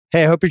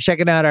Hey, I hope you're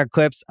checking out our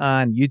clips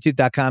on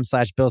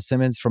youtube.com/Bill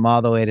Simmons from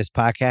all the latest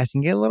podcasts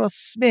and get a little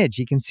smidge.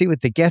 You can see what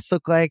the guests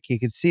look like. You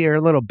can see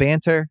our little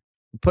banter.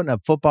 We're putting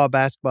up football,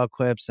 basketball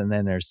clips, and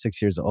then there's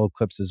 6 years old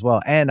clips as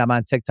well. And I'm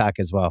on TikTok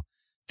as well.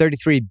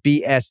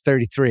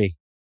 33BS33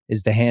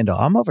 is the handle.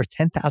 I'm over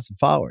 10,000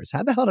 followers.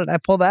 How the hell did I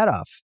pull that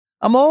off?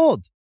 I'm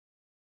old.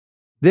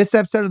 This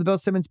episode of the Bill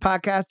Simmons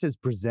podcast is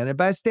presented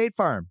by State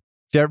Farm.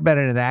 If you've ever been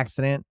in an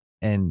accident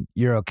and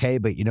you're okay,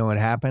 but you know what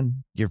happened,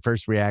 your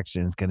first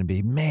reaction is going to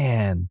be,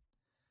 man,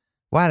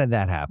 why did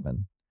that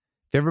happen?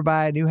 If you ever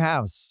buy a new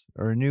house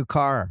or a new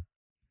car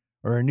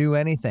or a new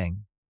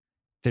anything,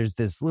 there's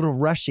this little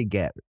rush you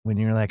get when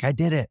you're like, I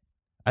did it.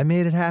 I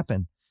made it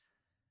happen.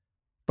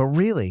 But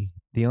really,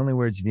 the only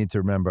words you need to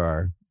remember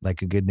are,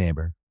 like a good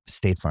neighbor,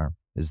 State Farm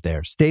is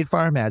there. State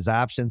Farm has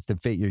options to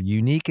fit your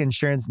unique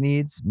insurance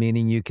needs,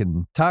 meaning you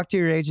can talk to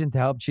your agent to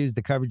help choose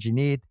the coverage you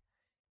need,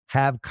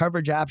 have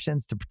coverage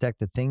options to protect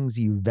the things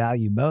you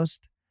value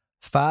most,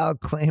 file a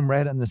claim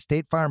right on the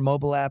State Farm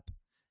mobile app,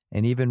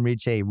 and even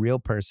reach a real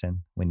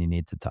person when you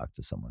need to talk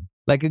to someone.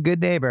 Like a good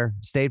neighbor,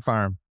 State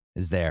Farm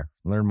is there.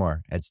 Learn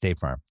more at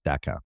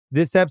statefarm.com.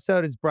 This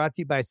episode is brought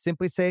to you by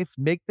Simply Safe.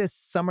 Make this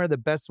summer the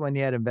best one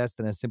yet. Invest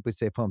in a Simply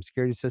Safe home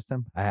security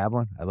system. I have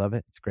one. I love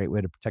it. It's a great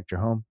way to protect your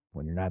home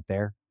when you're not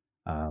there.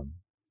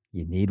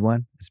 You need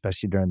one,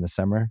 especially during the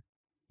summer.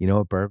 You know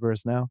what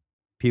burglars know?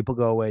 People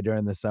go away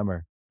during the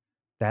summer.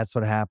 That's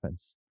what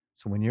happens.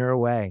 So when you're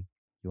away,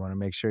 you want to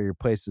make sure your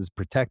place is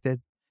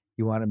protected.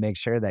 You want to make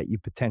sure that you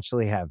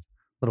potentially have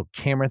little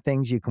camera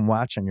things you can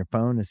watch on your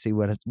phone to see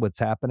what's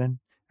happening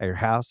at your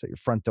house, at your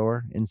front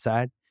door,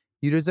 inside.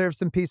 You deserve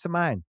some peace of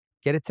mind.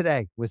 Get it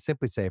today with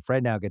Simply Safe.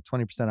 Right now, get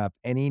 20% off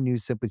any new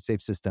Simply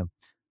Safe system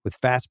with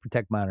Fast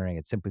Protect monitoring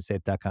at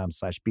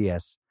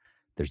simplysafe.com/BS.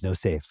 There's no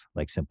safe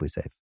like Simply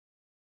Safe.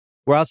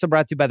 We're also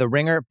brought to you by the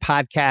Ringer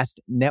Podcast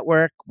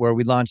Network, where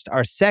we launched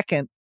our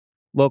second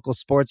local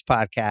sports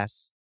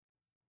podcast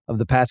of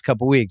the past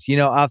couple weeks. You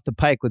know, Off the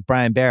Pike with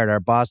Brian Barrett, our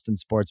Boston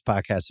sports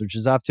podcast, which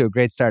is off to a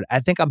great start. I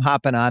think I'm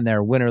hopping on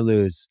there, win or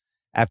lose,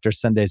 after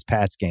Sunday's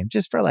Pats game,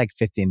 just for like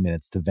 15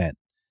 minutes to vent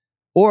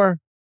or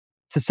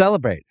to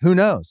celebrate. Who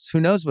knows? Who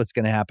knows what's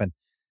going to happen?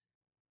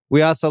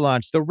 We also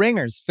launched the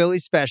Ringers Philly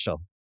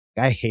Special.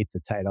 I hate the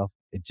title.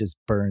 It just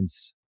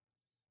burns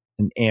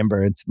an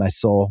amber into my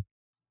soul.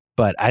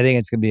 But I think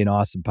it's going to be an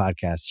awesome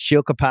podcast.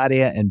 Sheil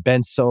Kapadia and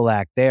Ben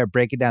Solak, they are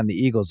breaking down the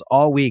Eagles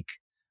all week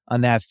on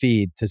that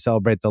feed to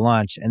celebrate the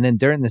launch. And then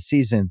during the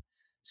season,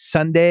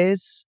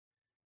 Sundays,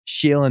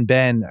 Sheil and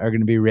Ben are going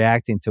to be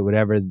reacting to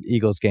whatever the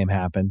Eagles game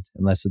happened,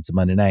 unless it's a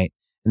Monday night.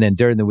 And then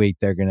during the week,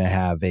 they're going to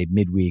have a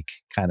midweek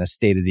kind of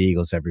state of the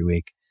Eagles every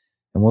week.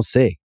 And we'll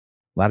see.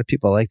 A lot of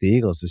people like the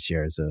Eagles this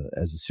year as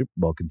a Super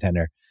Bowl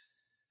contender.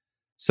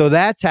 So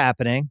that's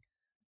happening.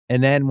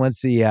 And then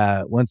once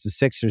the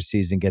Sixers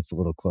season gets a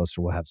little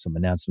closer, we'll have some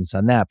announcements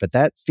on that. But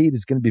that feed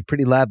is going to be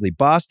pretty lively.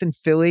 Boston,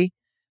 Philly.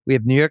 We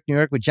have New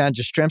York with John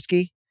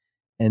Jastrzemski.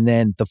 And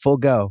then the full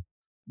go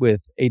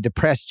with a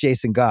depressed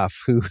Jason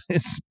Goff, who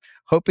is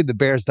hoping the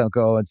Bears don't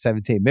go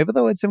 0-17. Maybe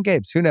they'll win some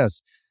games. Who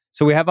knows?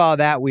 So we have all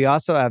that. We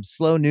also have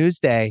Slow News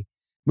Day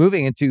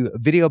moving into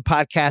video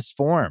podcast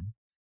form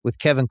with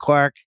Kevin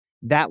Clark.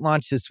 That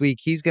launched this week.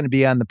 He's going to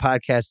be on the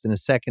podcast in a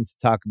second to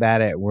talk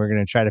about it. We're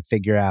going to try to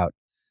figure out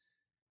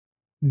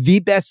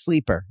the best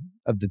sleeper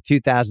of the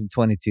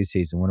 2022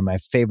 season. One of my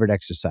favorite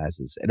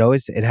exercises.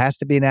 It has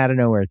to be an out of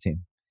nowhere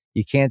team.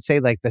 You can't say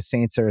like the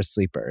Saints are a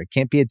sleeper. It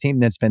can't be a team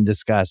that's been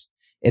discussed.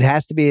 It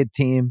has to be a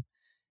team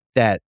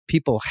that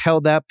people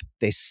held up,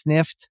 they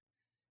sniffed,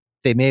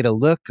 they made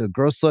a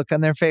gross look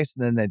on their face,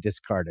 and then they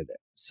discarded it.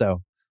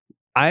 So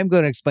I'm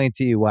going to explain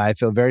to you why I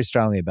feel very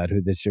strongly about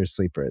who this year's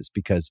sleeper is,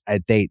 because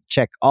they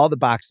check all the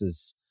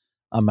boxes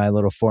on my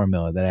little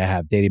formula that I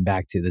have dating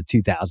back to the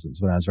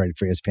 2000s when I was writing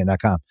for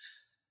ESPN.com.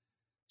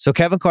 So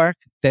Kevin Clark,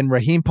 then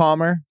Raheem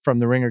Palmer from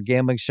the Ringer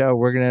Gambling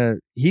Show.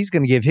 He's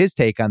going to give his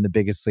take on the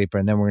biggest sleeper,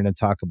 and then we're going to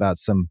talk about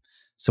some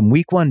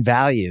week one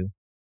value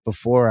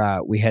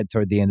before we head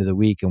toward the end of the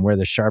week and where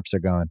the sharps are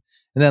going.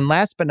 And then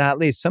last but not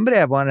least, somebody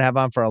I've wanted to have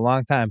on for a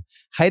long time,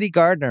 Heidi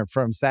Gardner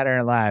from Saturday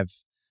Night Live,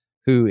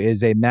 who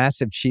is a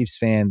massive Chiefs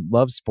fan,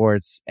 loves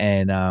sports.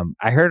 And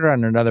I heard her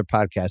on another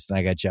podcast and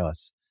I got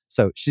jealous.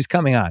 So she's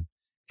coming on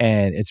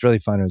and it's really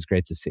fun. It was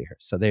great to see her.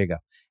 So there you go.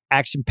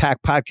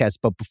 Action-packed podcast.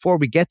 But before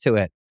we get to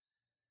it,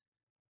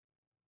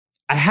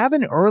 I have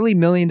an early $1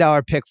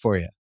 million pick for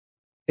you.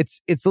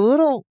 It's a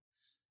little,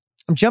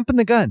 I'm jumping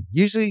the gun.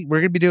 Usually we're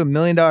going to be doing $1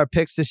 million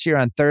picks this year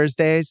on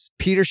Thursdays.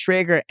 Peter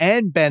Schrager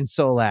and Ben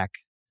Solak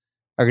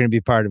are going to be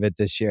part of it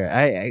this year.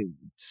 I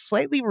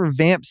slightly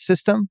revamped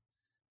system,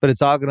 but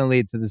it's all going to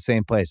lead to the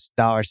same place.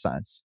 Dollar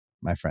signs,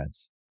 my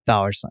friends.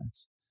 Dollar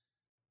signs.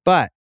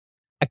 But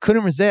I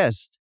couldn't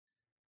resist.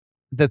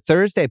 The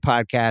Thursday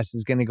podcast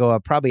is going to go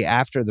up probably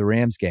after the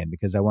Rams game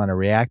because I want to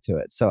react to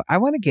it. So I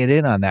want to get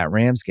in on that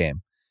Rams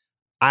game.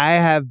 I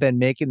have been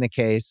making the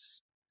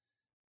case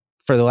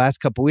for the last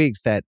couple of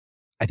weeks that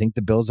I think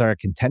the Bills are a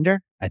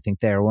contender. I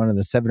think they are one of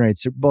the 7 or 8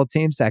 Super Bowl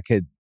teams that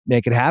could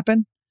make it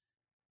happen.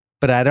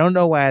 but I don't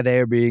know why they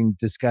are being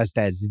discussed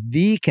as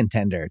the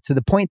contender to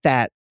the point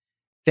that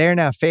they're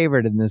now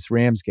favored in this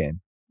Rams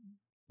game,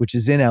 which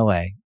is in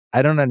LA.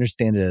 I don't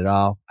understand it at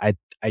all. I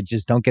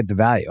just don't get the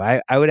value.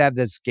 I would have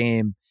this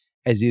game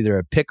as either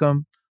a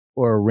pick'em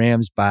or a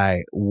Rams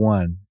by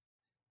 1.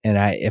 And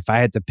if I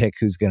had to pick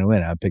who's going to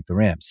win, I'd pick the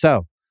Rams.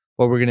 So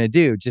what we're going to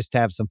do, just to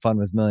have some fun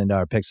with $1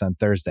 million picks on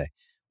Thursday.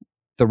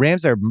 The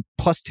Rams are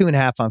plus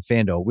 2.5 on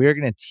FanDuel. We're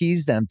going to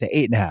tease them to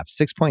 8.5,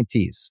 6-point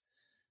tease.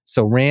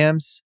 So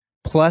Rams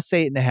plus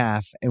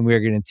 8.5, and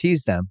we're going to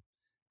tease them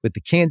with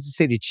the Kansas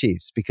City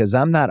Chiefs because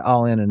I'm not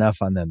all in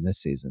enough on them this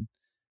season.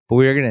 But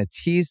we're going to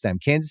tease them.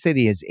 Kansas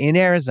City is in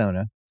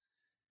Arizona.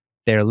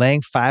 They're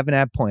laying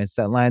 5.5 points.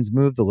 That line's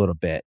moved a little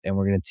bit, and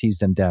we're going to tease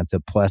them down to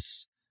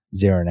plus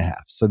 0.5.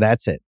 So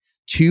that's it.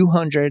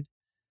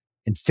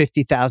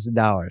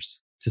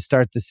 $250,000 to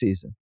start the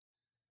season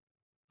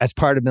as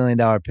part of $1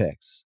 million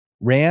picks.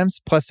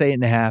 Rams plus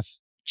 8.5,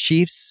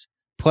 Chiefs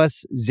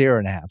plus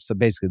 0.5. So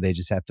basically, they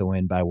just have to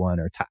win by 1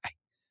 or tie.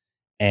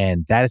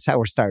 And that is how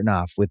we're starting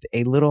off with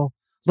a little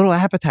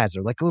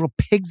appetizer, like a little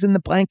pigs in the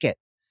blanket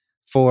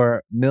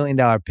for $1 million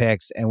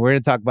picks. And we're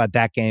going to talk about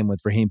that game with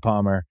Raheem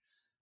Palmer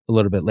a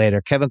little bit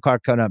later. Kevin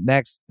Clark coming up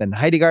next, then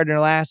Heidi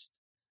Gardner last.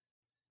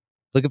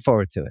 Looking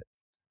forward to it.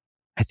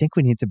 I think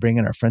we need to bring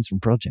in our friends from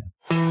Pearl Jam.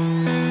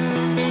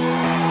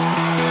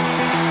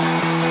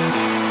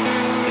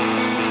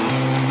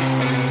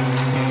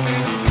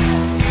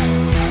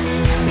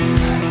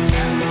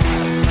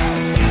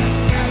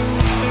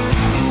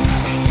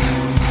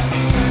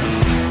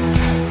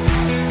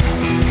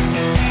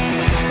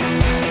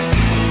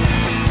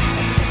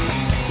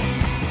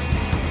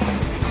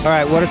 All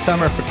right, what a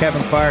summer for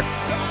Kevin Clark.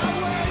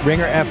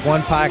 Ringer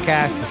F1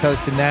 podcast is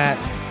hosting that.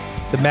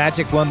 The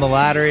Magic won the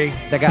lottery.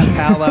 They got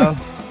Paolo.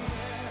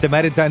 They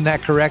might have done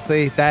that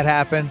correctly. That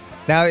happened.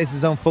 Now it's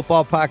his own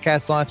football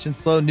podcast launching.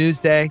 Slow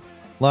News Day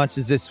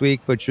launches this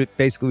week, which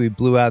basically we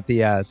blew out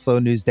the Slow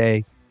News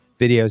Day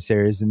video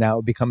series, and now it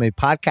will become a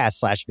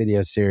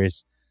podcast/video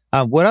series.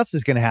 What else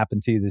is going to happen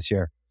to you this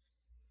year?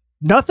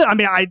 Nothing. I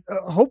mean, I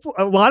hope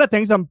a lot of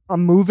things. I'm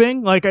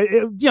moving. Like,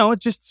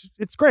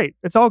 it's great.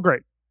 It's all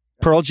great.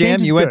 Pearl Jam.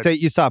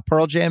 You saw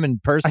Pearl Jam in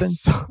person?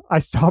 I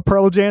saw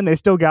Pearl Jam. They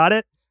still got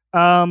it.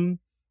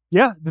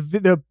 Yeah,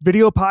 the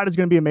video pod is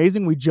going to be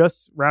amazing. We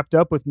just wrapped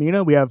up with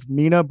Mina. We have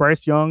Mina,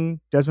 Bryce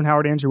Young, Desmond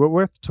Howard, Andrew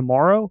Whitworth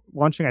tomorrow,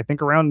 launching, I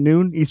think, around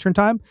noon Eastern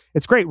time.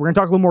 It's great. We're going to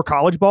talk a little more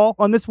college ball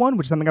on this one,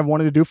 which is something I've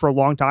wanted to do for a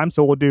long time.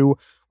 So we'll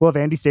have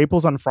Andy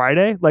Staples on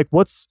Friday. Like,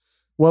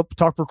 we'll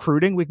talk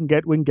recruiting. We can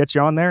get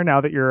you on there now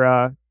that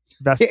you're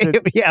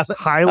vested,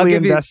 highly I'll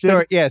give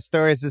invested. You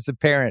stories as a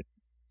parent.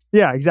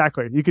 Yeah,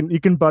 exactly. You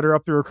can butter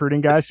up the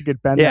recruiting guys to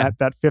get Ben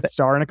that fifth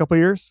star in a couple of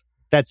years.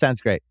 That sounds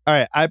great. All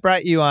right, I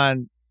brought you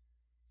on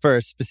for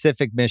a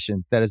specific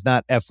mission that is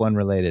not F1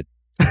 related.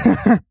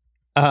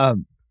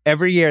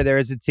 Every year there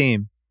is a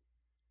team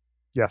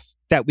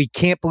that we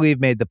can't believe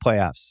made the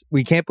playoffs.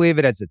 We can't believe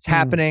it as it's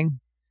happening.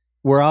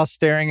 We're all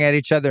staring at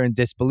each other in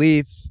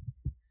disbelief.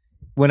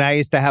 When I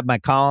used to have my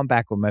column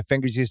back when my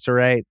fingers used to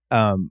write,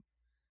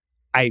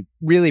 I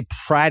really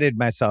prided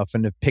myself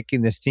into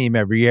picking this team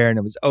every year. And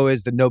it was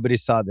always that nobody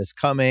saw this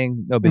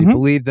coming. Nobody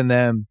believed in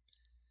them.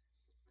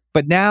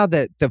 But now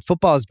that the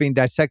football is being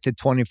dissected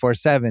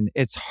 24/7,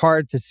 it's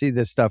hard to see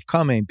this stuff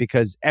coming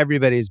because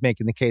everybody is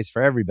making the case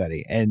for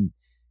everybody. And,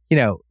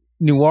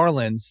 New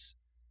Orleans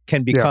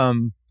can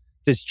become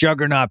this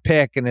juggernaut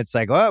pick. And it's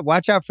like, oh,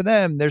 watch out for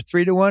them. They're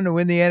 3-1 to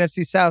win the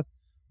NFC South.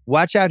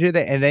 Watch out here.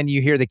 And then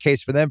you hear the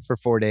case for them for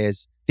 4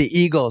 days. The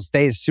Eagles,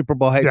 they Super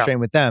Bowl hype train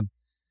with them.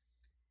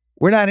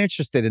 We're not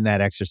interested in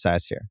that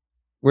exercise here.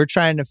 We're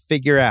trying to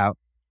figure out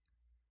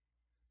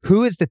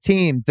who is the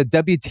team, the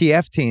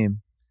WTF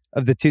team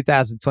of the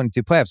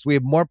 2022 playoffs. We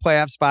have more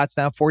playoff spots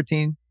now,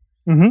 14.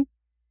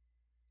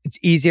 It's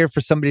easier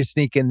for somebody to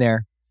sneak in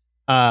there.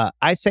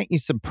 I sent you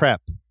some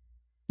prep.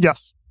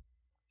 Yes.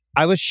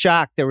 I was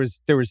shocked. There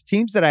was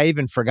teams that I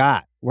even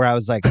forgot where I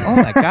was like, oh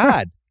my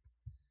God.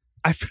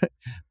 I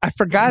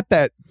forgot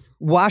that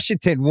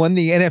Washington won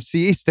the NFC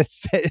East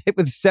with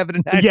a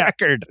 7-9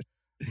 record.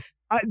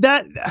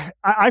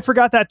 I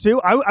forgot that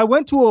too. I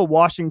went to a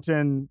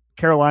Washington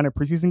Carolina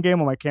preseason game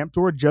on my camp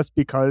tour just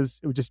because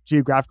it was just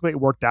geographically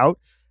it worked out.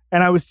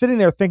 And I was sitting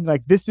there thinking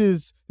like there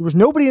was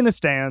nobody in the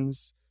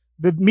stands.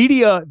 The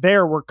media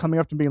there were coming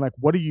up to me being like,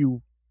 what are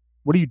you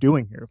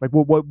doing here? Like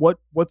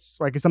what's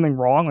like, is something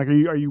wrong? Like,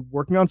 are you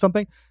working on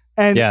something?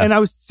 And I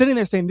was sitting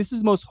there saying, this is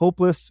the most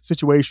hopeless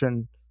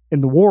situation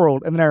in the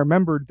world. And then I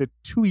remembered that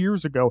 2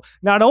 years ago,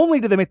 not only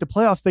did they make the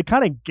playoffs, they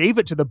kind of gave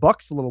it to the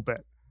Bucks a little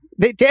bit.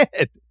 They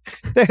did.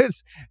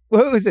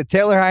 What was it?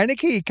 Taylor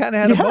Heineke? He kind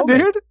of had a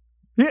moment.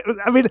 Dude.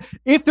 I mean,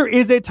 if there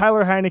is a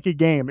Tyler Heineke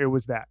game, it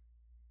was that.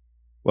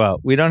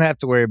 Well, we don't have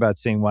to worry about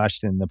seeing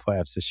Washington in the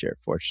playoffs this year,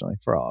 fortunately,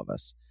 for all of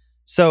us.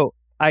 So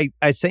I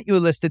sent you a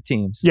list of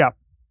teams. Yeah.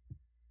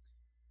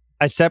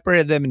 I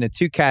separated them into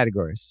 2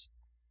 categories.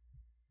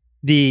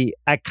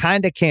 I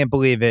kind of can't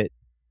believe it,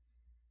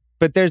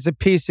 but there's a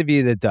piece of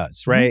you that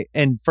does, right?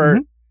 And for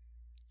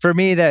For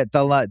me,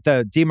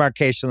 the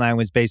demarcation line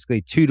was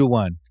basically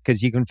 2-1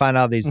 because you can find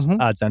all these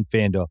odds on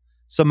FanDuel.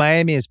 So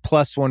Miami is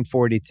plus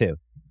 142.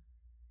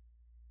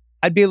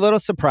 I'd be a little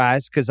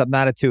surprised because I'm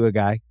not a Tua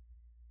guy,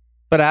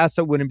 but I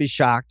also wouldn't be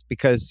shocked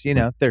because,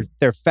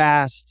 they're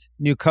fast,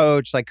 new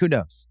coach, like who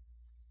knows?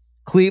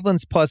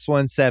 Cleveland's plus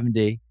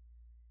 170.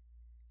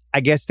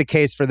 I guess the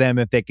case for them,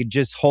 if they could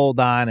just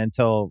hold on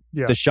until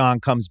Deshaun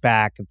comes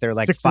back, if they're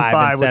like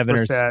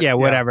 5-7 or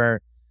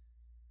whatever.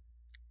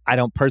 I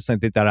don't personally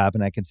think that'll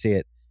happen. I can see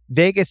it.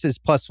 Vegas is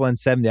plus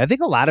 170. I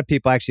think a lot of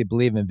people actually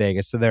believe in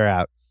Vegas, so they're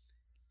out.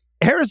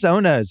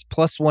 Arizona is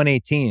plus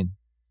 118.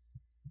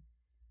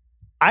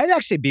 I'd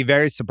actually be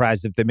very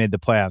surprised if they made the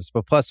playoffs,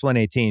 but plus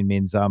 118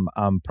 means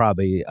I'm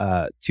probably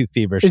too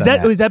feverish. Is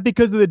that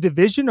because of the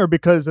division or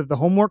because of the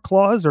homework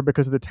clause or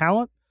because of the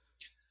talent?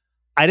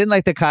 I didn't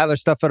like the Kyler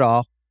stuff at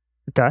all.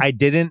 Okay. I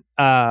didn't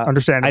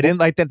understand. I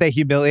didn't like that they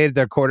humiliated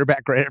their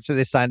quarterback right after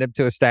they signed him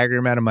to a staggering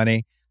amount of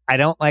money. I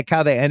don't like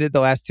how they ended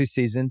the last 2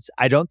 seasons.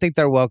 I don't think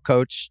they're well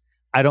coached.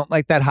 I don't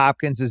like that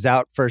Hopkins is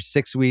out for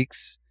 6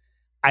 weeks.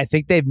 I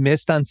think they've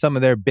missed on some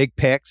of their big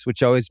picks,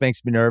 which always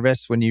makes me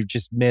nervous when you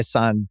just miss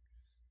on,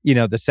 the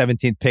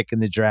 17th pick in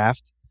the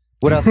draft.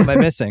 What else am I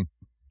missing?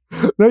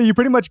 No, you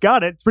pretty much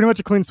got it. It's pretty much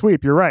a clean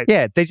sweep. You're right.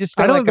 Yeah, they just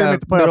feel like a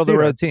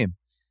middle-of-the-road team.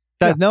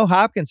 No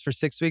Hopkins for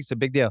 6 weeks, a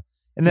big deal.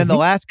 And then the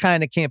last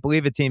kind of can't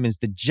believe it team is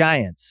the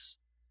Giants,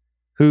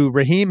 who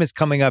Raheem is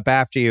coming up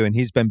after you, and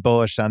he's been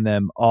bullish on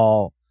them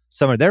all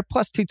summer. They're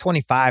plus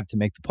 225 to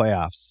make the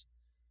playoffs.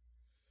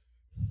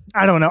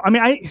 I don't know. I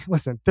mean,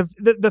 listen,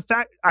 the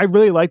fact I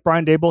really like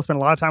Brian Daboll, spent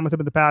a lot of time with him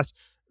in the past.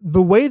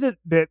 The way that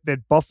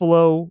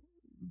Buffalo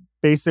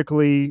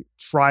basically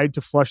tried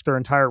to flush their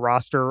entire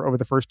roster over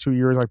the first 2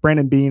 years, like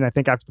Brandon Beane, I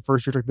think after the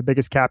first year took the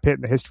biggest cap hit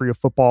in the history of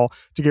football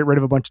to get rid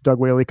of a bunch of Doug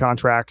Whaley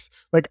contracts.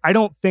 Like, I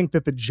don't think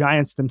that the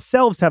Giants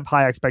themselves have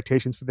high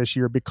expectations for this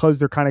year because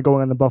they're kind of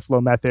going on the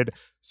Buffalo method.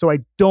 So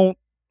I don't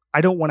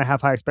want to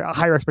have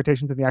higher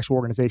expectations than the actual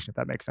organization, if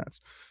that makes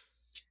sense.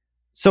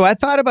 So I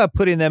thought about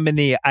putting them in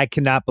the I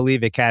cannot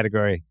believe it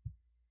category.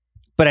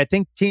 But I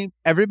think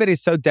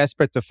everybody's so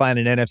desperate to find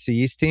an NFC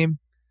East team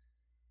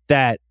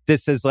that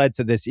this has led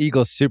to this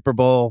Eagles Super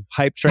Bowl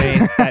hype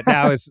train that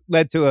now has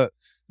led to a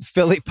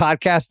Philly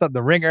podcast on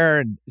the Ringer.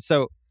 And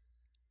so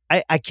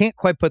I can't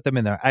quite put them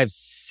in there. I have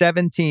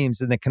 7 teams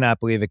in the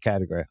cannot believe it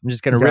category. I'm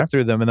just going to rip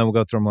through them and then we'll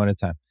go through them one at a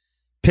time.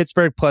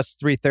 Pittsburgh plus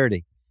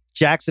 330.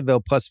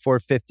 Jacksonville plus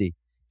 450.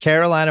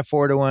 Carolina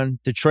 4-1.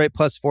 Detroit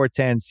plus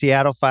 410.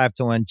 Seattle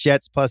 5-1.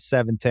 Jets plus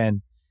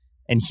 710.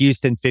 And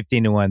Houston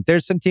 15-1.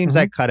 There's some teams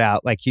I cut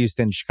out like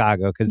Houston and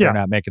Chicago because they're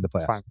not making the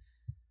playoffs.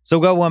 So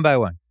we'll go one by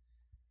one.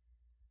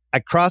 I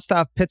crossed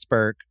off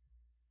Pittsburgh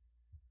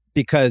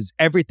because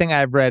everything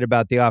I've read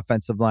about the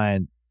offensive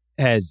line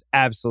has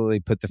absolutely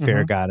put the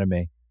fear of God in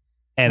me.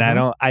 And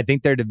I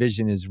think their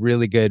division is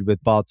really good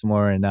with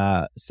Baltimore and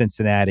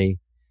Cincinnati.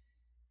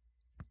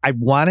 I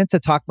wanted to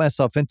talk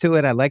myself into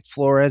it. I like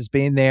Flores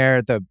being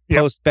there, the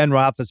post Ben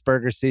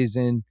Roethlisberger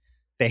season.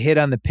 They hit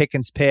on the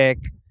Pickens pick.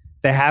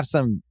 They have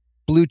some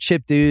blue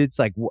chip dudes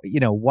like,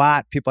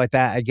 Watt, people like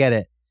that. I get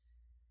it.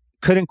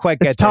 Couldn't quite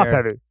get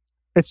there.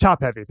 It's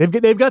top heavy.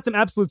 They've got some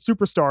absolute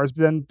superstars,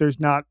 but then there's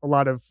not a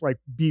lot of like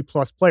B+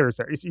 players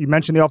there. You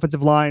mentioned the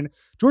offensive line.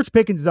 George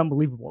Pickens is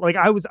unbelievable. Like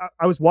I was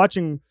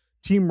watching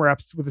team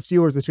reps with the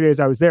Steelers the 2 days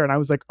I was there, and I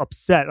was like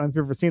upset. I don't know if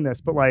you've ever seen this,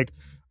 but like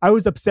I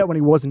was upset when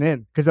he wasn't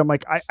in because I'm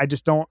like I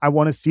just don't. I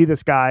want to see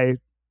this guy,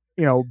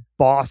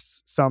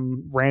 boss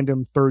some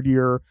random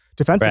 3rd-year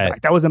defensive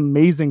back. That was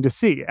amazing to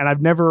see, and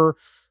I've never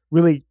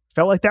really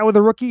felt like that with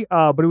a rookie,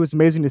 but it was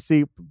amazing to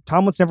see.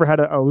 Tomlin's never had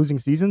a losing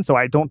season, so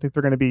I don't think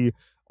they're going to be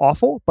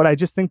awful, but I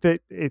just think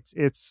that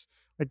it's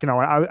like,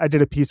 I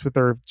did a piece with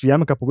their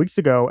GM a couple weeks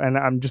ago, and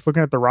I'm just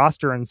looking at the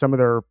roster and some of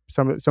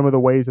the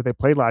ways that they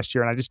played last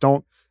year, and I just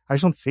don't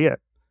see it.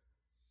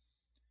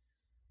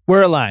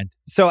 We're aligned.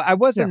 So I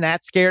wasn't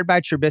that scared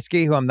by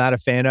Trubisky, who I'm not a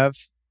fan of,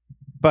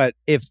 but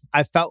if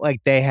I felt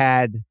like they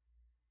had,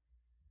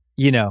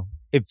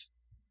 if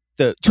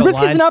the Trubisky's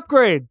lines, an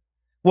upgrade.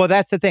 Well,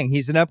 that's the thing.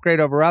 He's an upgrade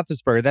over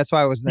Roethlisberger. That's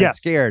why I wasn't that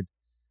scared.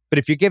 But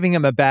if you're giving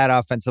him a bad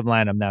offensive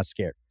line, I'm now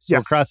scared. So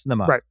we're crossing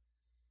them up. Right.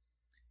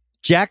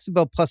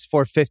 Jacksonville plus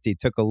 450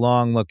 took a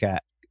long look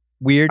at.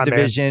 Weird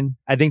division.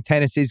 I think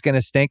Tennessee's going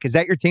to stink. Is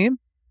that your team?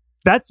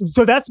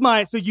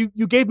 So you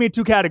gave me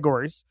 2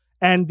 categories,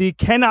 and the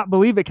cannot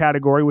believe it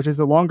category, which is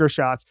the longer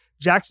shots,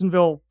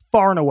 Jacksonville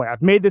far and away.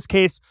 I've made this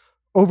case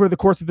over the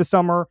course of the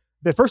summer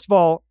that, first of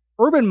all,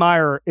 Urban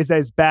Meyer is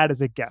as bad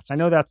as it gets. I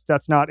know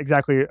that's not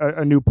exactly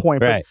a new point,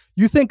 but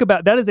you think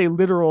about that is a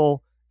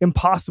literal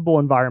impossible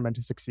environment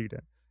to succeed in.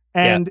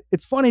 And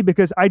it's funny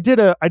because I did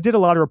a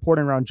lot of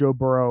reporting around Joe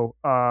Burrow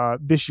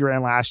this year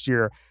and last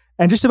year,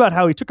 and just about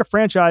how he took a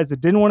franchise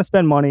that didn't want to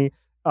spend money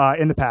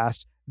in the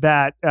past,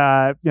 that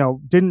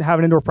didn't have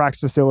an indoor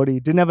practice facility,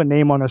 didn't have a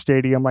name on their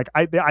stadium. Like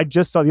I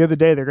just saw the other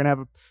day,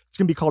 it's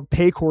going to be called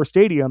Paycor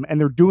Stadium,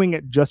 and they're doing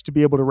it just to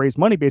be able to raise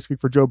money basically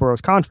for Joe Burrow's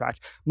contract.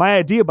 My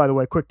idea, by the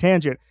way, quick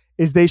tangent,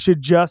 is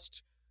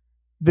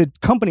the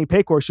company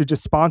Paycor should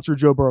just sponsor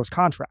Joe Burrow's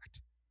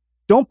contract.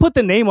 Don't put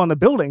the name on the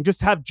building.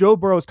 Just have Joe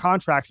Burrow's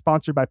contract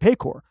sponsored by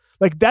Paycor.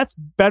 Like, that's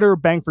better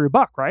bang for your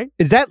buck, right?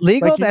 Is that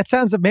legal? Like, that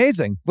sounds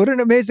amazing. What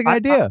an amazing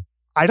idea.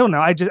 I don't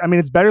know. I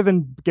mean, it's better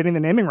than getting the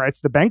naming rights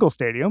to the Bengal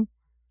Stadium.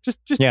 Just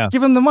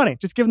give him the money.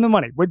 Just give him the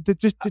money.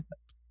 Just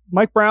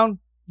Mike Brown,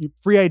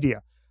 free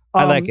idea.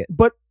 I like it.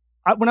 But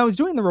when I was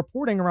doing the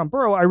reporting around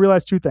Burrow, I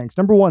realized two things.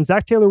 Number one,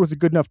 Zach Taylor was a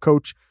good enough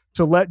coach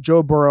to let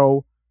Joe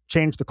Burrow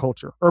change the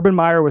culture. Urban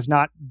Meyer was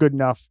not good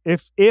enough.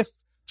 If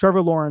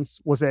Trevor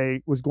Lawrence was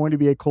going to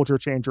be a culture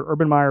changer,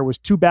 Urban Meyer was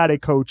too bad a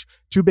coach,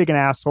 too big an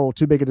asshole,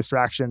 too big a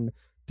distraction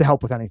to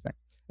help with anything.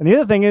 And the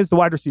other thing is the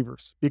wide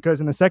receivers, because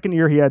in the second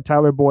year he had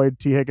Tyler Boyd,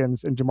 T.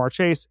 Higgins, and Jamar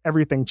Chase.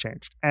 Everything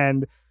changed.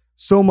 And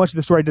so much of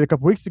the story I did a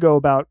couple weeks ago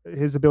about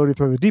his ability to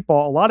throw the deep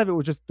ball, a lot of it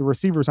was just the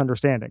receivers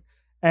understanding.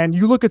 And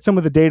you look at some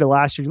of the data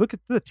last year, you look at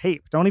the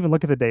tape, don't even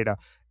look at the data,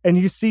 and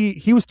you see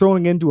he was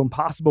throwing into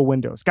impossible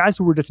windows, guys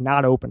who were just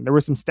not open. There were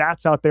some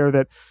stats out there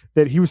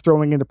that he was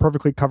throwing into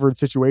perfectly covered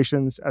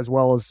situations as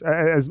well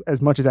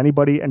as much as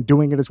anybody, and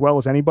doing it as well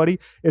as anybody.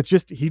 It's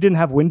just he didn't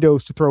have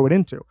windows to throw it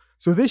into.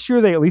 So this year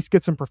they at least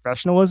get some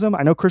professionalism.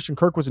 I know Christian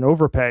Kirk was an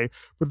overpay,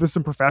 but there's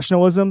some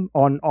professionalism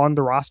on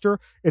the roster.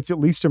 It's at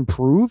least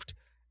improved.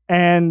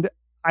 And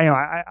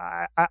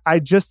I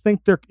just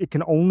think it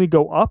can only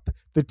go up.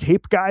 The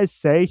tape guys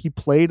say he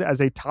played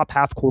as a top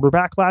half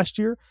quarterback last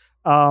year.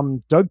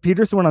 Doug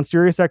Peterson went on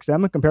Sirius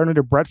XM and compared him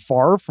to Brett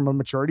Favre from a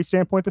maturity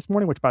standpoint this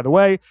morning, which, by the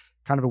way,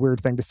 kind of a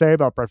weird thing to say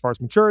about Brett Favre's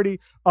maturity.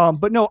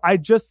 But no, I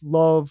just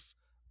love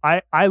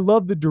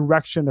the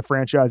direction the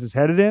franchise is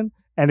headed in.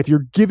 And if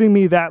you're giving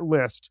me that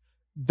list,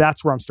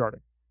 that's where I'm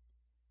starting.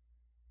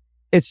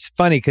 It's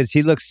funny because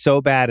he looked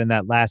so bad in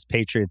that last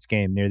Patriots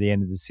game near the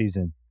end of the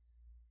season.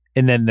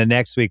 And then the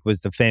next week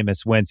was the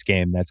famous Wentz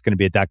game. That's going to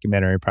be a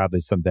documentary probably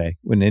someday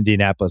when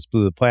Indianapolis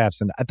blew the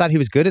playoffs. And I thought he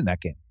was good in that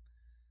game,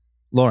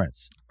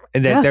 Lawrence.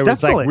 And then there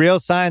was like real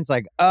signs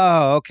like,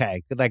 oh,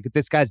 okay. Like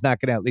this guy's not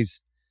going to at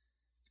least,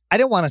 I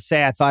didn't want to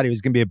say I thought he was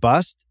going to be a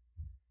bust,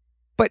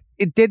 but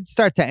it did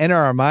start to enter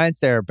our minds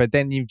there. But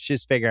then you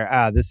just figure,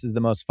 this is the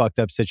most fucked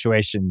up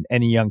situation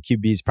any young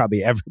QB's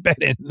probably ever been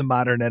in the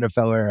modern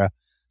NFL era.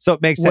 So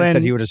it makes sense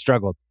that he would have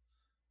struggled.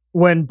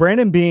 When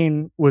Brandon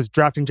Beane was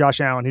drafting Josh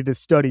Allen, he did a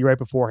study right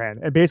beforehand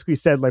and basically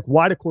said, like,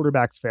 why do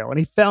quarterbacks fail? And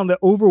he found that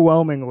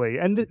overwhelmingly,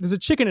 and there's a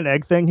chicken and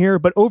egg thing here,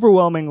 but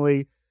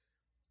overwhelmingly,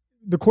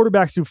 the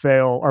quarterbacks who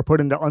fail are put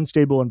into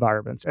unstable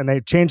environments, and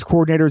they change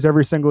coordinators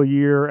every single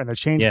year, and they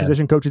change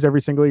position coaches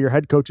every single year,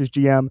 head coaches,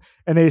 GM,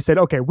 and they said,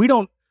 okay,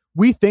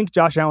 we think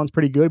Josh Allen's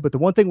pretty good, but the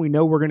one thing we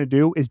know we're going to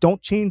do is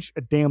don't change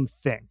a damn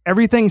thing.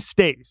 Everything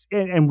stays,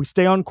 and we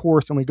stay on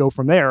course, and we go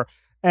from there.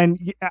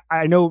 And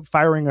I know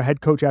firing a head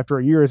coach after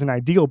a year isn't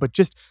ideal, but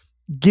just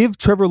give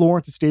Trevor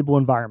Lawrence a stable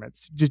environment.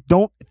 Just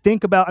don't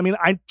think about,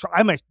 I'm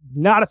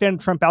not a fan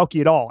of Trent Baalke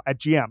at all at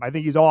GM. I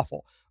think he's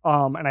awful.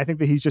 And I think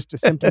that he's just a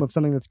symptom of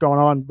something that's going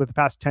on with the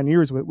past 10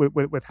 years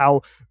with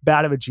how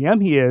bad of a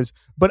GM he is.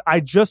 But I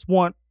just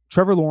want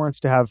Trevor Lawrence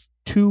to have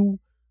 2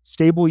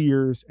 stable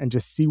years and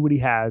just see what he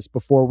has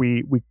before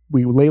we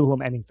label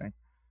him anything.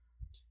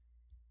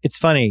 It's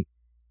funny.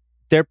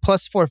 They're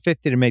plus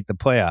 450 to make the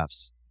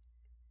playoffs.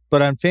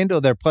 But on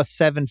FanDuel, they're plus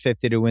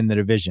 750 to win the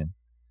division.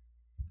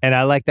 And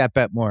I like that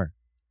bet more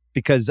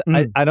because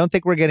I don't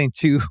think we're getting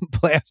 2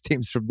 playoff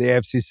teams from the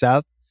AFC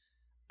South.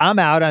 I'm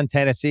out on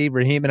Tennessee.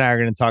 Raheem and I are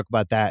going to talk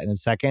about that in a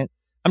second.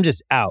 I'm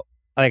just out.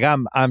 Like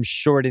I'm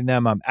shorting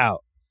them. I'm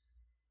out.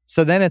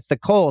 So then it's the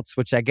Colts,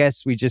 which I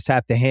guess we just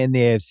have to hand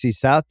the AFC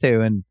South to.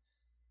 And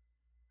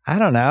I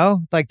don't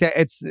know. Like that,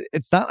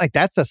 it's not like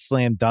that's a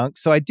slam dunk.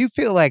 So I do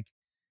feel like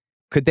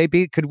could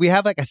we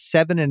have like a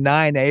 7-9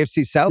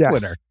 AFC South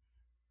winner?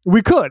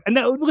 We could. And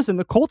now, listen,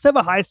 the Colts have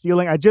a high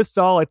ceiling. I just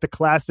saw like the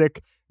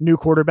classic new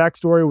quarterback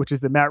story, which is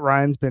that Matt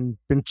Ryan's been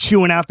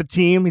chewing out the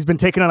team. He's been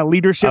taking on a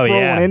leadership role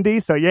in Indy.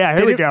 So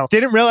here we go.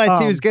 Didn't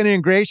realize he was going to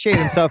ingratiate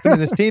himself into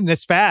this team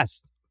this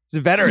fast. He's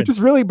a veteran. Just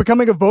really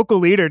becoming a vocal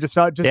leader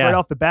right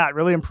off the bat.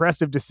 Really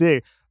impressive to see.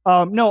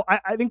 No,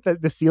 I think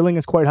that the ceiling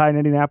is quite high in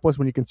Indianapolis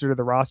when you consider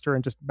the roster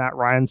and just Matt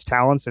Ryan's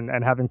talents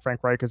and having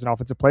Frank Reich as an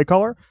offensive play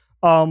caller.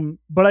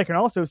 But I can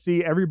also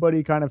see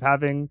everybody kind of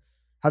having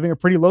a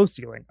pretty low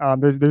ceiling.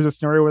 There's a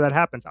scenario where that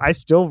happens. I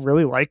still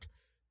really like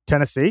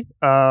Tennessee.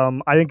 I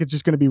think it's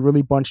just going to be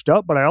really bunched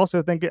up, but I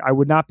also think I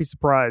would not be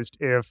surprised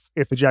if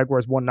the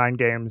Jaguars won 9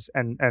 games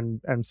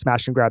and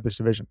smash and grab this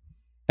division.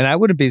 And I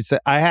wouldn't be.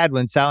 I had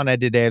when Sal and I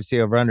did AFC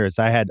over-unders,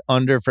 I had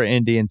under for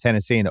Indy and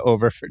Tennessee and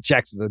over for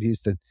Jacksonville,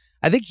 Houston.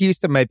 I think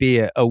Houston might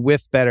be a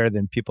whiff better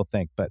than people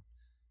think, but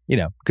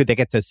could they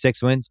get to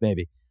 6 wins?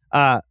 Maybe.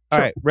 All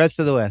right, rest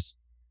of the West.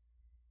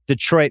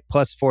 Detroit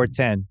plus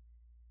 410.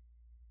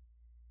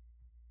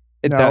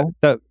 No.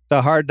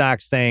 The Hard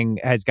Knocks thing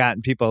has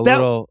gotten people their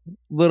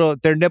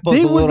nipples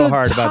a little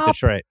hard about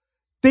Detroit.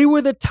 They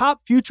were the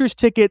top futures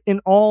ticket in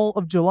all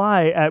of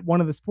July at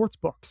one of the sports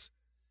books.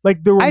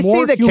 Like there were more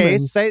see the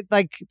humans. case.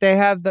 They're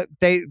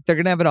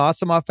going to have an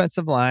awesome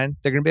offensive line.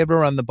 They're going to be able to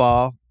run the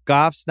ball.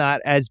 Goff's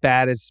not as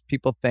bad as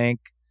people think.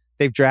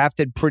 They've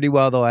drafted pretty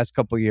well the last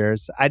couple of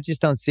years. I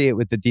just don't see it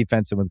with the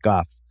defense and with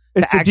Goff.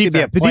 It's to the actually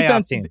defense. be a The playoff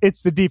defense. team.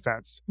 It's the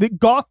defense.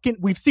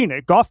 We've seen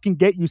it. Goff can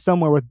get you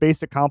somewhere with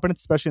basic competence,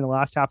 especially in the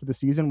last half of the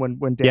season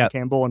when Dan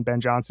Campbell and Ben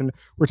Johnson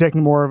were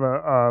taking more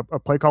of a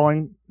play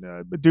calling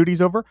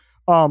duties over.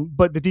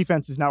 But the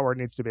defense is not where it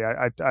needs to be.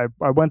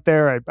 I went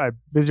there. I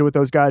visited with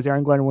those guys.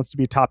 Aaron Glenn wants to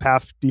be top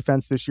half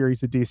defense this year.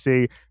 He's the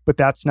DC, but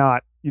that's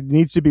not. It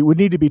needs to be. Would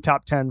need to be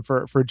top 10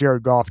 for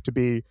Jared Goff to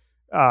be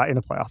in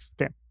a playoff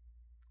game.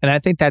 And I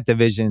think that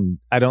division,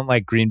 I don't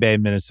like Green Bay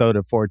and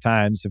Minnesota 4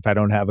 times if I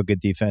don't have a good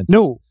defense.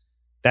 No.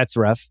 That's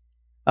rough.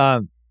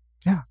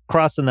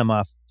 Crossing them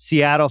off.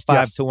 Seattle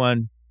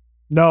 5-1.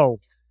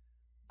 No.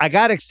 I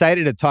got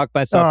excited to talk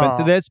myself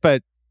into this,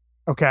 but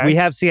we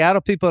have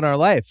Seattle people in our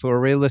life who are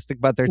realistic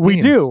about their teams.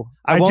 We do.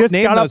 I won't just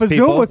name got those off a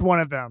people. Zoom with one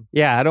of them.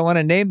 Yeah, I don't want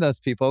to name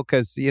those people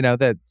because,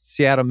 that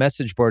Seattle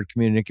message board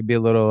community can be a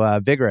little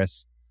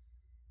vigorous.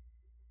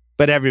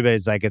 But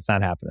everybody's like, it's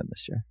not happening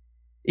this year.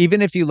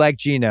 Even if you like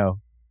Geno,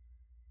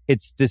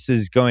 this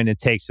is going to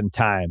take some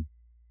time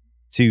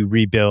to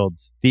rebuild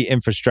the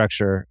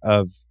infrastructure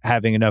of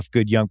having enough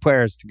good young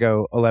players to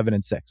go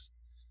 11-6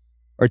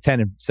 or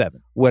 10-7,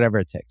 whatever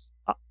it takes.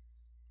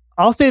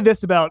 I'll say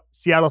this about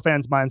Seattle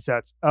fans'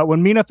 mindsets.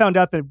 When Mina found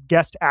out the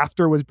guest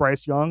after was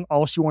Bryce Young,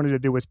 all she wanted to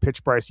do was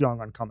pitch Bryce Young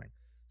on coming.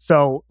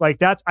 So I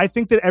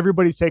think that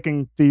everybody's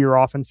taking the year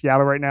off in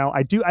Seattle right now.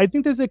 I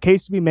think there's a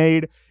case to be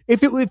made.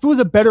 If it was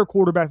a better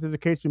quarterback, there's a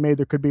case to be made.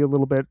 There could be a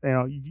little bit,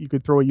 you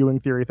could throw a Ewing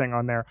theory thing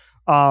on there.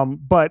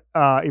 But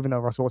even though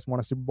Russell Wilson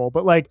won a Super Bowl,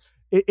 but I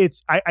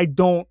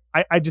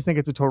just think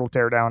it's a total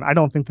teardown. I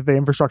don't think that the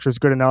infrastructure is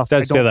good enough.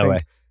 Does feel that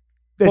way.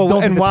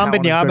 Well, and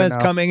Wembanyama is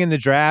coming in the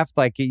draft.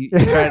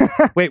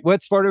 Wait,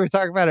 what sport are we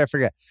talking about? I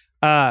forget.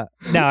 No,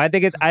 I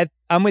think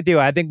I'm with you.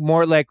 I think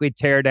more likely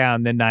tear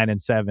down than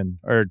 9-7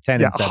 or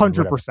 10-7.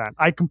 100%.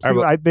 I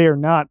completely. They were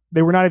not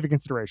even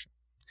consideration.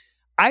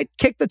 I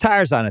kicked the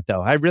tires on it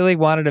though. I really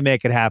wanted to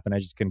make it happen. I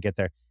just couldn't get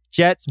there.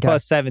 Jets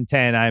plus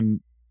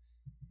 710.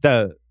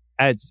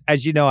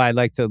 As you know, I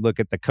like to look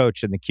at the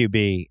coach and the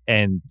QB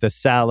and the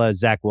Saleh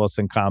Zach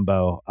Wilson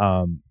combo.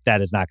 That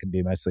is not going to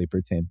be my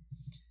sleeper team.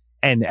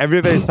 And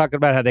everybody's talking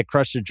about how they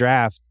crushed the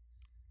draft.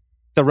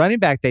 The running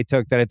back they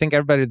took that I think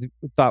everybody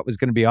thought was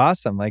going to be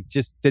awesome,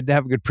 just didn't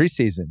have a good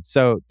preseason.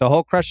 So the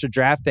whole crush the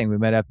draft thing, we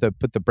might have to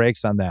put the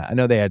brakes on that. I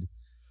know they had a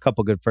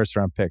couple good first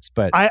round picks,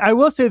 but I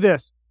will say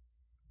this.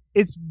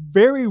 It's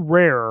very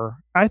rare.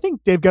 I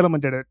think Dave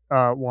Gettleman did it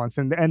once,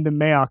 and the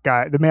Mayock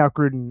guy, the Mayock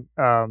Gruden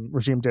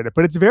regime did it.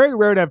 But it's very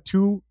rare to have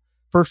 2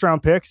 first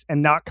round picks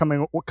and not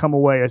come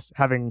away as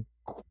having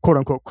quote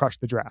unquote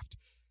crushed the draft.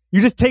 You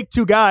just take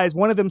 2 guys,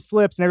 one of them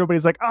slips, and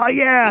everybody's like, "Oh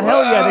yeah,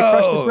 hell yeah, they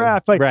crushed the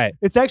draft!" Right.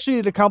 It's actually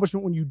an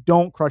accomplishment when you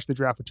don't crush the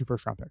draft with 2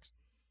 first round picks.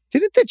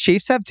 Didn't the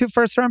Chiefs have 2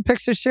 first round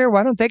picks this year?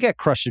 Why don't they get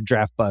crushed the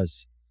draft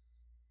buzz?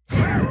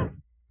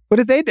 What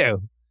did they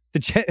do?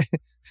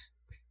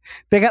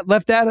 They got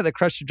left out of the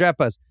crush the draft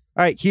buzz.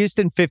 All right,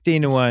 Houston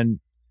 15-1.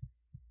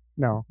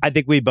 No, I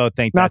think we both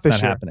think that's not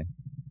happening.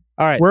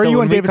 All right, where are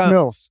you on Davis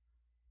Mills?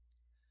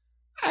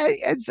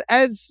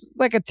 As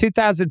like a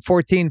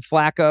 2014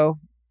 Flacco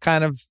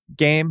kind of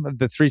game of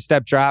the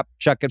 3-step drop,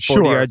 chuck it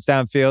 40 yards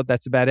downfield.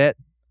 That's about it.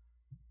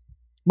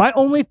 My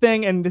only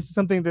thing, and this is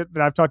something that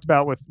I've talked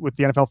about with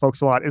the NFL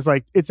folks a lot, is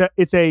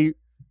it's a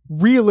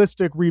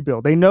realistic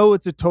rebuild. They know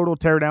it's a total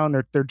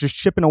teardown. They're just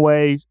chipping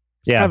away.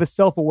 It's kind of a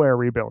self-aware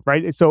rebuild,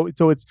 right? So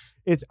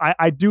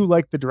I do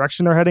like the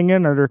direction they're heading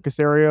in under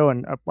Caserio,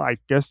 and I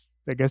guess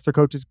their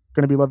coach is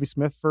going to be Lovie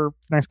Smith for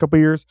the next couple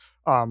of years.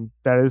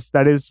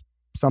 That is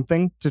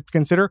something to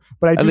consider,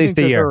 but I do think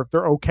that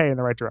they're okay in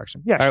the right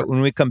direction. Yeah. All right,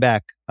 when we come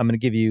back, I'm going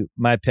to give you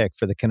my pick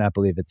for the Cannot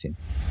Believe It team.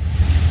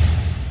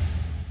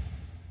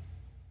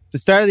 The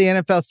start of the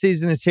NFL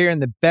season is here, and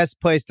the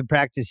best place to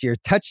practice your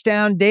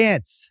touchdown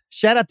dance.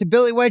 Shout out to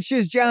Billy White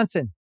Shoes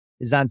Johnson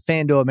is on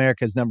FanDuel,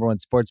 America's #1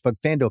 sportsbook.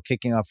 FanDuel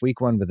kicking off week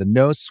 1 with a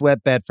no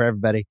sweat bet for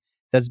everybody.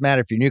 Doesn't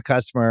matter if you're a new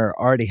customer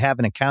or already have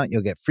an account,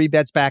 you'll get free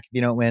bets back if you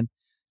don't win.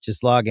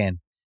 Just log in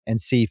and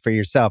see for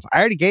yourself. I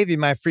already gave you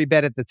my free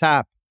bet at the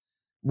top.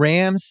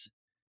 Rams,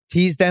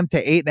 tease them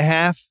to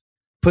 8.5.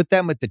 Put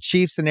them with the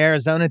Chiefs in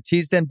Arizona.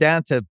 Tease them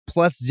down to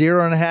plus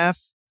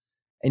 0.5.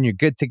 And you're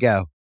good to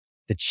go.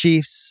 The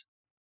Chiefs,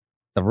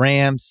 the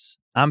Rams.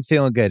 I'm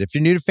feeling good. If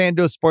you're new to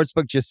FanDuel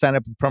Sportsbook, just sign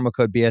up with promo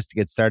code BS to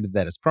get started.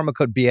 That is promo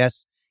code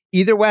BS.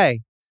 Either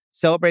way,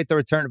 celebrate the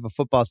return of a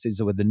football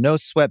season with a no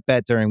sweat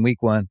bet during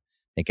week 1.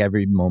 Make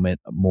every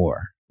moment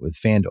more with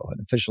FanDuel, an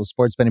official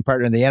sports betting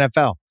partner in the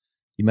NFL.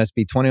 You must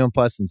be 21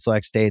 plus in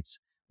select states.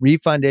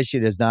 Refund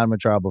issued as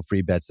non-withdrawable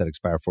free bets that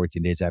expire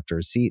 14 days after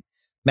receipt.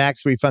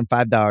 Max refund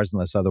 $5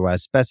 unless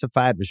otherwise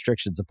specified.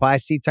 Restrictions apply.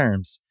 See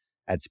terms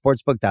at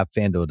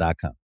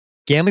sportsbook.fanduel.com.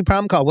 Gambling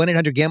problem? Call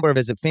 1-800-GAMBLER or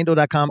visit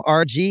FanDuel.com.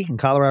 RG in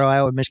Colorado,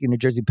 Iowa, Michigan, New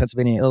Jersey,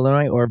 Pennsylvania,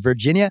 Illinois, or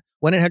Virginia.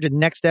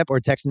 1-800-NEXT-STEP or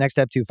text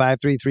NEXT-STEP to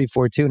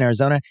 53342 in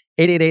Arizona.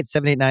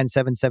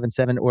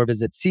 888-789-777 or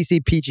visit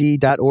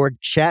ccpg.org.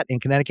 Chat in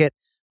Connecticut.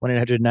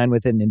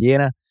 1-800-9-WITH-IT in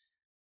Indiana.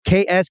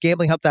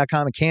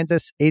 KSGamblingHelp.com in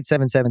Kansas,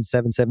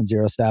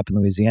 877-770-STOP in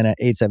Louisiana,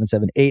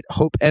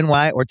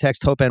 877-8-HOPE-NY, or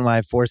text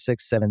HOPE-NY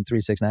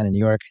 467-369 in New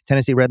York.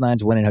 Tennessee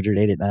Redlines,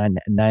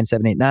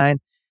 1-800-889-9789,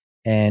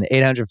 and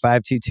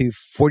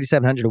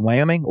 800-522-4700 in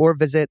Wyoming, or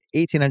visit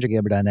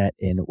 1800gambler.net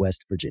in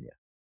West Virginia.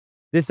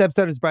 This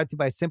episode is brought to you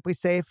by Simply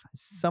Safe.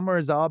 Summer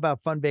is all about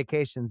fun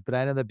vacations, but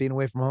I know that being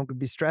away from home can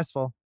be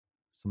stressful.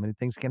 So many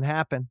things can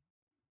happen.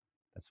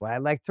 That's why I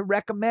like to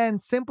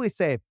recommend Simply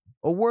Safe,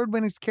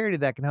 award-winning security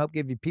that can help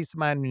give you peace of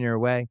mind when you're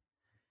away.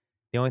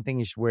 The only thing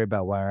you should worry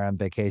about while you're on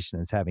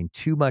vacation is having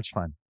too much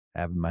fun.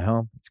 I have it in my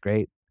home. It's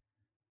great.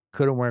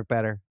 Couldn't work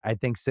better. I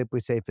think Simply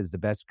Safe is the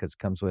best because it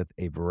comes with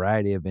a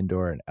variety of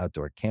indoor and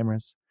outdoor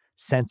cameras,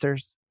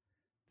 sensors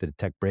to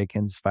detect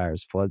break-ins,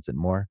 fires, floods, and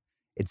more.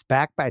 It's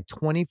backed by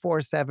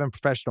 24/7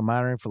 professional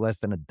monitoring for less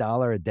than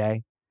 $1 a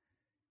day.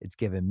 It's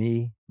given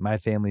me, my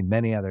family,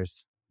 many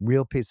others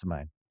real peace of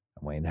mind.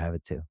 I'm waiting to have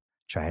it too.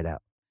 Try it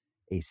out.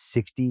 A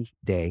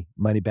 60-day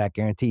money-back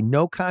guarantee.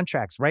 No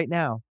contracts right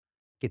now.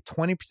 Get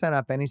 20%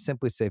 off any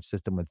Simply Safe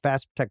system with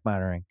Fast Protect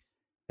monitoring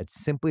at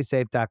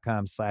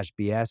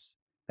simplysafe.com/BS.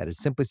 That is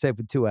Simply Safe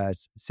with 2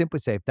 S's.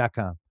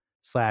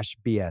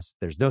 simplysafe.com/BS.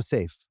 There's no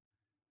safe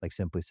like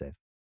Simply Safe.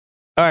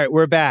 All right,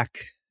 we're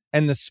back.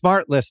 And the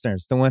smart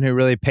listeners, the one who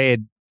really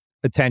paid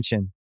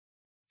attention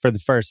for the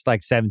first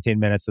 17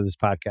 minutes of this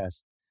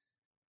podcast,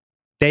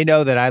 they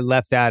know that I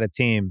left out a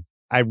team.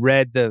 I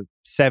read the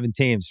 7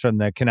 teams from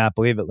the Cannot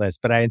Believe It list,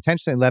 but I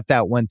intentionally left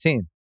out one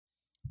team.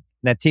 And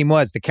that team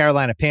was the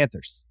Carolina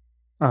Panthers,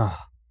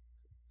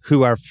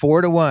 who are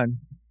 4-1.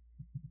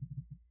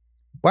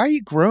 Why are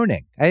you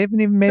groaning? I haven't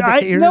even made the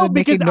case. You're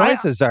making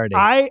noises already.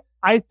 I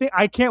think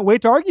I can't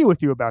wait to argue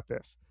with you about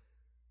this.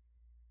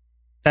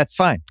 That's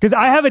fine. Because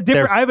I have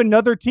I have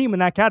another team in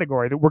that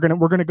category that we're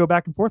gonna go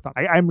back and forth on.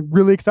 I'm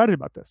really excited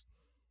about this.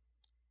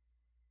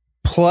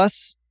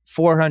 Plus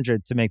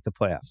 400 to make the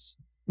playoffs.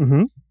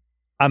 Mm-hmm.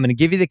 I'm going to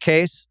give you the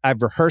case.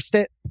 I've rehearsed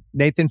it,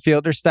 Nathan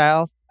Fielder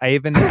style. I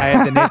have the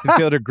Nathan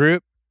Fielder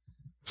group.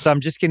 So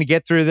I'm just going to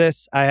get through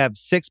this. I have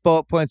 6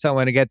 bullet points I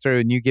want to get through,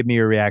 and you give me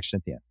your reaction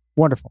at the end.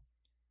 Wonderful.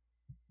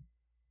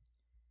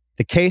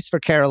 The case for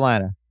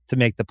Carolina to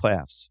make the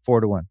playoffs,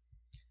 4-1.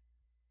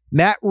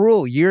 Matt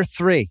Rule, year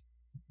 3.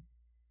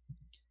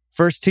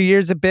 First 2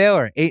 years at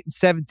Baylor,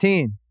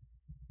 8-17.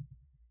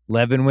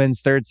 11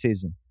 wins third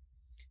season.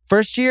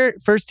 First 2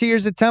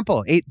 years at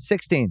Temple,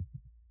 8-16.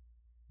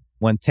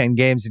 Won 10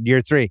 games in year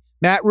 3.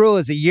 Matt Rule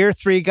is a year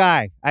 3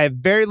 guy. I have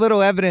very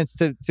little evidence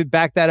to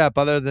back that up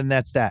other than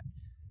that stat.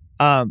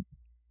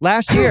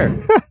 Last year,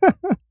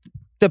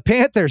 the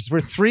Panthers were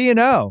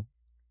 3-0.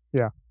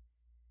 Yeah.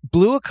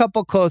 Blew a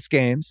couple close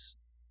games.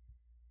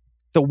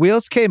 The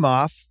wheels came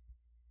off.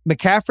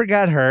 McCaffrey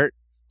got hurt.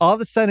 All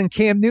of a sudden,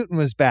 Cam Newton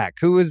was back,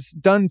 who was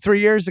done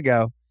 3 years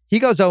ago. He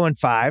goes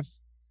 0-5.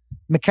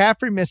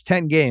 McCaffrey missed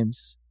 10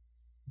 games.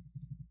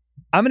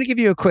 I'm going to give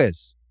you a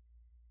quiz.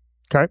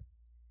 Okay.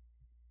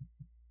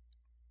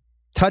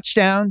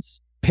 Touchdowns,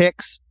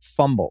 picks,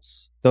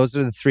 fumbles. Those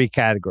are the 3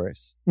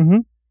 categories. Mm-hmm.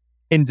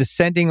 In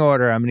descending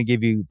order, I'm going to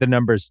give you the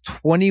numbers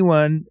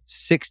 21,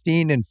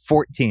 16, and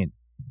 14.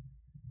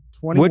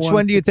 21, which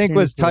one do you think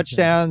was 14.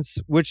 touchdowns?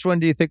 Which one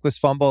do you think was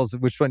fumbles?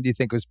 Which one do you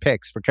think was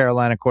picks for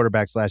Carolina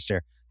quarterbacks last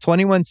year?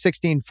 21,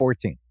 16,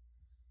 14.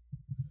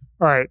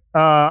 All right.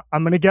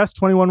 I'm going to guess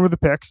 21 were the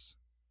picks.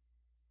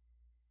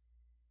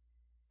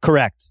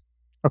 Correct.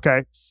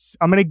 Okay.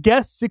 I'm going to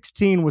guess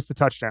 16 was the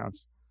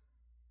touchdowns.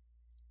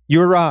 You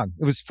were wrong.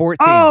 It was 14.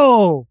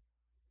 Oh,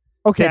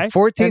 okay. They had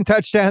 14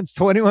 touchdowns,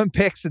 21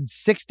 picks, and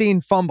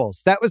 16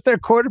 fumbles. That was their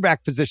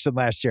quarterback position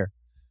last year.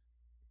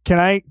 Can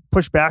I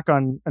push back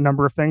on a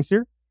number of things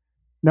here?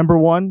 Number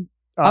one,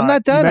 I'm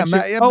not done.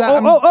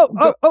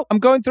 I'm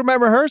going through my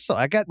rehearsal.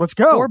 I got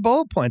 4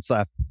 bullet points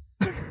left.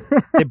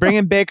 They bring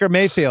in Baker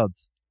Mayfield.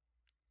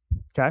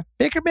 Okay.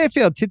 Baker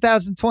Mayfield,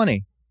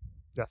 2020.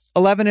 Yes.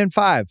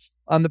 11-5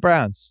 on the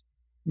Browns.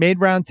 Made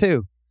round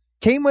 2.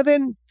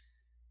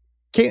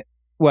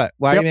 What?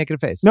 Why are you making a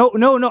face? No.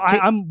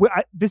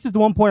 This is the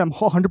one point I'm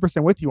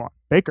 100% with you on.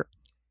 Baker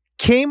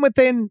came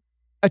within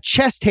a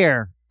chest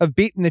hair of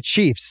beating the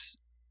Chiefs.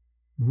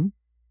 Mm-hmm.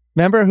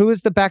 Remember who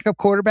was the backup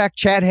quarterback?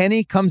 Chad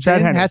Henne comes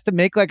in, has to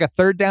make like a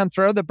 3rd down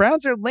throw. The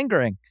Browns are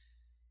lingering.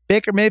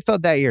 Baker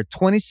Mayfield that year,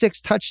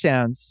 26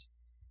 touchdowns,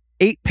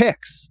 8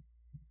 picks.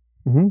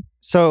 Mm-hmm.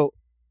 So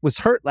was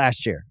hurt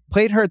last year.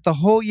 Played hurt the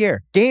whole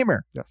year.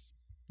 Gamer. Yes.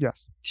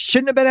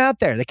 Shouldn't have been out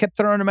there. They kept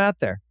throwing him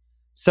out there.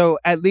 So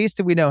at least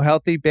if we know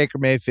healthy Baker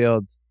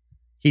Mayfield,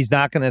 he's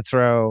not going to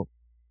throw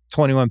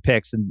 21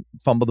 picks and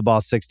fumble the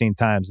ball 16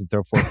 times and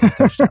throw 14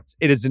 touchdowns.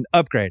 It is an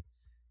upgrade.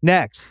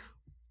 Next,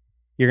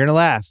 you're going to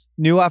laugh.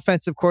 New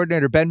offensive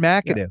coordinator, Ben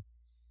McAdoo. Yeah.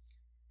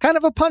 Kind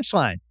of a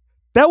punchline.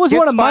 That was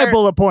one of my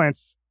bullet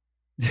points.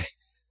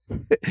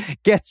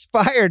 Gets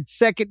fired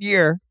second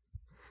year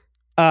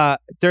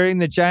during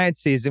the Giants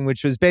season,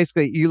 which was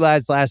basically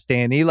Eli's last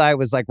stand. Eli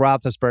was like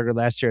Roethlisberger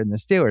last year in the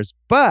Steelers.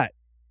 But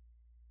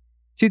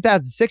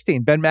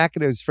 2016, Ben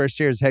McAdoo's first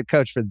year as head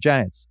coach for the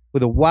Giants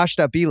with a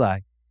washed-up Eli.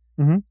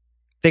 Mm-hmm.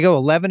 They go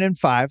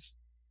 11-5.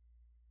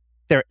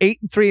 They're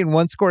 8-3 in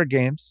one-score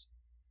games.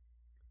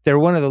 They're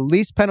one of the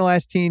least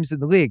penalized teams in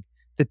the league.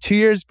 The 2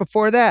 years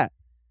before that,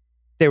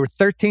 they were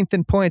 13th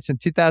in points in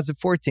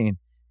 2014.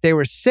 They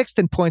were 6th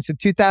in points in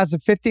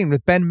 2015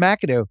 with Ben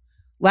McAdoo.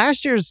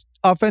 Last year's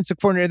offensive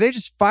coordinator, they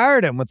just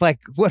fired him with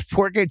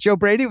Joe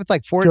Brady with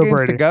 4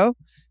 games to go.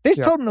 They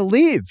just told him to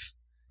leave.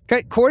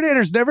 Okay,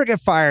 coordinators never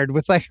get fired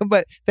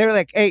but they were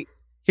like, hey,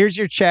 here's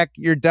your check.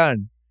 You're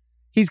done.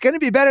 He's going to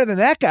be better than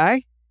that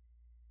guy,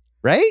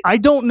 right? I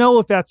don't know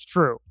if that's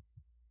true.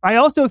 I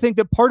also think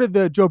that part of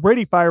the Joe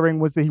Brady firing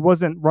was that he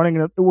wasn't running.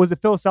 It was a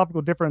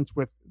philosophical difference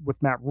with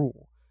Matt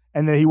Rule,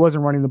 and that he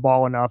wasn't running the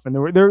ball enough.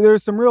 And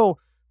there's some real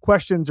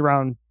questions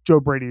around Joe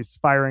Brady's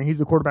firing. He's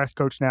the quarterback's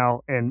coach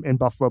now in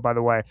Buffalo, by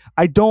the way.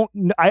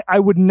 I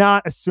would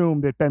not assume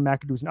that Ben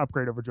McAdoo is an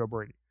upgrade over Joe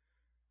Brady.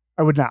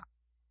 I would not.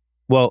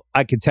 Well,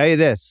 I can tell you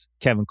this,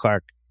 Kevin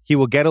Clark. He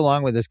will get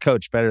along with his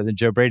coach better than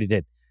Joe Brady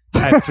did. I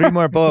have 3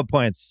 more bullet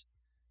points.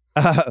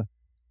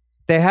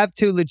 They have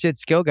 2 legit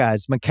skill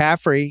guys.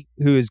 McCaffrey,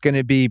 who is going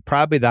to be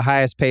probably the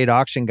highest paid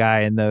auction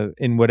guy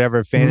in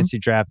whatever fantasy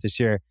draft this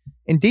year.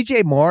 And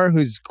DJ Moore,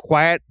 who's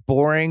quiet,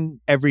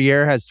 boring, every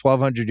year has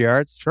 1,200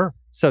 yards. Sure.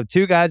 So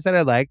 2 guys that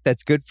I like.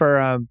 That's good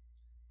for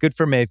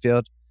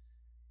Mayfield.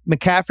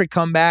 McCaffrey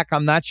come back.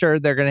 I'm not sure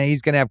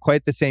he's gonna have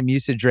quite the same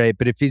usage rate,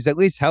 but if he's at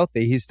least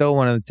healthy, he's still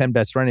one of the 10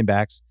 best running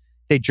backs.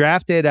 They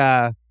drafted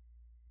and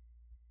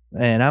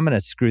I'm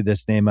gonna screw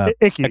this name up.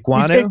 Icky.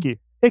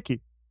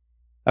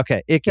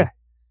 Okay, Icky. Yeah.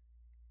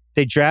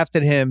 They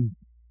drafted him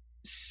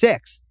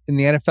 6th in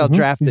the NFL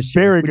draft this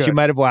year, which you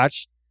might have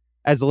watched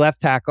as a left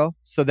tackle.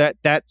 So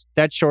that's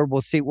short.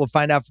 We'll see. We'll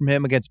find out from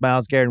him against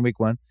Myles Garrett in week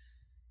 1.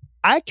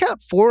 I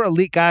count 4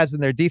 elite guys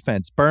in their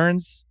defense: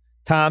 Burns,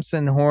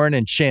 Thompson, Horn,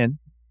 and Shin.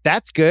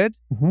 That's good.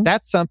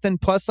 That's something.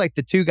 Plus,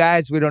 the 2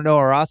 guys we don't know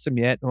are awesome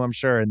yet, who I'm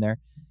sure are in there.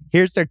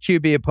 Here's their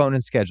QB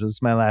opponent schedule. This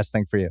is my last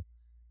thing for you.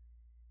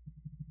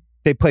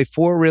 They play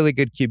 4 really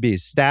good QBs: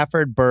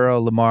 Stafford,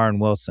 Burrow, Lamar,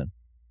 and Wilson.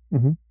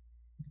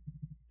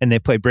 And they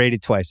play Brady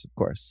twice, of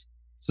course.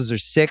 So those are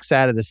 6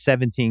 out of the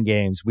 17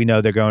 games we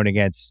know they're going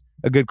against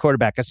a good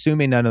quarterback,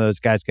 assuming none of those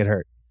guys get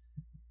hurt.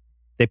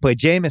 They play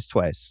Jameis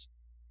twice.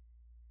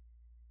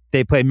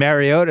 They play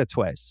Mariota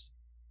twice.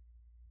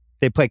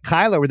 They play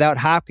Kyler without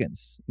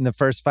Hopkins in the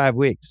first 5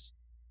 weeks.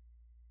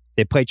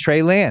 They play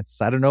Trey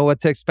Lance. I don't know what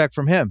to expect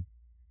from him.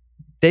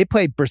 They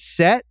play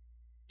Brissett,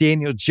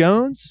 Daniel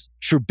Jones,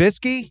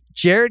 Trubisky,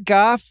 Jared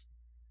Goff,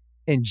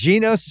 and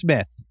Geno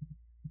Smith.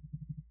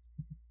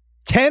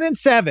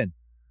 10-7.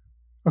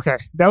 Okay,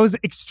 that was an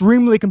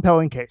extremely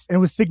compelling case, and it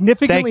was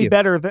significantly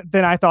better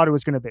than I thought it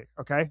was going to be.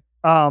 Okay,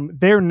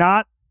 they're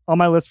not on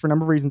my list for a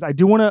number of reasons. I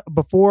do want to,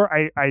 before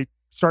I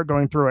start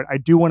going through it, I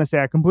do want to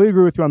say I completely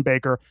agree with you on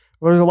Baker.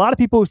 There's a lot of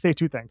people who say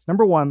 2 things.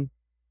 Number one,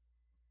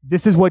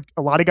 this is what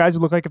a lot of guys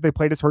would look like if they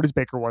played as hurt as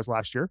Baker was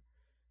last year.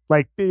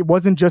 It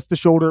wasn't just the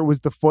shoulder, it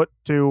was the foot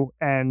too.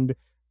 And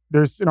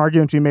there's an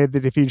argument to be made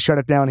that if he'd shut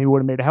it down, he would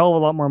have made a hell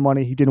of a lot more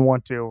money. He didn't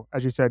want to,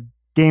 as you said,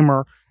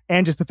 gamer.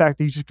 And just the fact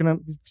that he's just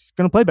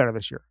gonna play better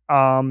this year.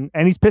 And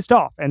he's pissed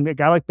off. And a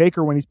guy like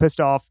Baker, when he's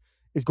pissed off,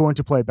 is going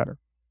to play better.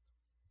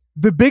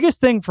 The biggest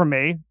thing for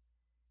me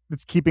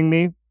that's keeping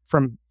me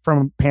from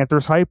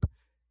Panthers hype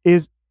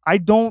is I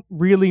don't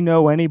really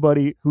know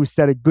anybody who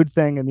said a good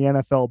thing in the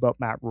NFL about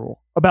Matt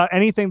Rule, about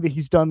anything that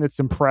he's done that's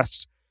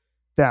impressed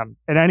them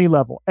at any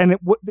level. And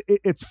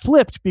it's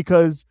flipped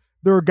because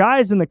there are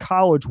guys in the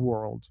college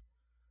world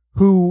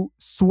who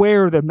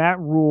swear that Matt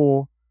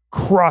Rule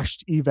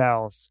crushed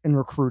evals in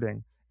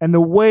recruiting, and the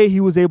way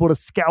he was able to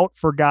scout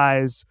for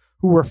guys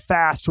who were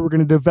fast, who were going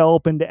to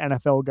develop into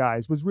NFL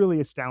guys, was really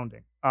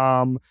astounding.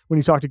 When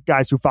you talk to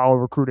guys who follow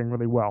recruiting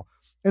really well.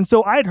 And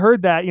so I'd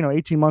heard that,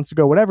 18 months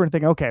ago, whatever, and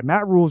thinking, okay,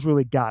 Matt Rule's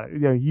really got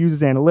it. He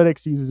uses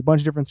analytics, he uses a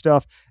bunch of different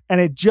stuff, and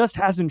it just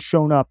hasn't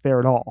shown up there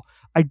at all.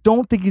 I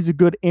don't think he's a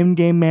good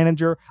in-game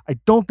manager. I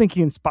don't think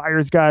he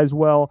inspires guys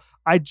well.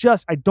 I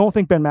don't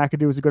think Ben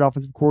McAdoo is a good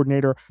offensive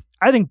coordinator.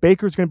 I think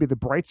Baker's going to be the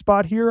bright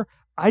spot here.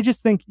 I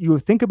just think you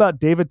think about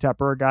David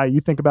Tepper, a guy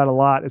you think about a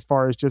lot as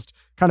far as just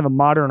kind of a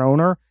modern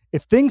owner.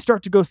 If things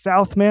start to go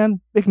south, man,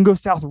 they can go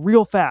south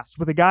real fast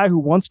with a guy who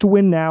wants to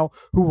win now,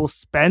 who will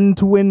spend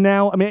to win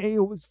now. I mean,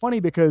 it was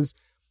funny because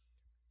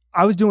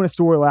I was doing a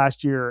story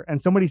last year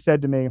and somebody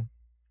said to me,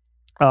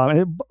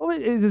 it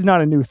is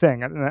not a new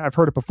thing, and I've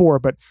heard it before,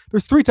 but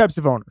there's 3 types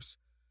of owners.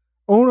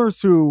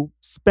 Owners who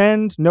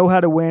spend, know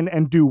how to win,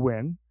 and do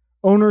win.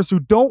 Owners who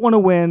don't want to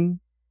win,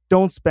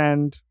 don't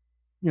spend,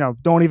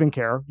 don't even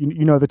care.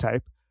 You know the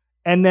type.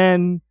 And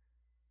then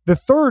the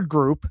third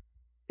group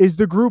is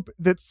the group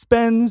that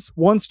spends,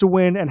 wants to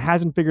win, and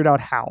hasn't figured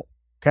out how.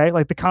 Okay?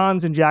 Like the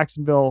Cons in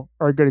Jacksonville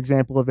are a good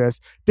example of this.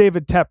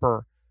 David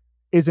Tepper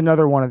is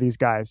another one of these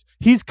guys.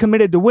 He's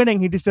committed to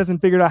winning. He just doesn't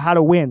figure out how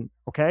to win.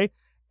 Okay?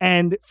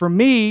 And for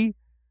me,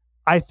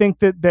 I think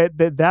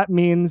that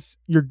means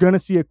you're going to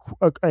see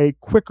a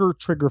quicker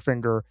trigger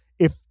finger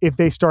if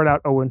they start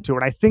out 0-2.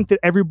 And I think that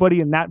everybody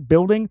in that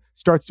building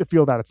starts to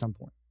feel that at some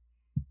point.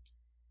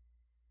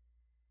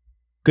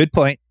 Good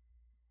point.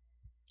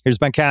 Here's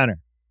my counter.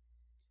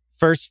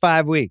 First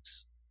 5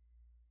 weeks,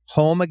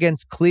 home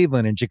against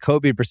Cleveland and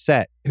Jacoby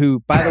Brissett,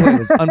 who, by the way,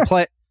 was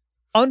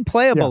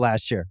unplayable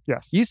last year.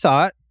 Yes. You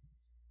saw it.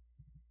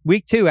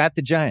 Week 2 at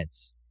the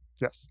Giants.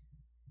 Yes.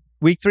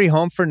 Week 3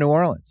 home for New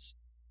Orleans.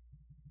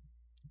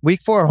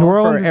 Week 4 New home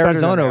Orleans for is better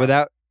Arizona than that.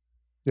 without.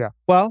 Yeah.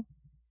 Well,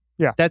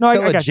 yeah. that's no,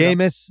 still I got you.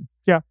 Jameis.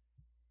 Yeah.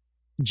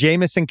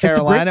 Jameis in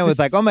Carolina was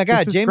like, oh my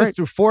God, Jameis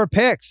threw 4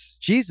 picks.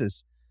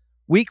 Jesus.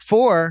 Week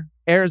 4,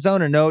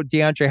 Arizona, no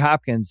DeAndre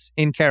Hopkins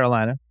in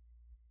Carolina.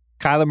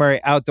 Kyler Murray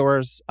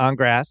outdoors on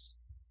grass.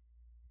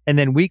 And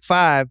then week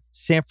 5,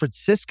 San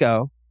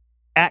Francisco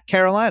at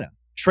Carolina.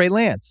 Trey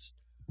Lance.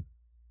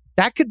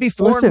 That could be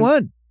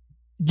 4-1.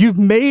 You've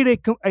made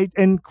an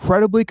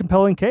incredibly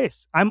compelling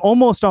case. I'm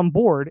almost on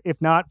board, if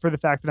not for the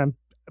fact that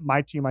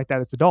my team like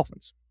that, it's the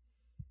Dolphins,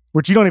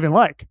 which you don't even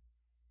like.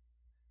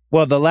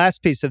 Well, the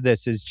last piece of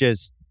this is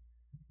just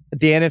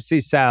the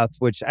NFC South,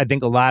 which I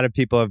think a lot of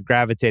people have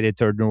gravitated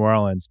toward New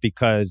Orleans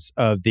because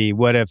of the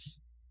what if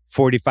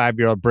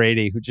 45-year-old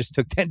Brady, who just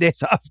took 10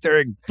 days off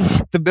during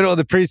the middle of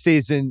the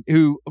preseason,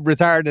 who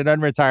retired and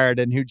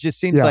unretired, and who just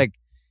seems like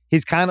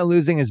he's kind of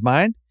losing his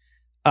mind.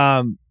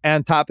 And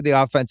on top of the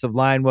offensive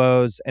line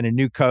woes and a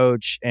new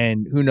coach,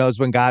 and who knows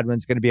when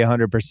Godwin's going to be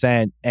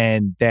 100%,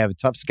 and they have a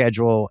tough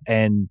schedule,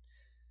 and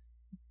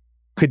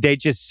could they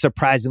just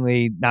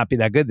surprisingly not be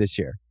that good this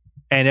year?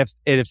 And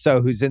if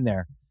so, who's in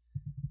there?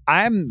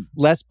 I'm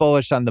less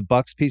bullish on the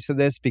Bucs piece of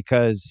this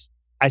because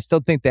I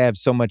still think they have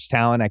so much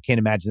talent. I can't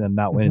imagine them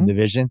not winning the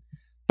division.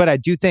 But I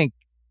do think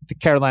the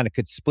Carolina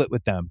could split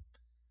with them,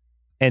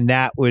 and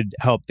that would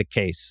help the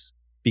case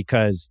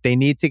because they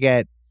need to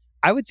get,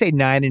 I would say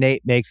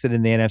 9-8 makes it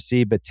in the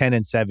NFC, but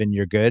 10-7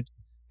 you're good.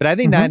 But I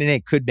think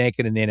 9-8 could make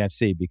it in the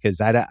NFC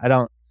because I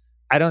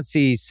don't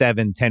see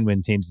 7-10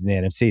 win teams in the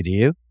NFC. Do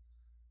you?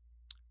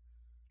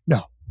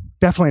 No,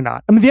 definitely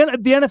not. I mean,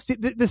 the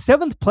NFC, the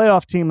 7th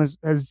playoff team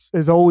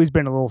has always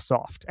been a little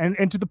soft,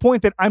 and to the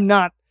point that I'm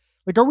not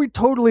like, are we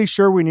totally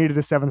sure we needed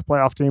a 7th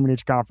playoff team in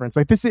each conference?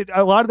 Like this,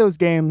 a lot of those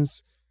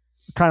games,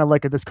 kind of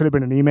like this could have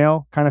been an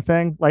email kind of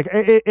thing. Like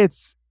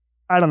it's.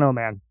 I don't know,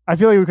 man. I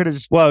feel like we could have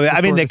just. Well,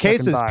 I mean, the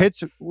case is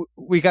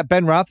we got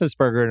Ben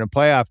Roethlisberger in a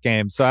playoff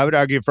game, so I would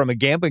argue from a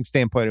gambling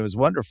standpoint, it was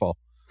wonderful.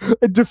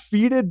 It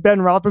defeated Ben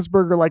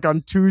Roethlisberger like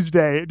on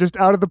Tuesday, just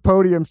out of the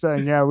podium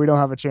saying, "Yeah, we don't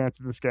have a chance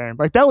in this game."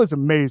 Like that was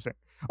amazing.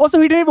 Also,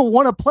 he didn't even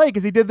want to play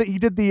because he did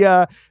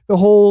the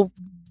whole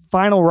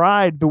final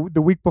ride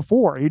the week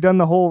before. He done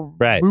the whole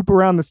loop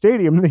around the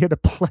stadium, and he had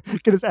to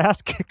get his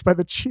ass kicked by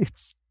the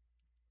Chiefs.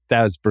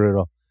 That was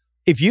brutal.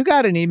 If you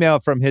got an email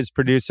from his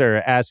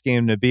producer asking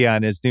him to be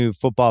on his new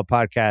football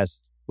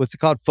podcast, what's it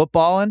called?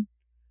 Footballin'?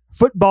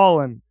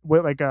 Footballin'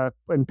 with like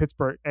in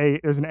Pittsburgh.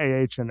 There's an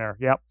AH in there.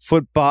 Yep.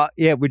 Football.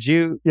 Yeah. Would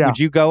you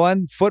go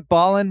on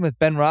Footballin' with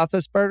Ben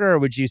Roethlisberger, or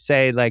would you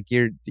say like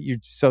you're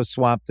so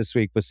swamped this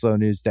week with Slow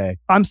News Day?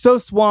 I'm so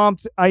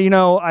swamped. I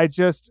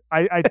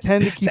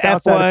tend to keep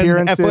outside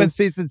appearances. F1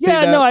 season.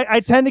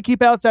 I tend to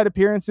keep outside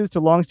appearances to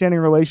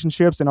longstanding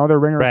relationships and other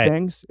ringer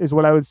things is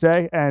what I would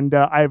say. And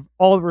I have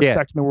all the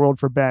respect in the world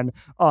for Ben.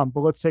 But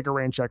let's take a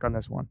rain check on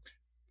this one.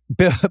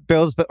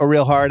 Bill's a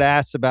real hard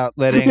ass about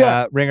letting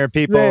ringer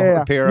people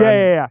appear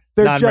on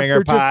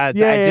non-ringer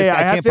pods.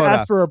 I can't put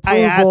up. I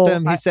asked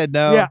him. He said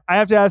no. Yeah, I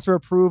have to ask for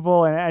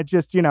approval, and it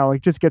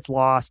just gets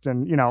lost.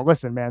 And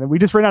listen, man, we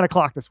just ran out of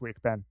clock this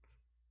week, Ben.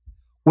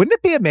 Wouldn't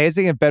it be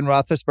amazing if Ben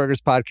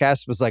Roethlisberger's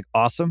podcast was like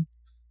awesome?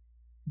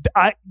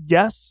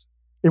 Yes,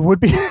 it would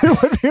be.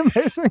 It would be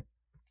amazing.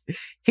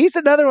 He's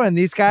another one.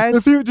 These guys.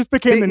 If he just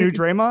became the new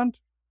Draymond.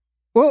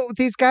 Well,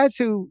 these guys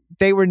who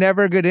they were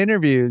never good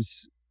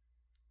interviews.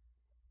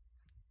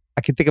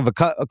 I can think of a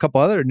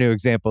couple other new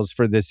examples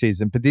for this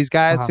season, but these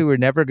guys who were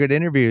never good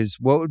interviews,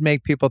 what would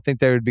make people think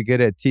they would be good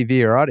at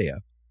TV or audio?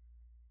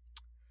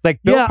 Like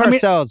Bill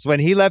Parcells, when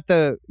he left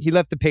the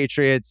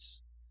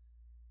Patriots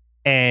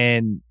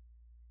and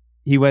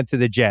he went to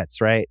the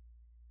Jets, right?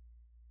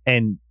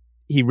 And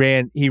he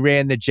ran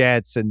the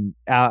Jets and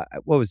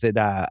what was it?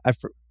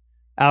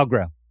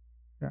 Algro.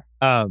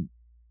 Yeah.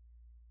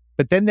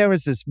 But then there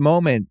was this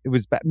moment.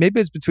 Maybe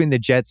it was between the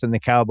Jets and the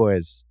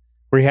Cowboys,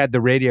 where he had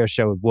the radio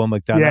show with Will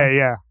McDonough.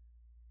 Yeah.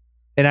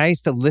 And I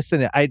used to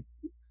listen to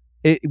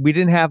we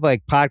didn't have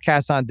like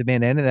podcasts on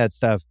demand, any of that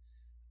stuff.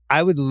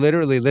 I would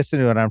literally listen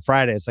to it on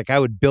Fridays. Like I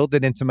would build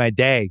it into my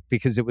day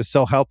because it was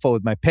so helpful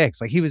with my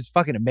picks. Like he was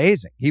fucking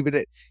amazing. He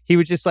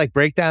would just like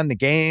break down the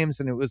games,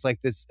 and it was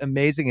like this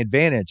amazing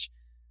advantage.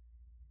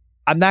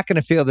 I'm not going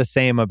to feel the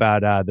same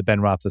about the Ben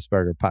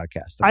Roethlisberger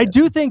podcast. I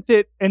do think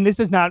that, and this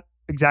is not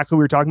exactly what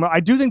we were talking about. I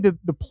do think that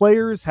the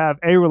players have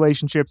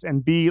relationships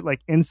and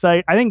like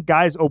insight. I think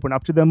guys open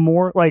up to them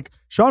more. Like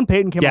Sean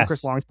Payton came on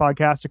Chris Long's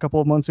podcast a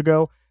couple of months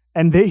ago,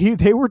 and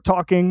they were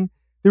talking.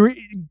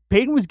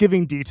 Payton was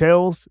giving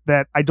details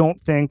that I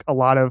don't think a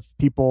lot of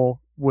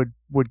people would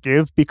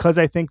give because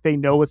I think they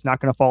know it's not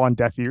going to fall on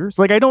deaf ears.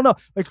 Like I don't know.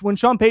 Like when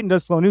Sean Payton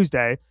does Slow News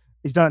Day,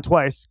 He's done it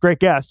twice. Great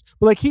guess.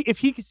 But like if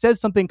he says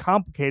something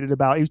complicated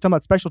about, he was talking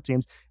about special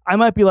teams, I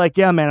might be like,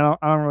 yeah, man,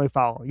 I don't really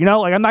follow. You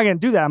know, like I'm not going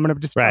to do that. I'm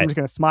just going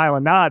to smile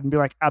and nod and be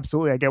like,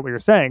 absolutely, I get what you're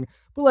saying.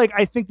 But like,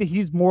 I think that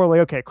he's more like,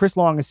 okay, Chris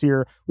Long is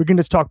here. We can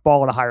just talk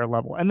ball at a higher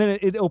level. And then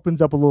it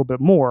opens up a little bit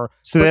more.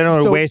 So they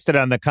don't waste it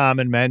on the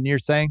common men, you're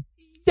saying?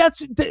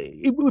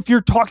 If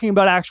you're talking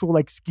about actual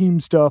like scheme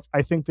stuff,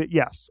 I think that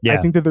yes. Yeah. I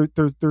think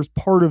that there's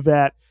part of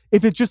that.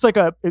 If it's just like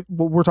what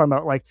we're talking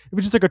about, like if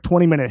it's just like a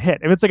 20-minute hit,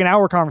 if it's like an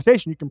hour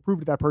conversation, you can prove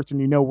to that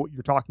person you know what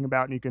you're talking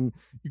about, and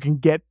you can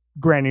get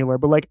granular.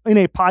 But like in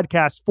a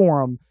podcast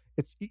forum,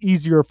 it's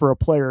easier for a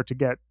player to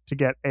get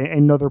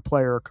another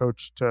player or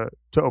coach to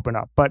open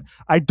up. But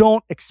I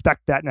don't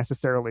expect that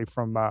necessarily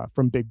from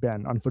Big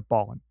Ben on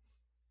footballing.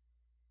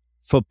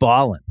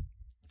 Football.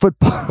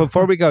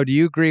 Before we go, do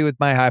you agree with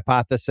my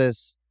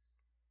hypothesis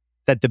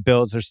that the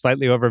Bills are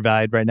slightly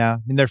overvalued right now? I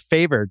mean, they're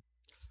favored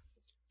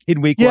in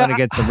week 1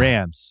 against the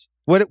Rams.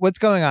 What's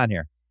going on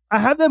here? I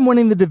have them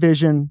winning the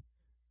division.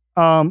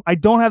 I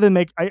don't have them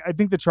make. I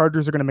think the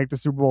Chargers are going to make the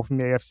Super Bowl from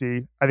the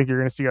AFC. I think you're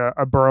going to see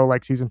a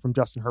Burrow-like season from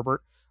Justin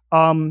Herbert.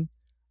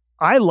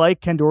 I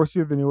like Ken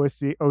Dorsey, the new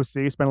OC.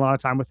 Spent a lot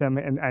of time with him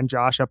and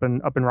Josh up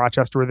in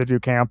Rochester where they do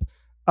camp.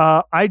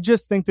 I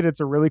just think that it's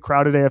a really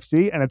crowded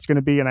AFC, and it's going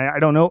to be, and I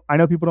don't know, I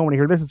know people don't want to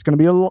hear this. It's going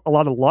to be a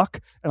lot of luck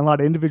and a lot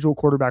of individual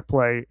quarterback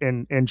play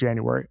in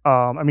January.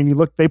 I mean,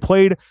 they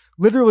played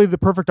literally the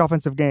perfect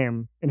offensive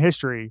game in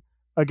history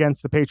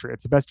against the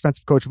Patriots, the best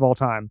defensive coach of all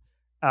time.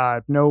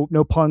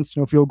 No punts,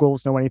 no field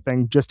goals, no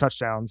anything, just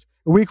touchdowns.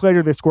 A week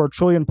later, they scored 1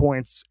 trillion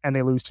points and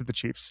they lose to the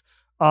Chiefs.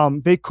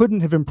 They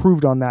couldn't have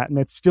improved on that, and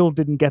it still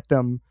didn't get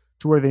them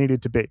to where they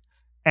needed to be.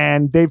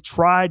 And they've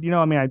tried,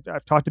 I mean,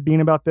 I've talked to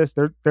Bean about this.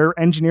 They're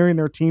engineering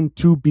their team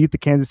to beat the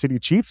Kansas City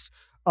Chiefs.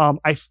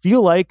 I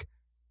feel like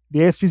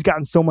the AFC's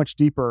gotten so much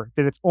deeper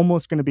that it's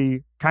almost going to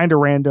be kind of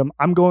random.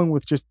 I'm going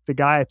with just the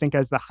guy I think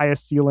has the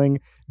highest ceiling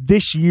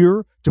this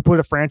year to put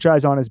a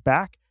franchise on his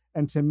back.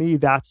 And to me,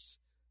 that's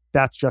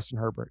Justin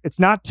Herbert. It's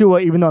not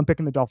Tua, even though I'm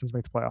picking the Dolphins to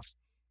make the playoffs.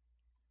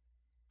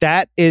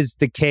 That is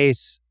the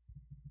case.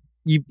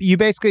 You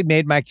basically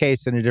made my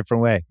case in a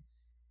different way.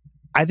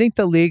 I think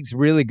the league's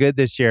really good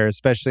this year,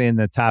 especially in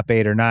the top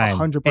 8 or 9.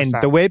 100%.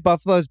 And the way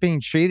Buffalo's being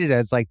treated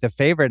as like the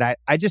favorite,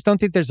 I just don't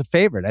think there's a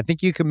favorite. I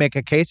think you can make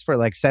a case for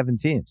like 7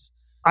 teams.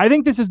 I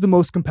think this is the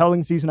most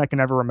compelling season I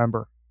can ever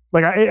remember.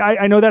 Like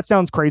I know that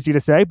sounds crazy to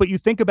say, but you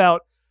think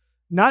about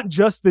not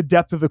just the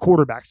depth of the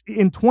quarterbacks.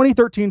 In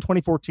 2013,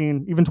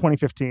 2014, even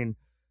 2015,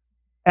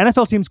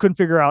 NFL teams couldn't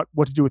figure out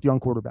what to do with young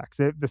quarterbacks.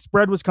 The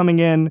spread was coming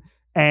in,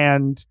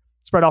 and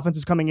spread offense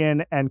was coming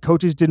in, and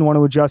coaches didn't want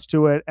to adjust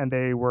to it, and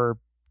they were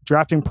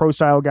drafting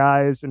pro-style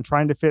guys and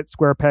trying to fit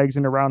square pegs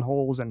into round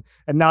holes and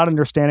not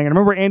understanding. And I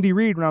remember Andy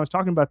Reid, when I was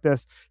talking about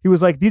this, he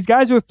was like, these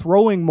guys are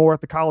throwing more at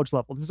the college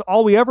level. This is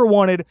all we ever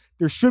wanted.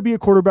 There should be a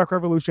quarterback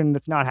revolution, and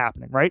it's not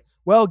happening, right?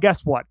 Well,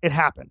 guess what? It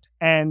happened.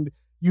 And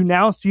you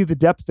now see the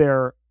depth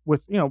there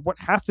with, what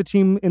half the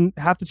teams in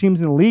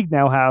the league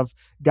now have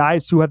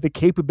guys who have the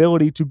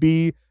capability to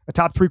be a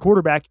top 3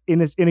 quarterback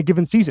in a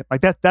given season.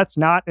 Like that's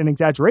not an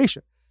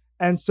exaggeration.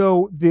 And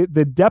so the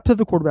depth of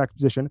the quarterback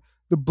position,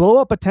 the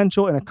blow-up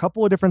potential in a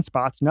couple of different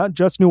spots, not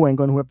just New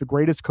England, who have the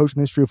greatest coach in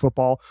the history of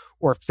football,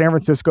 or San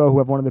Francisco, who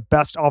have one of the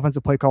best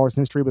offensive play callers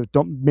in history, but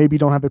maybe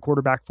don't have the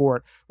quarterback for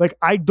it. Like,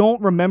 I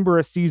don't remember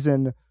a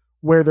season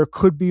where there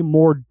could be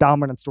more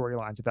dominant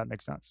storylines, if that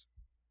makes sense.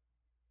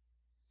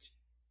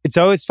 It's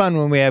always fun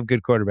when we have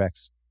good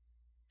quarterbacks.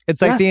 It's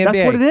like the NBA.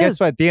 That's what it is. Guess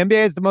what? The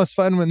NBA is the most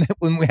fun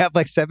when we have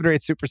like 7 or 8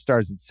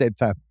 superstars at the same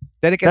time.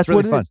 Then it gets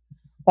really fun.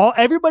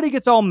 Everybody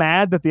gets all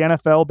mad that the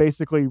NFL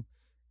basically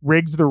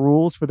rigs the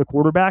rules for the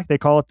quarterback. They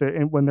call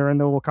it when they're in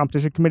the little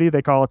competition committee,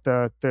 they call it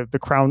the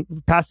crown.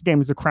 Passing game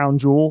is the crown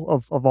jewel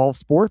of all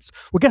sports.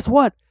 Well, guess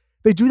what?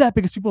 They do that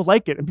because people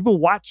like it and people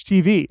watch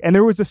TV. And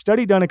there was a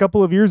study done a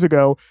couple of years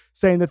ago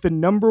saying that the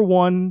number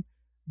one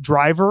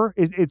driver,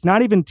 it's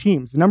not even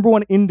teams, the number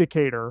one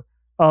indicator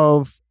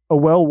of a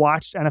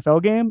well-watched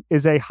NFL game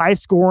is a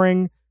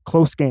high-scoring,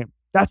 close game.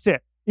 That's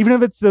it. Even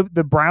if it's the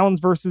Browns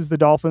versus the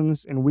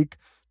Dolphins in week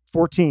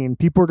 14,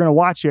 people are going to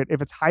watch it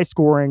if it's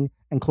high-scoring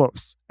and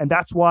close. And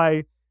that's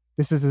why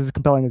this is as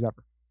compelling as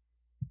ever.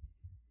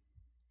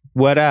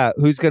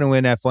 Who's going to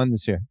win F1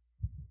 this year?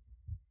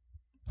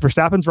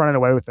 Verstappen's running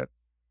away with it.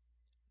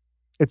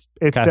 It's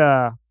okay.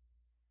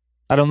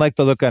 I don't like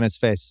the look on his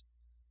face.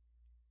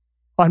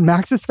 On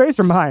Max's face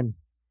or mine?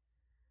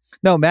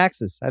 No,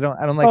 Max's. I don't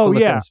like the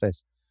look on his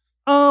face.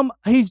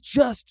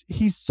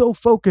 He's so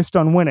focused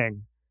on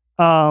winning.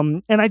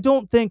 And I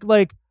don't think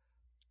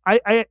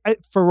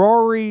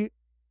Ferrari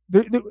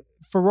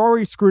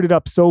screwed it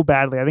up so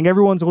badly. I think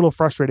everyone's a little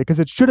frustrated because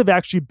it should have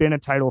actually been a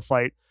title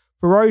fight.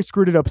 Ferrari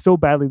screwed it up so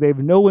badly. They have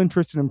no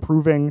interest in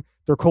improving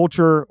their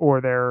culture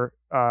or their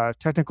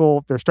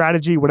their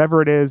strategy,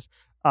 whatever it is.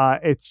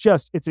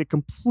 It's a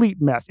complete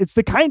mess. It's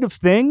the kind of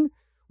thing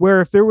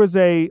where if this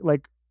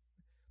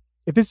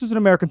was an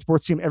American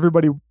sports team,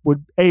 everybody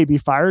would be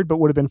fired, but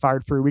would have been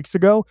fired 3 weeks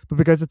ago. But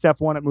because it's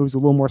F1, it moves a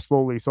little more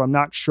slowly. So I'm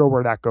not sure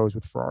where that goes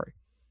with Ferrari.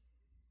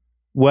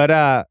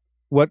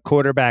 What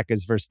quarterback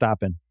is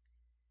Verstappen?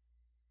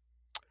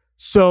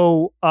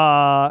 So,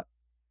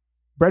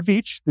 Brett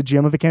Veach, the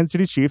GM of the Kansas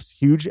City Chiefs,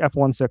 huge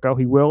F1 sicko.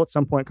 He will at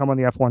some point come on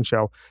the F1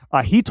 show.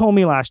 He told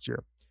me last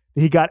year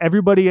that he got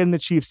everybody in the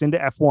Chiefs into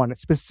F1,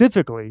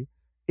 specifically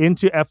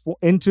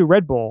into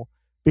Red Bull,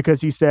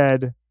 because he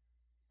said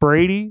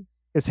Brady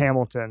is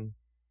Hamilton,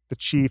 the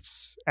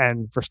Chiefs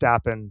and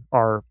Verstappen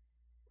are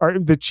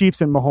the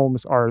Chiefs and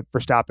Mahomes are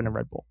Verstappen and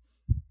Red Bull.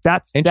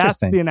 That's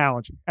the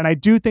analogy. And I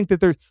do think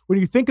that when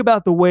you think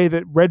about the way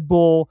that Red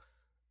Bull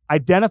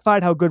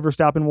identified how good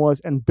Verstappen was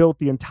and built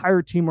the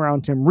entire team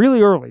around him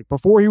really early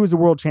before he was a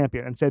world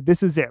champion and said,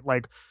 this is it.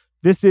 Like,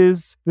 this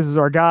is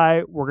our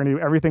guy. We're going to do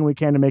everything we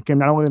can to make him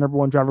not only the number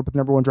one driver, but the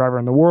number one driver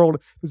in the world.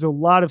 There's a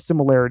lot of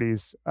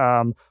similarities.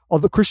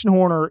 Although Christian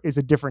Horner is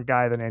a different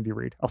guy than Andy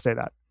Reid. I'll say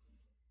that.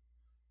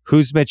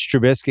 Who's Mitch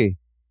Trubisky?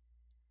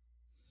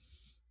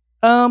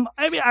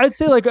 I mean, I'd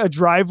say like a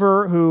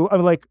driver who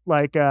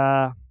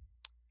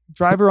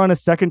driver on a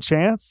second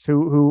chance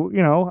who,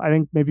 I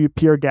think maybe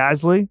Pierre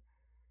Gasly.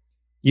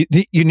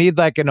 You need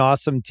like an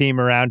awesome team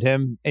around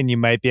him, and you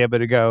might be able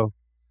to go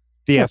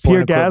the F1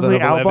 Pierre Gasly,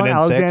 Albon,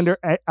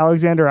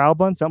 Alexander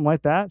Albon, something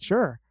like that.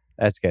 Sure.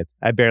 That's good.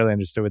 I barely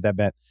understood what that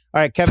meant.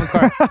 All right, Kevin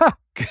Carr.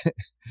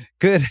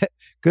 Good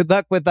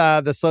luck with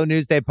the Slow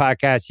News Day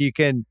podcast. You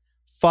can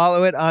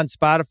follow it on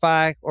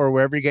Spotify or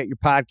wherever you get your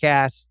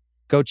podcasts.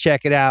 Go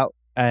check it out.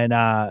 And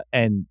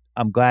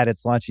I'm glad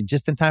it's launching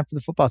just in time for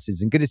the football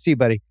season. Good to see you,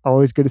 buddy.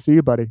 Always good to see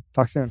you, buddy.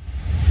 Talk soon.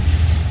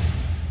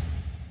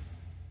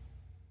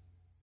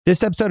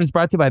 This episode is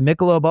brought to you by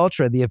Michelob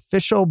Ultra, the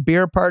official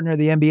beer partner of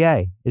the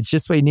NBA. It's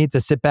just what you need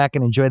to sit back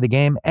and enjoy the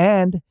game.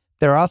 And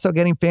they're also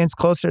getting fans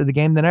closer to the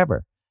game than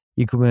ever.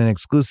 You can win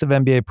exclusive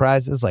NBA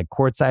prizes like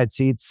courtside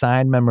seats,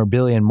 signed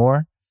memorabilia, and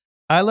more.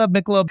 I love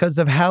Michelob because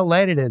of how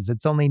light it is.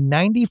 It's only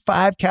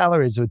 95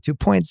 calories with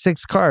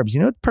 2.6 carbs.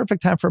 You know what the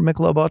perfect time for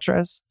Michelob Ultra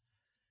is?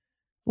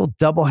 A little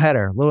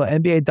doubleheader, little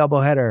NBA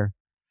doubleheader.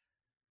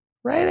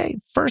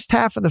 Right? First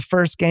half of the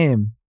first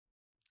game.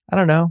 I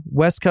don't know,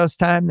 West Coast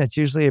time. That's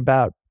usually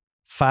about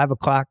 5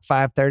 o'clock,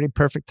 5:30.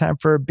 Perfect time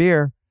for a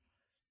beer.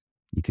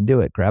 You can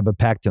do it. Grab a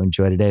pack to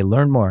enjoy today.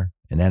 Learn more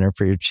and enter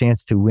for your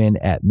chance to win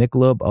at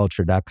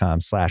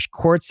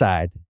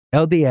MichelobUltra.com/courtside.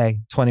 LDA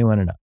 21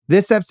 and up.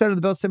 This episode of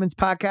the Bill Simmons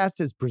podcast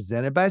is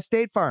presented by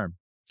State Farm.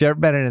 If you've ever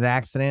been in an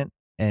accident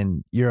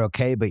and you're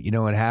okay, but you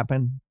know what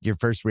happened, your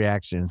first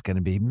reaction is going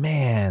to be,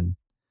 man,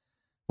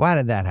 why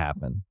did that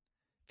happen?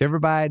 If you ever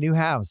buy a new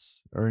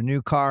house or a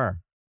new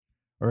car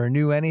or a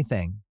new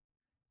anything,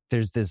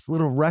 there's this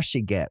little rush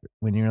you get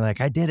when you're like,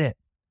 I did it.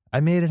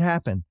 I made it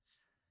happen.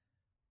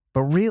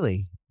 But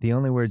really, the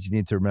only words you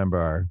need to remember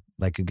are,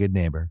 like a good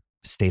neighbor,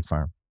 State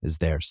Farm is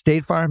there.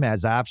 State Farm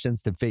has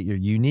options to fit your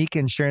unique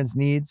insurance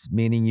needs,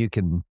 meaning you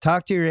can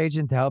talk to your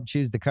agent to help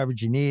choose the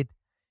coverage you need,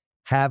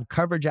 have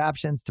coverage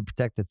options to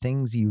protect the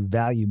things you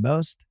value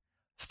most,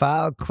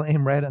 file a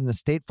claim right on the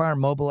State Farm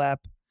mobile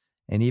app,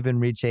 and even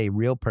reach a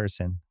real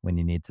person when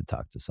you need to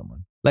talk to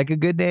someone. Like a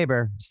good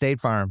neighbor, State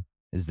Farm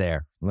is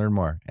there. Learn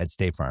more at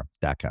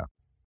statefarm.com.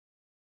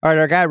 All right,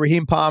 our guy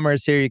Raheem Palmer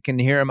is here. You can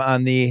hear him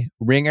on the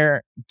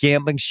Ringer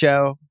Gambling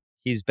Show.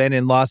 He's been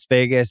in Las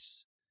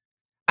Vegas.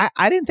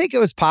 I didn't think it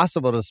was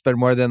possible to spend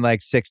more than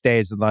like 6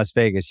 days in Las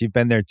Vegas. You've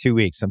been there 2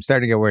 weeks. I'm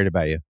starting to get worried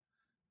about you.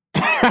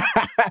 I'm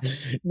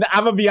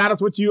gonna be honest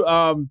with you.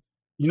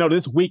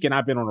 This weekend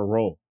I've been on a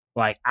roll.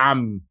 Like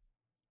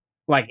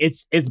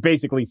it's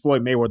basically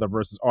Floyd Mayweather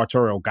versus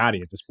Arturo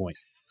Gatti at this point.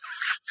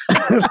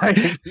 Like,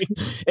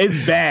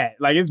 it's bad.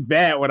 Like, it's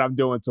bad what I'm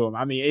doing to him.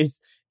 I mean,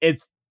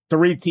 it's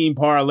 3-team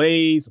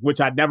parlays, which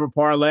I never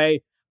parlay.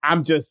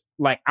 I'm just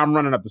like, I'm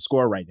running up the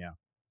score right now.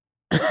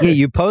 Yeah,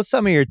 you post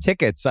some of your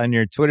tickets on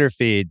your Twitter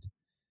feed,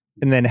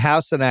 and then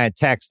House and I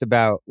text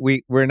about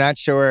we're not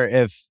sure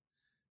if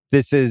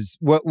this is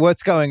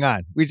what's going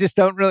on. We just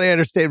don't really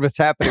understand what's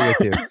happening with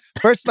you.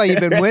 First of all,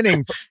 you've been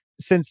winning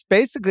since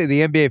basically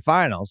the NBA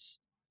Finals,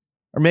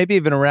 or maybe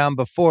even around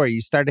before.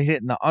 You started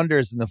hitting the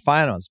unders in the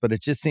finals, but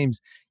it just seems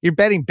you're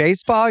betting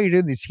baseball. You're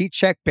doing these heat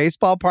check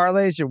baseball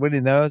parlays. You're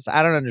winning those.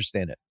 I don't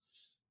understand it.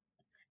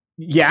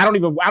 Yeah, I don't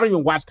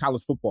even watch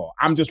college football.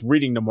 I'm just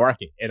reading the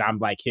market and I'm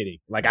like hitting.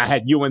 Like, I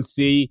had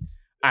UNC,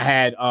 I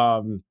had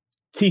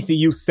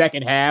TCU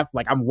second half.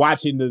 Like, I'm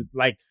watching the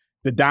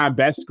dime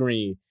best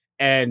screen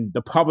and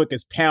the public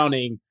is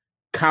pounding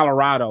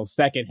Colorado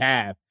second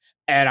half.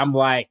 And I'm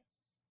like,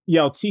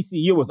 yo,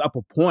 TCU was up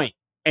a point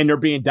and they're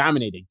being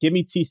dominated. Give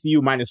me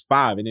TCU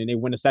 -5 and then they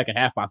win the second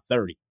half by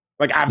 30.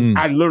 Like,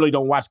 I literally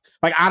don't watch.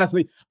 Like,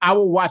 honestly, I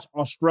will watch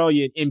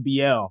Australian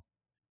NBL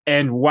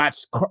and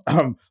watch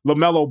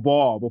LaMelo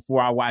Ball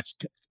before I watch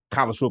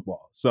college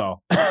football.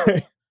 So,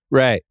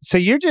 right. So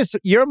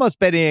you're almost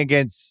betting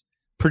against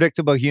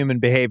predictable human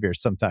behavior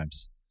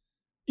sometimes.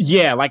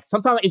 Yeah, like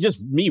sometimes it's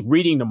just me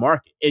reading the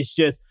market. It's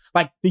just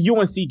like the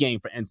UNC game,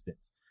 for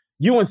instance.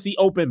 UNC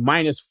opened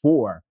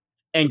 -4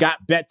 and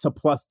got bet to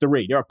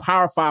 +3. They're a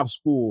Power 5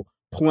 school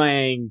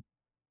playing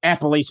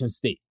Appalachian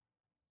State.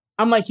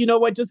 I'm like, you know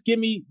what? Just give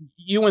me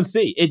UNC.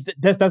 It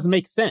just doesn't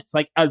make sense.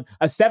 Like a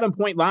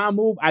 7-point line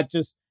move,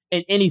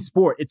 in any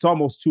sport, it's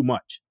almost too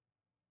much.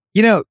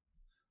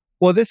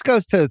 Well, this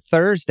goes to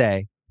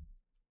Thursday,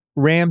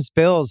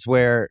 Rams-Bills,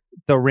 where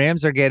the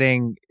Rams are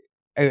getting,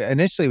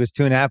 initially it was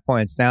 2.5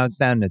 points. Now it's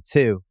down to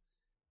 2.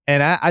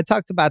 And I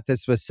talked about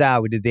this with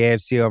Sal. We did the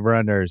AFC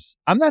over-unders.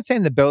 I'm not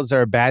saying the Bills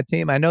are a bad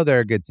team. I know they're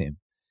a good team.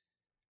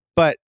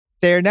 But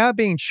they're now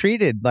being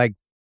treated like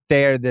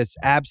they're this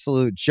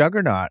absolute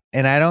juggernaut.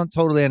 And I don't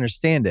totally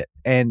understand it.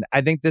 And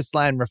I think this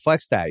line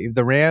reflects that. You have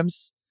the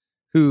Rams,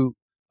 who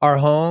are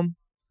home,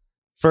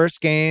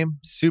 first game,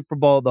 Super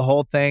Bowl, the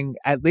whole thing.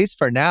 At least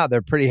for now,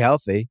 they're pretty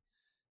healthy.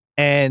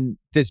 And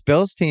this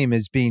Bills team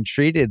is being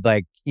treated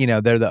like,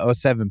 they're the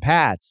 '07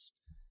 Pats.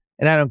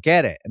 And I don't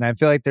get it. And I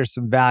feel like there's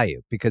some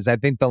value because I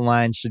think the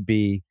line should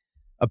be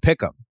a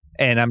pick 'em.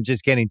 And I'm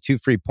just getting 2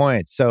 free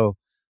points. So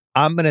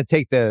I'm going to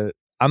take the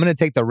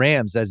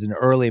Rams as an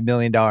early $1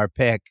 million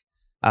pick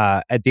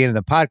at the end of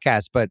the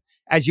podcast. But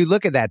as you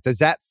look at that, does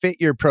that fit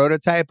your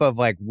prototype of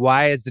like,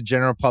 why is the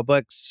general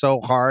public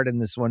so hard in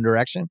this one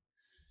direction?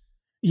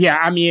 Yeah,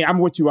 I mean, I'm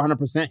with you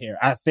 100% here.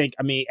 I think,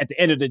 at the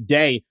end of the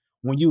day,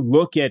 when you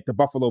look at the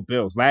Buffalo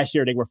Bills, last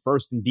year they were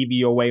first in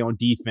DVOA on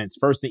defense,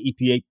 first in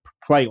EPA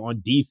play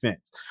on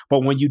defense.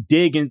 But when you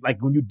dig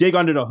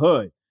under the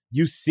hood,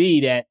 you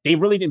see that they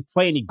really didn't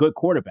play any good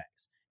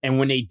quarterbacks. And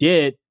when they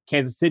did,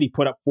 Kansas City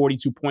put up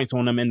 42 points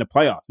on them in the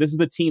playoffs. This is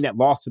the team that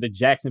lost to the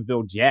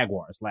Jacksonville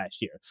Jaguars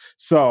last year.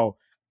 So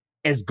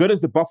as good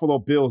as the Buffalo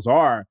Bills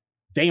are,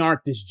 they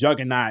aren't this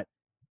juggernaut,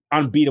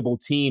 unbeatable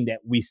team that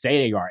we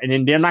say they are. And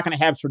then they're not going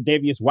to have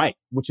Tre'Davious White,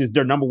 which is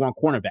their number one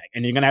cornerback.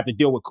 And they're going to have to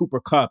deal with Cooper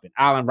Kupp and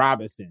Allen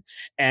Robinson.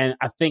 And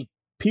I think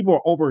people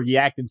are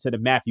overreacting to the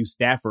Matthew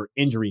Stafford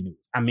injury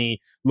news. I mean,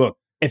 look,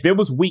 if it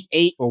was week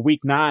 8 or week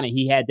 9 and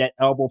he had that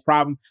elbow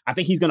problem, I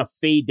think he's going to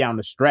fade down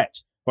the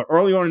stretch. But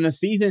early on in the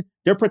season,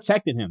 they're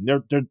protecting him.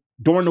 They're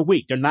during the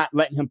week. They're not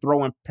letting him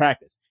throw in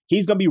practice.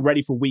 He's going to be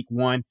ready for week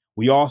 1.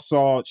 We all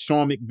saw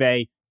Sean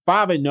McVay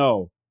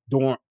 5-0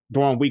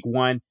 during week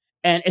 1.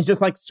 And it's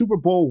just like Super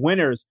Bowl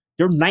winners,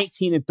 they're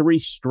 19-3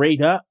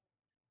 straight up,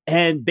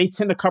 and they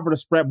tend to cover the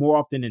spread more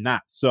often than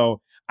not.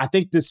 So I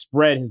think this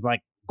spread has like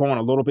gone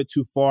a little bit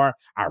too far.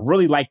 I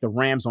really like the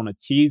Rams on a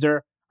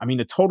teaser. I mean,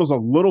 the total's a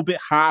little bit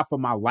high for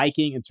my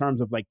liking in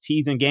terms of like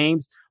teasing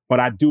games, but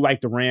I do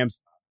like the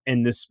Rams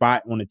in this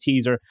spot on a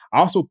teaser. I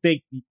also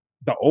think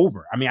the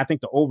over. I mean, I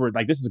think the over,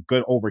 like this is a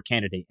good over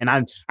candidate. And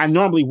I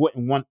normally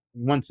wouldn't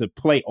want to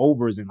play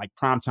overs in like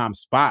primetime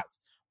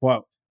spots,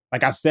 but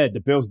like I said, the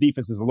Bills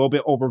defense is a little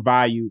bit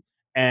overvalued.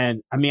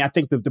 And I mean, I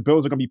think the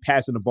Bills are going to be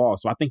passing the ball.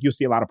 So I think you'll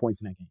see a lot of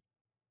points in that game.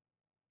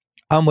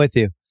 I'm with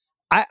you.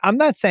 I'm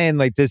not saying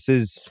like this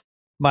is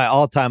my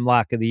all-time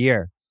lock of the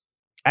year.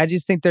 I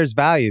just think there's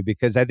value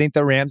because I think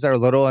the Rams are a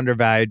little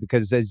undervalued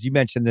because, as you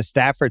mentioned, the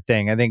Stafford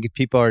thing, I think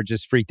people are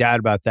just freaked out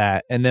about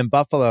that. And then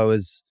Buffalo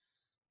is,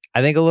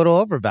 I think, a little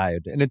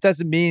overvalued. And it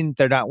doesn't mean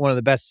they're not one of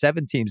the best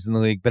 7 teams in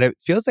the league, but it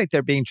feels like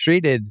they're being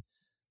treated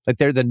like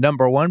they're the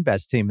number 1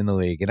 best team in the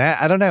league. And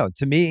I don't know.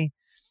 To me,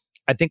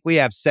 I think we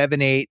have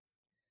 7, 8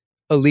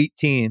 elite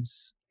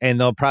teams, and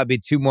there'll probably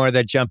be 2 more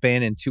that jump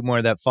in and 2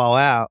 more that fall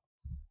out.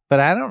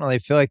 But I don't really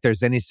feel like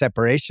there's any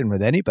separation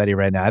with anybody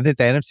right now. I think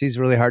the NFC is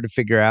really hard to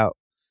figure out.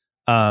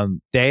 The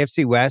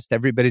AFC West,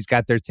 everybody's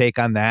got their take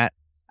on that.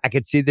 I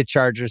could see the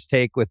Chargers'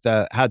 take with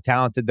how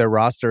talented their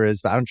roster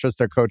is, but I don't trust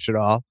their coach at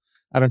all.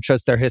 I don't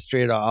trust their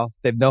history at all.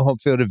 They have no home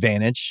field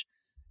advantage.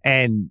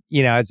 And,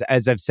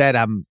 as I've said,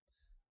 I'm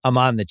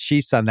on the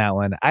Chiefs on that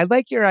one. I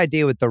like your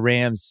idea with the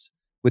Rams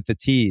with the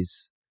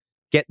tees,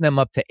 getting them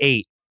up to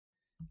 8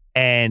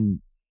 and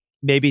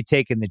maybe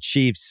taking the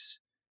Chiefs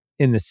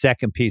in the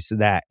second piece of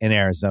that in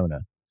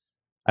Arizona.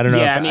 I don't know.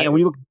 Yeah, when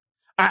you look,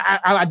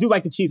 I do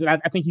like the Chiefs.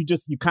 And I think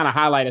you kind of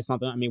highlighted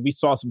something. I mean, we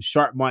saw some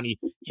sharp money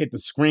hit the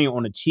screen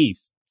on the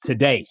Chiefs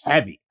today,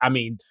 heavy. I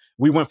mean,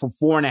 we went from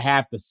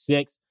 4.5 to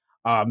 6.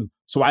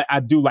 So I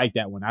do like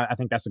that one. I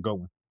think that's a good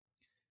one.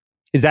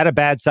 Is that a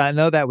bad sign,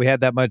 though, that we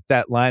had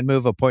that line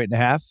move 1.5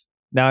 points?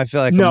 Now I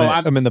feel like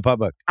I'm in the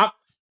public.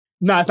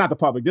 No, it's not the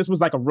public. This was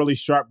like a really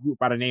sharp group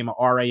by the name of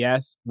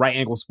RAS, Right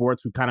Angle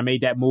Sports, who kind of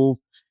made that move.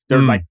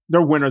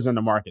 They're winners in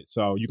the market,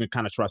 so you can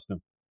kind of trust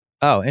them.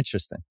 Oh,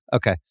 interesting.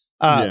 Okay.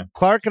 Yeah.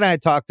 Clark and I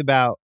talked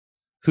about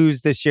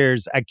who's this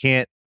year's I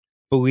can't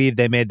believe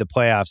they made the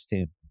playoffs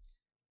team.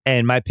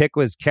 And my pick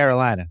was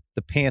Carolina,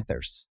 the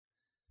Panthers.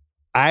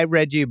 I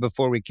read you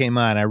before we came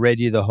on. I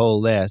read you the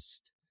whole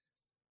list.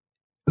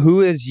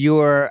 Who is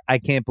your I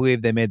can't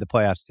believe they made the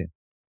playoffs team?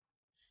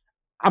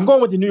 I'm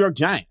going with the New York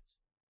Giants.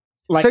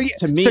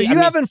 You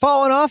haven't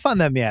fallen off on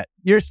them yet.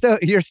 You're still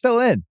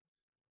in.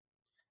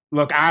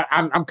 Look,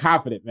 I'm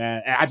confident,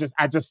 man. I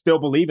just still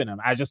believe in them.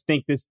 I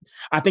think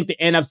the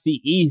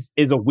NFC East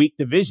is a weak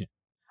division.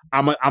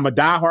 I'm a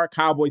diehard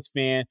Cowboys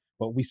fan,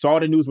 but we saw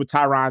the news with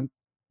Tyron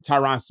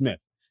Smith.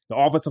 The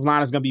offensive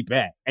line is going to be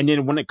bad. And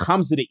then when it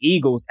comes to the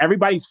Eagles,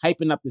 everybody's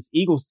hyping up this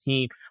Eagles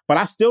team, but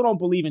I still don't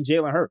believe in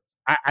Jalen Hurts.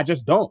 I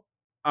just don't.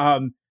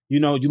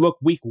 You look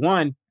week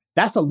 1,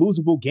 that's a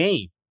losable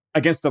game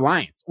against the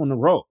Lions on the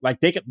road. Like,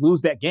 they could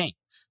lose that game.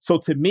 So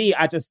to me,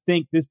 I just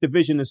think this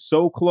division is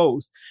so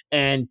close,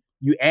 and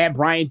you add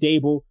Brian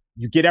Dable,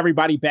 you get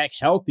everybody back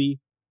healthy.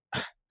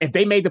 If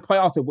they made the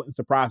playoffs, it wouldn't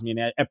surprise me. And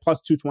at plus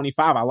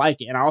 225, I like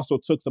it. And I also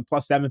took some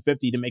plus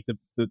 750 to make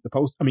the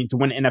post. I mean, to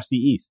win the NFC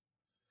East.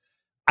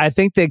 I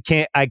think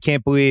I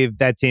can't believe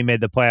that team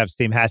made the playoffs.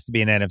 Team has to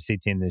be an NFC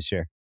team this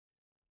year.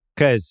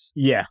 Because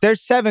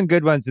there's 7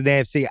 good ones in the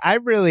AFC. I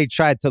really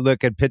tried to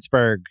look at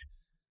Pittsburgh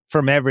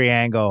from every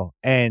angle.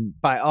 And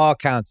by all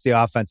counts, the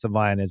offensive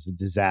line is a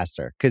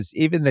disaster. Because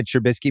even the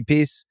Trubisky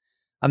piece,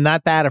 I'm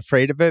not that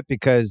afraid of it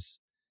because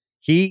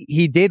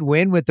he did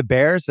win with the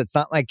Bears. It's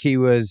not like he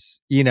was,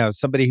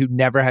 somebody who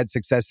never had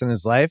success in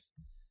his life.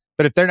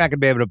 But if they're not going to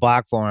be able to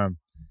block for him,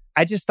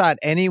 I just thought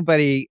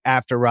anybody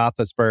after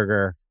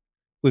Roethlisberger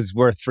was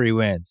worth 3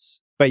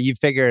 wins. But you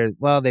figure,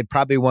 well, they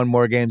probably won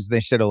more games than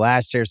they should have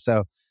last year.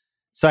 So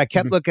I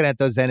kept looking at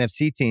those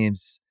NFC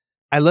teams.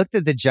 I looked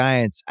at the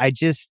Giants. I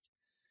just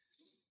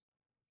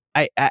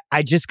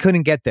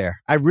couldn't get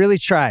there. I really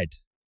tried.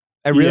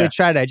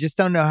 I just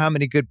don't know how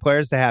many good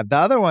players they have. The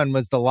other one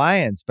was the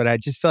Lions, but I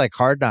just feel like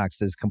Hard Knocks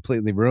has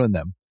completely ruined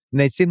them. And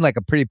they seem like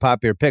a pretty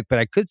popular pick, but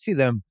I could see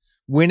them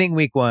winning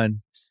week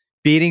 1,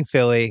 beating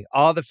Philly.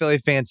 All the Philly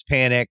fans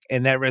panic,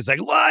 and then everyone's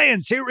like,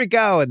 Lions, here we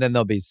go. And then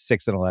they'll be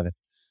 6-11.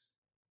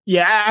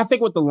 Yeah, I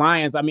think with the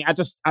Lions, I mean,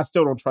 I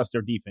still don't trust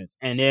their defense.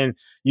 And then,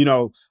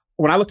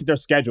 when I look at their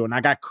schedule, and I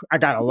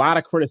got a lot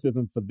of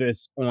criticism for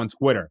this on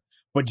Twitter,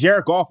 but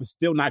Jared Goff is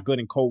still not good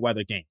in cold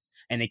weather games.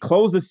 And they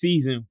close the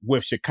season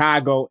with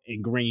Chicago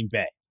and Green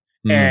Bay.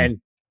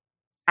 And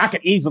I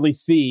could easily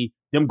see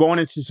them going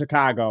into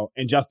Chicago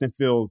and Justin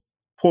Fields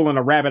pulling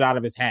a rabbit out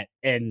of his hat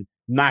and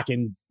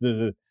knocking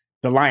the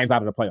Lions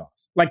out of the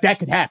playoffs. Like, that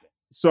could happen.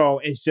 So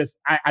it's just,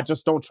 I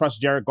just don't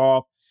trust Jared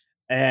Goff.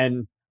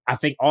 And I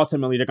think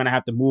ultimately they're going to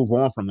have to move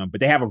on from them. But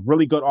they have a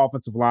really good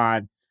offensive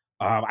line.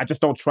 I just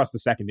don't trust the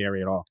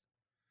secondary at all.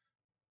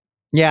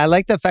 Yeah, I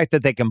like the fact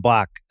that they can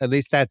block. At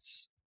least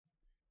that's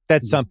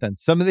something.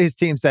 Some of these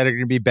teams that are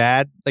going to be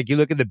bad, like you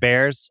look at the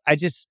Bears,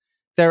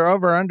 they're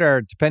over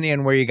under, depending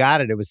on where you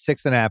got it. It was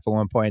 6.5 at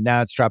one point.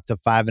 Now it's dropped to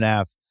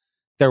 5.5.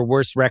 Their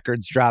worst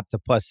records dropped to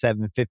plus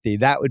 750.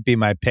 That would be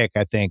my pick,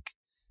 I think,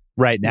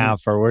 right now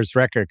for worst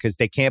record, because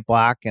they can't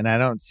block, and I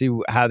don't see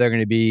how they're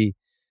going to be.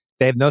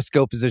 They have no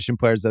skill position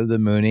players other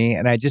than Mooney,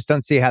 and I just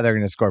don't see how they're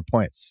going to score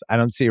points. I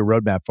don't see a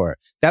roadmap for it.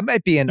 That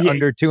might be an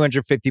under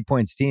 250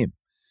 points team.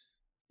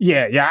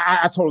 Yeah,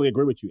 I totally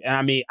agree with you. And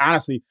I mean,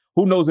 honestly,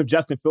 who knows if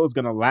Justin Fields is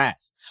going to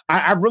last?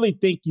 I really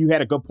think you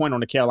had a good point on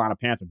the Carolina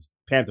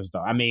Panthers, though.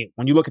 I mean,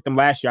 when you look at them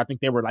last year, I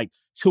think they were like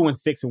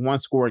 2-6 in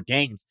one-score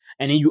games.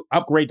 And then you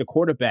upgrade the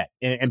quarterback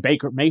and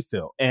Baker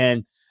Mayfield.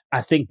 And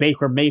I think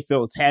Baker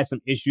Mayfield's had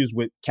some issues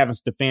with Kevin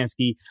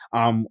Stefanski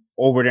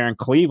over there in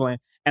Cleveland.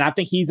 And I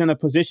think he's in a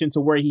position to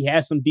where he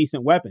has some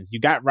decent weapons. You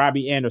got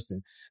Robbie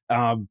Anderson.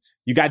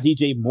 You got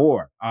DJ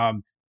Moore.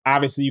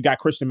 Obviously, you got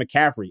Christian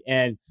McCaffrey.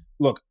 And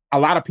look, a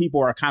lot of people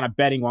are kind of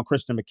betting on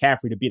Christian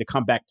McCaffrey to be the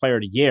comeback player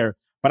of the year,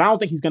 but I don't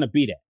think he's going to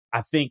be that.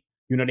 I think,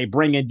 they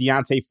bring in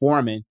Deontay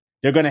Foreman.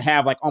 They're going to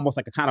have almost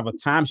like a kind of a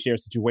timeshare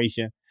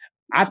situation.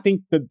 I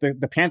think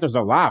the Panthers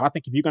are live. I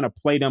think if you're going to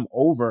play them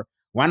over,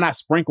 why not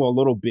sprinkle a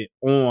little bit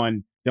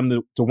on them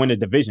to win the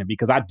division?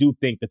 Because I do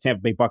think the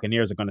Tampa Bay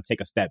Buccaneers are going to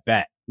take a step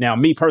back. Now,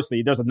 me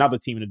personally, there's another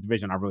team in the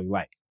division I really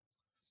like.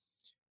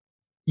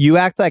 You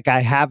act like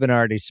I haven't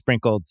already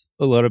sprinkled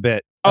a little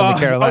bit on the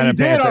Carolina Panthers.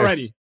 Did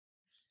already?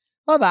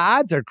 Well, the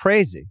odds are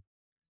crazy.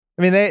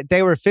 I mean,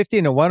 they were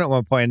 15-1 at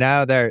one point.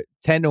 Now they're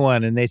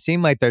 10-1, and they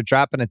seem like they're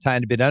dropping a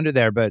tiny bit under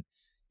there. But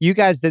you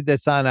guys did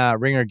this on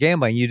Ringer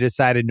Gambling. You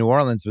decided New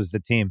Orleans was the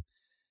team,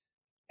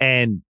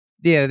 and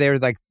they were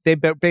they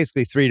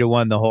basically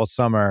 3-1 the whole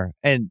summer.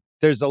 And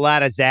there's a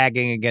lot of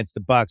zagging against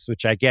the Bucs,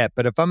 which I get.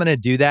 But if I'm going to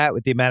do that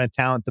with the amount of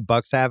talent the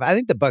Bucs have, I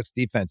think the Bucs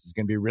defense is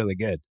going to be really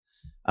good.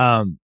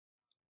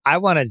 I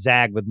want to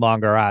zag with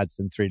longer odds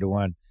than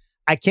 3-1.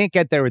 I can't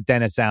get there with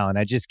Dennis Allen.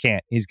 I just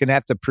can't. He's going to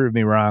have to prove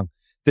me wrong.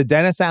 The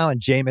Dennis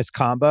Allen-Jameis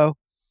combo,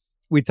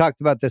 we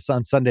talked about this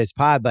on Sunday's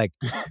pod.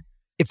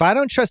 If I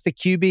don't trust the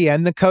QB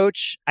and the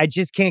coach, I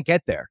just can't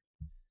get there.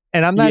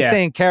 And I'm not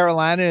saying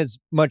Carolina is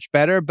much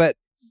better, but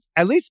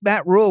at least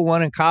Matt Rule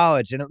won in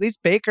college, and at least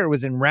Baker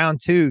was in round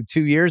 2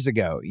 years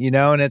ago,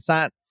 and it's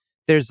not,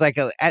 there's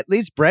at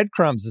least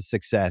breadcrumbs of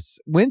success.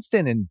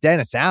 Winston and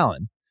Dennis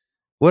Allen.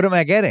 What am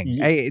I getting?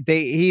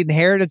 He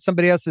inherited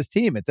somebody else's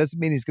team. It doesn't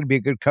mean he's going to be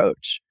a good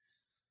coach.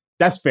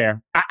 That's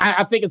fair.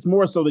 I think it's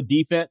more so the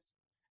defense.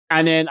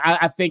 And then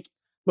I think,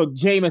 look,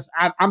 Jameis,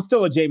 I'm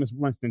still a Jameis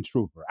Winston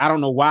trooper. I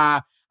don't know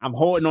why I'm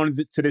holding on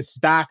to this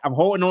stock. I'm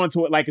holding on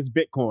to it like it's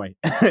Bitcoin.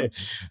 But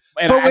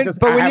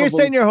when you're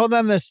saying you're holding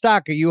on to the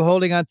stock, are you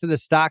holding on to the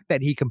stock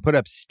that he can put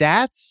up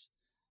stats,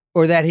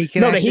 or that he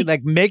can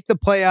make the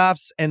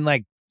playoffs and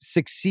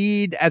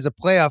succeed as a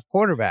playoff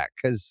quarterback?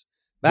 Because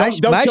my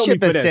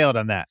ship has sailed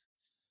on that.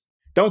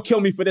 Don't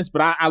kill me for this,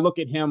 but I look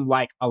at him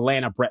like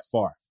Atlanta Brett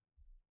Favre.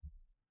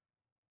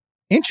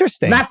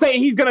 Interesting. Not saying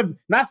he's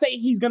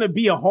gonna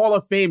be a Hall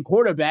of Fame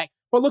quarterback,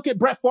 but look at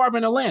Brett Favre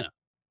in Atlanta.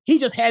 He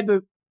just had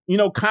to,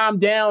 calm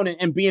down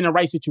and be in the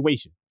right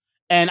situation.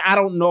 And I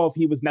don't know if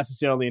he was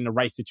necessarily in the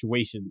right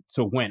situation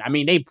to win. I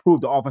mean, they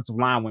proved the offensive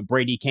line when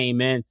Brady came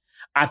in.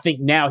 I think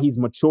now he's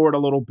matured a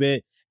little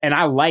bit. And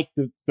I like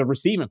the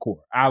receiving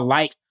core. I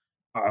like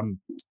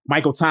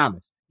Michael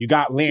Thomas. You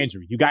got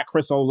Landry. You got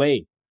Chris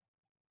Olave.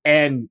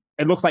 And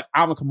it looks like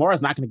Alvin Kamara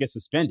is not going to get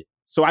suspended.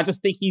 So I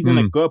just think he's in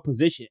a good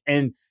position.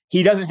 And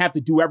he doesn't have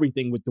to do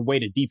everything with the way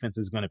the defense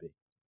is going to be.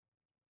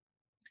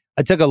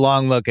 I took a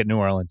long look at New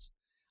Orleans.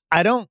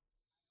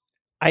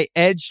 I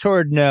edge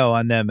toward no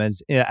on them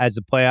as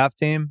a playoff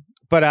team,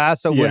 but I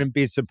also wouldn't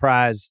be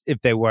surprised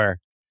if they were.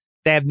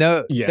 They have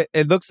no. Yeah.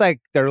 It looks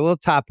like they're a little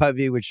top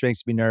heavy, which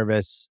makes me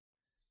nervous.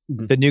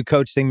 Mm-hmm. The new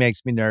coach thing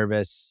makes me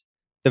nervous.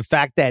 The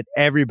fact that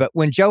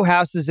when Joe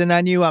House is in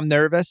on you, I'm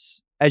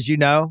nervous, as you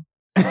know.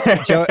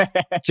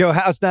 Joe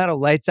House, not a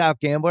lights out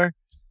gambler.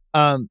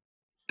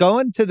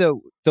 Going to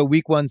the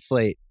week 1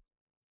 slate,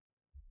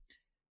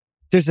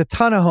 there's a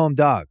ton of home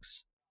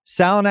dogs.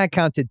 Sal and I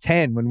counted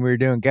 10 when we were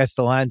doing Guess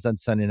the Lines on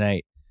Sunday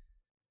night.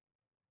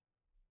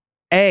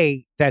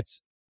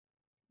 That's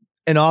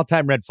an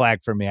all-time red flag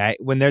for me.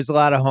 When there's a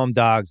lot of home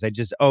dogs, I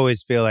just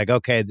always feel like,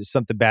 okay, there's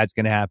something bad's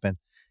going to happen.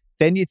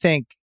 Then you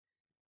think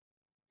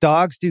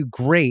dogs do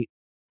great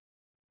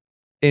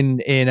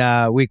in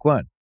week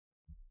 1.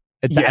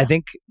 I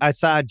think I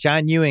saw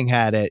John Ewing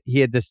had it. He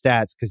had the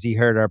stats because he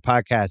heard our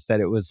podcast that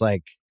it was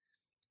like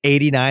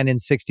 89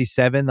 and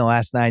 67 the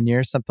last 9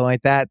 years, something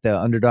like that. The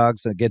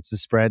underdogs gets the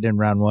spread in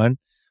round 1.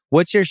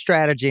 What's your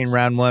strategy in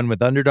round 1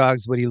 with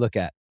underdogs? What do you look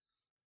at?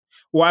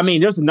 Well, I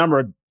mean, there's a number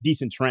of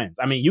decent trends.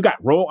 I mean, you got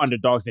roll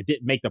underdogs that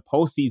didn't make the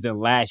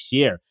postseason last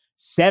year.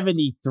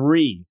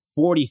 73,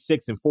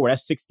 46, and 4.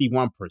 That's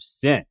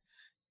 61%.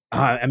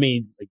 I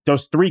mean,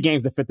 there's 3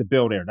 games that fit the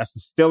bill there. That's the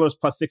Steelers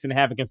plus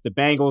 6.5 against the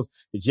Bengals,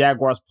 the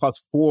Jaguars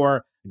plus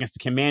 4 against the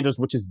Commanders,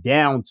 which is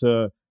down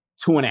to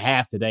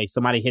 2.5 today.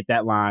 Somebody hit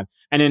that line.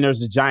 And then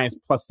there's the Giants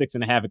plus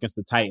 6.5 against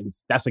the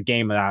Titans. That's a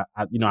game that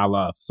I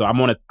love. So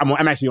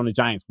I'm actually on the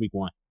Giants week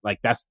 1. Like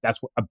that's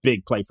a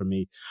big play for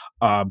me.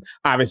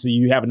 Obviously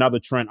you have another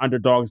trend,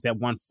 underdogs that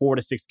won 4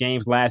 to 6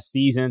 games last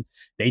season.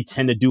 They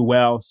tend to do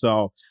well.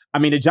 So, I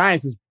mean, the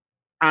Giants is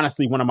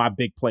honestly one of my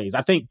big plays.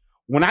 I think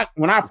when I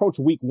approach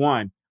week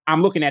 1,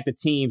 I'm looking at the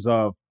teams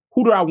of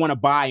who do I want to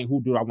buy and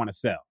who do I want to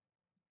sell.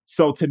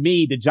 So to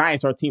me, the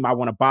Giants are a team I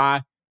want to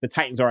buy. The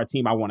Titans are a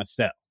team I want to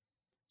sell.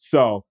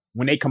 So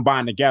when they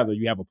combine together,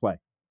 you have a play.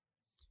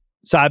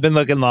 So I've been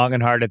looking long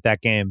and hard at that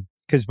game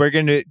because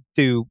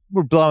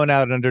we're blowing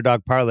out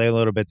underdog parlay a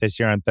little bit this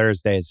year on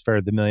Thursdays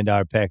for the $1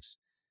 million picks.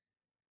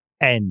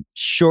 And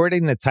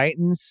shorting the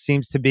Titans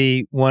seems to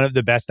be one of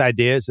the best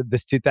ideas of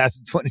this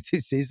 2022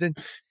 season.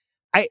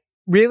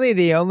 Really,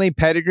 the only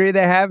pedigree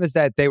they have is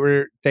that they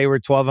were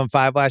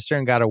 12-5 last year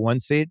and got a 1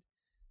 seed.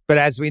 But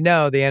as we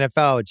know, the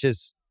NFL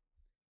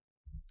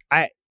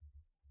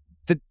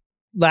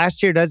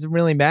last year doesn't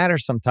really matter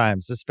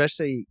sometimes,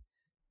 especially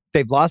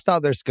they've lost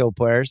all their skill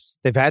players.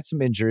 They've had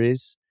some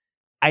injuries.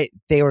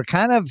 They were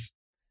kind of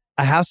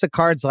a house of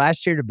cards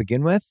last year to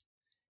begin with.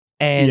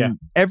 And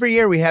every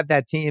year we have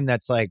that team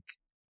that's like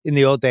in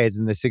the old days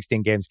in the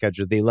 16 game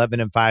schedule, the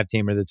 11-5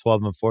 team or the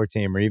 12-4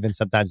 team, or even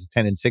sometimes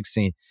the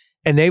 10-16.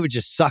 And they would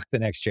just suck the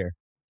next year.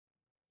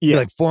 Yeah.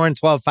 Like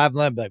 4-12,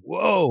 5-11, be like,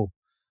 whoa,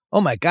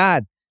 oh my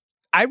God.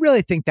 I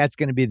really think that's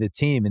going to be the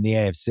team in the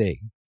AFC.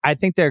 I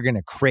think they're going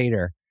to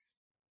crater.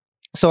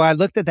 So I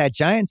looked at that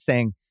Giants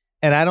thing,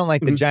 and I don't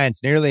like the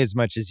Giants nearly as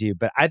much as you,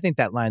 but I think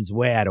that line's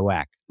way out of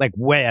whack. Like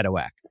way out of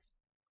whack.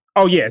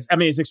 Oh, yes. I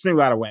mean, it's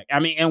extremely out of whack. I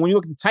mean, and when you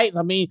look at the Titans,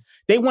 I mean,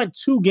 they went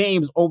 2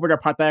 games over their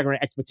Pythagorean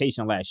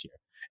expectation last year.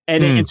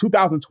 And then in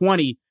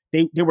 2020,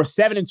 they were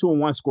 7-2 in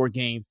 1-score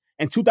games.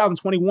 In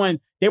 2021,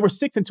 they were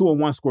 6-2 in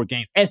 1-score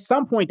games. At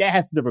some point, that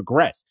has to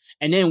regress.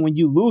 And then when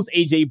you lose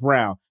A.J.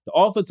 Brown, the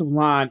offensive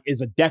line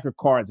is a deck of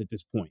cards at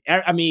this point.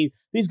 I mean,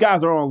 these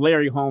guys are on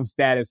Larry Holmes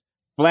status,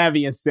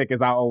 Flavian sick,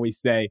 as I always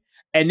say.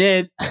 And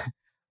then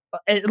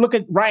and look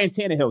at Ryan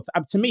Tannehill.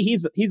 To me,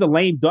 he's a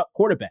lame duck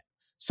quarterback.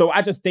 So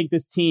I just think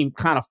this team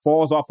kind of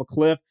falls off a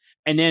cliff.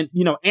 And then,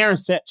 Aaron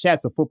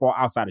Schatz of Football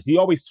Outsiders, he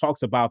always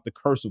talks about the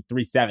curse of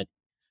 370.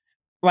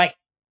 Like,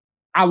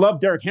 I love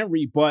Derrick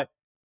Henry, but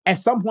at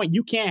some point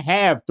you can't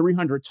have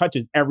 300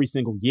 touches every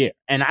single year.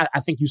 And I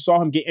think you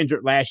saw him get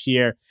injured last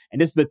year. And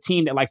this is a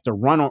team that likes to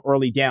run on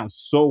early downs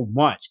so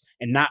much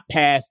and not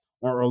pass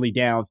on early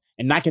downs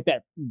and not get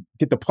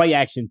the play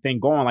action thing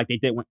going like they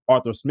did when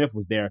Arthur Smith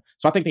was there.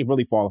 So I think they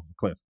really fall off a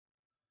cliff.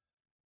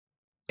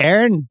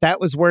 Aaron, that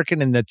was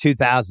working in the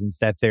 2000s,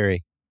 that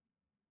theory.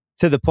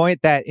 To the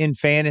point that in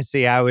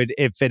fantasy, I would,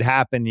 if it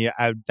happened,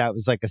 that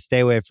was like a stay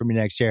away from me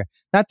next year.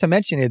 Not to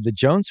mention he had the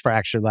Jones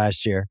fracture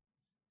last year,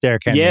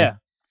 Derrick Henry. Yeah.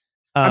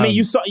 I mean,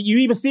 you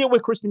even see it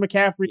with Christian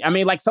McCaffrey. I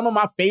mean, like some of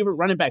my favorite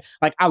running backs,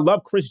 like I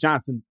love Chris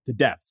Johnson to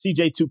death,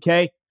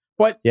 CJ2K.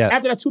 But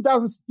after that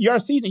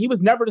 2,000-yard season, he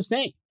was never the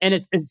same. And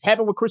it's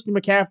happened with Christian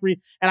McCaffrey.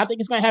 And I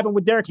think it's going to happen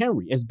with Derrick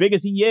Henry. As big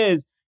as he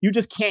is, you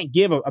just can't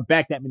give a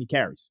back that many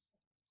carries.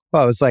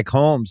 Well, it was like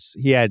Holmes.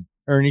 He had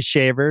Ernie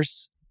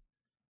Shavers.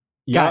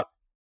 Yeah.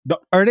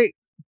 Ernie,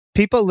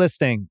 people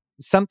listening,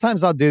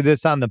 sometimes I'll do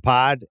this on the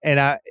pod,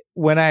 and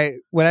when I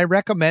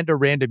recommend a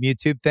random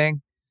YouTube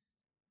thing,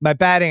 my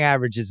batting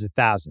average is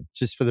 1,000.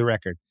 Just for the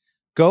record,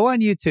 go on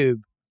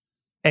YouTube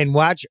and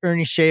watch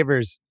Ernie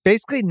Shavers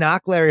basically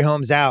knock Larry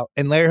Holmes out,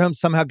 and Larry Holmes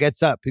somehow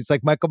gets up. He's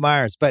like Michael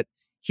Myers, but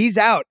he's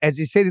out as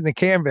he's hitting the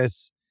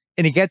canvas,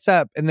 and he gets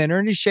up, and then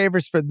Ernie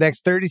Shavers for the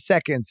next 30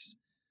 seconds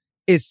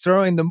is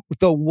throwing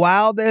the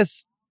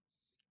wildest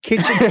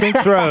kitchen sink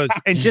throws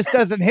and just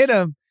doesn't hit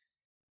him.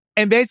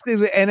 And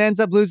basically, ends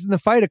up losing the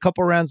fight a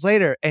couple rounds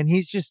later. And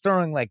he's just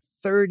throwing like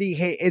 30.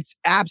 Hey, it's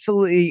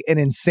absolutely an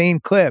insane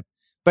clip.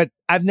 But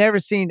I've never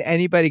seen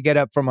anybody get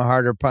up from a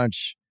harder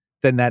punch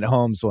than that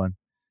Holmes one.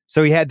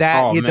 So he had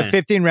that. He had the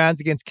 15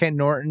 rounds against Ken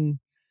Norton.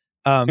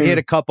 He had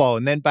a couple.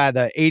 And then by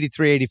the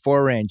 83,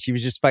 84 range, he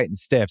was just fighting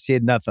stiffs. He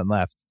had nothing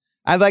left.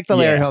 I like the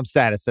Larry Holmes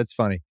status. That's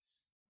funny.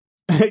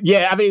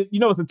 Yeah, I mean,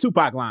 it's a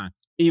Tupac line.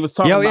 He was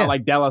talking about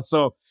like Della.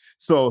 So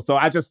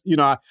I just,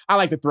 I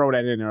like to throw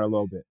that in there a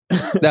little bit.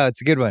 No, it's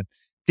a good one.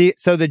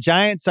 So the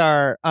Giants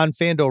are on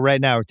FanDuel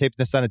right now. We're taping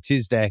this on a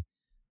Tuesday.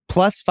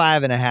 Plus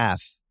 5.5.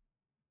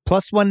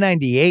 Plus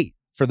 198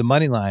 for the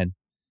money line.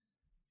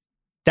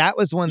 That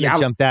was one that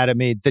jumped out at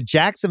me. The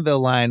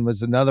Jacksonville line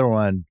was another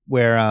one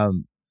where, I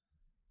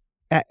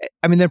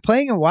mean, they're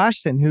playing in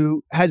Washington,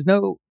 who has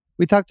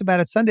we talked about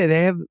it Sunday,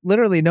 they have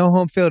literally no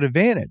home field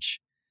advantage.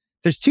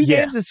 There's two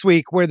games this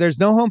week where there's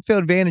no home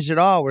field advantage at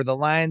all, where the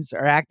lines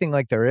are acting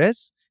like there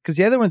is, because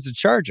the other one's the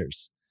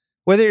Chargers.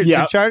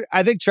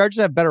 I think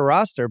Chargers have a better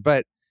roster,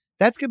 but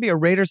that's going to be a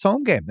Raiders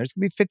home game. There's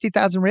going to be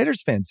 50,000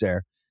 Raiders fans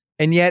there.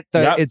 And yet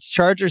it's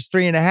Chargers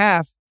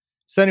 3.5.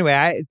 So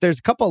anyway, there's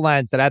a couple of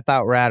lines that I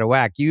thought were out of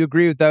whack. Do you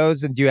agree with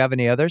those? And do you have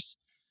any others?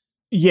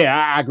 Yeah,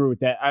 I agree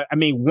with that. I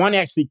mean, one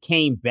actually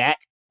came back.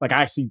 Like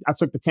I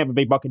took the Tampa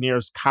Bay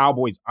Buccaneers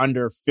Cowboys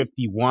under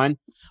 51.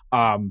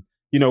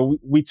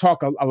 We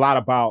talk a lot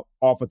about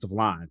offensive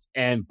lines,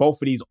 and both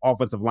of these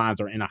offensive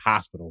lines are in a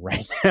hospital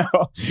right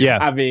now. Yeah.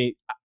 I mean,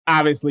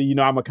 obviously,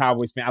 I'm a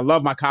Cowboys fan. I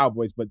love my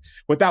Cowboys, but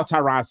without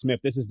Tyron Smith,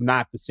 this is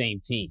not the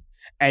same team.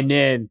 And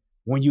then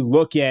when you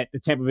look at the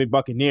Tampa Bay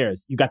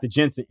Buccaneers, you got the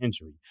Jensen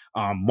injury.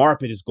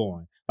 Marpet is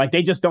gone. Like,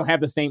 they just don't have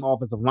the same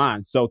offensive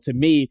line. So to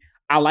me,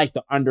 I like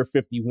the under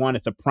 51.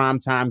 It's a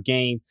primetime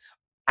game.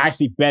 I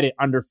actually bet it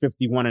under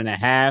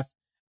 51.5.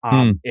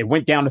 It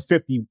went down to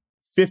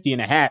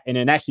 50.5, and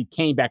then actually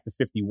came back to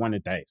 51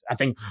 today. I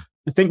think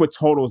the thing with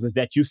totals is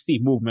that you see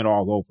movement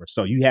all over.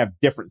 So you have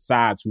different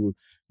sides who,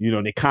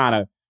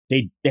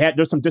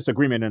 there's some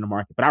disagreement in the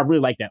market, but I really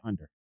like that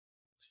under.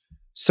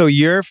 So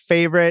your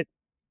favorite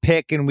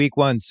pick in week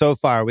one so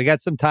far, we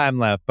got some time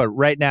left, but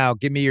right now,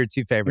 give me your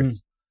two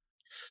favorites.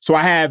 So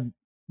I have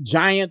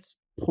Giants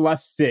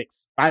plus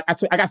 6. I got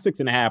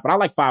 6.5, but I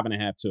like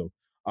 5.5 too.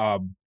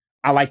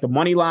 I like the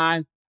money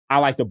line. I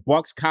like the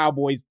Bucks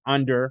Cowboys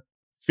under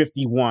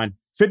 51.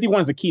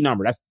 51 is a key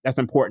number. That's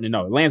important to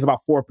know. It lands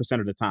about 4%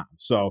 of the time.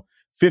 So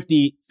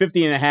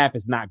 50.5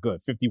 is not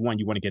good. 51,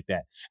 you want to get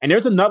that. And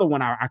there's another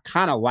one I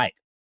kind of like.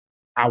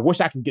 I wish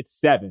I could get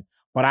 7,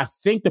 but I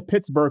think the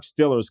Pittsburgh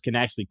Steelers can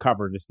actually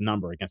cover this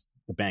number against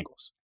the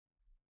Bengals.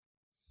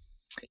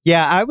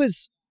 Yeah,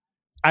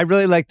 I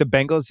really like the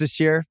Bengals this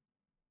year.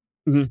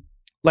 Mm-hmm.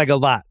 Like a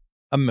lot.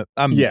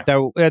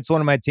 That's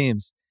one of my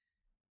teams.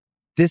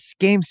 This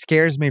game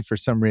scares me for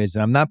some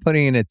reason. I'm not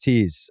putting in a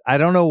tease. I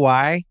don't know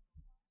why,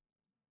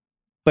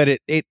 but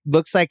it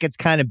looks like it's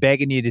kind of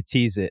begging you to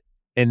tease it,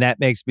 and that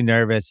makes me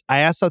nervous.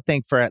 I also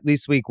think for at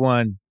least week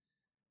one,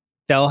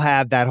 they'll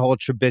have that whole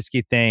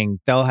Trubisky thing.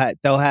 They'll have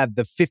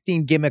the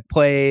 15 gimmick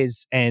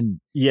plays, and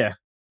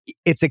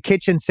it's a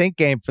kitchen sink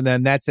game for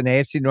them. That's an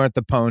AFC North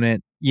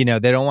opponent. They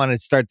don't want to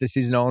start the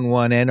season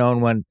 0-1 and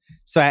 0-1.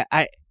 So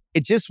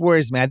it just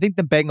worries me. I think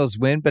the Bengals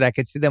win, but I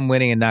could see them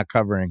winning and not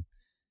covering.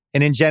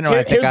 And in general,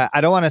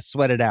 I don't want to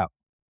sweat it out.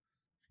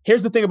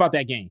 Here's the thing about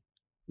that game.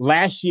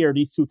 Last year,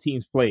 these two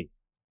teams played.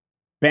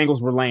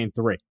 Bengals were laying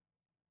 3.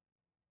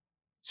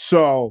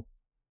 So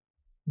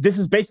this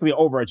is basically an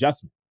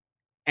over-adjustment.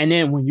 And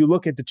then when you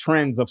look at the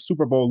trends of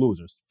Super Bowl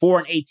losers,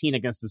 4-18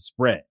 against the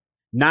spread,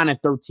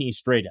 9-13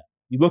 straight up.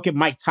 You look at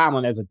Mike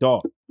Tomlin as a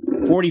dog,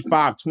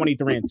 45,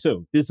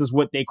 23-2. This is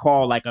what they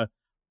call like a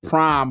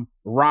prime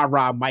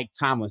rah-rah Mike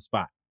Tomlin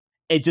spot.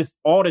 It just,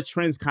 all the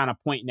trends kind of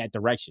point in that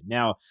direction.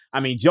 Now, I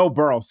mean, Joe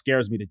Burrow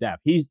scares me to death.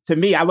 To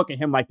me, I look at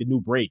him like the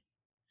new Brady.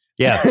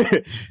 Yeah.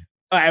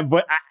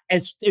 But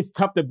it's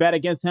tough to bet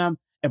against him.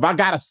 If I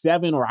got a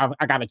 7 or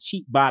I got a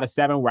cheap buy at a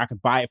 7 where I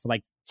could buy it for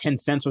like 10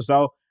 cents or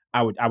so,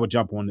 I would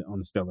jump on the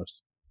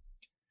Steelers.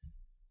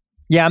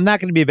 Yeah, I'm not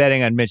going to be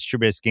betting on Mitch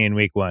Trubisky in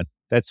week one.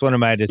 That's one of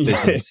my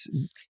decisions.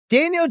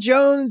 Daniel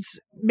Jones,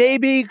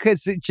 maybe,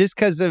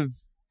 because of,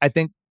 I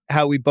think,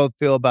 how we both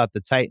feel about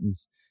the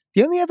Titans.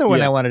 The only other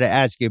one I wanted to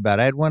ask you about,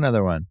 I had one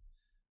other one.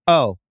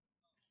 Oh,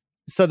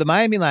 so the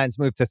Miami Lions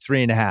moved to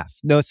 3.5.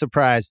 No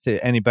surprise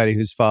to anybody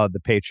who's followed the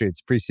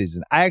Patriots preseason.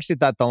 I actually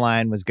thought the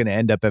line was going to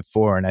end up at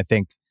 4, and I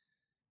think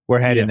we're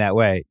heading that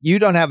way. You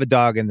don't have a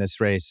dog in this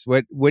race.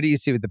 What do you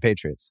see with the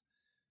Patriots?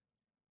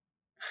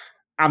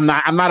 I'm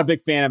not a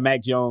big fan of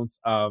Mac Jones.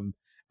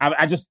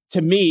 I just,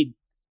 to me,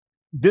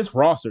 this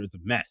roster is a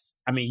mess.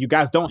 I mean, you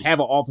guys don't have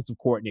an offensive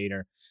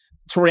coordinator.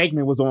 Troy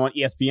Aikman was on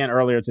ESPN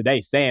earlier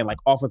today saying like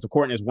offensive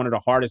coordinator is one of the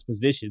hardest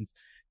positions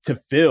to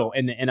fill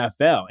in the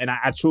NFL. And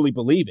I truly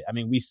believe it. I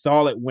mean, we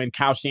saw it when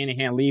Kyle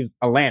Shanahan leaves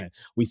Atlanta.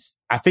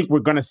 I think we're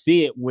going to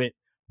see it with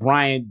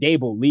Brian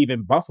Daboll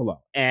leaving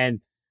Buffalo. And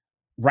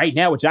right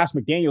now with Josh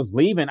McDaniels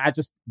leaving,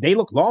 they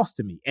look lost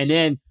to me. And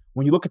then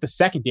when you look at the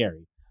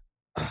secondary,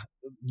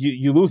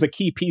 you lose a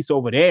key piece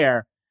over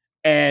there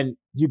and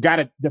you got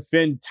to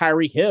defend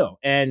Tyreek Hill.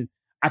 And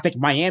I think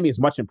Miami is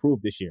much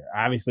improved this year.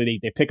 Obviously,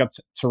 they pick up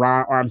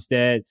Teron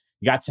Armstead.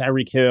 You got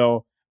Tyreek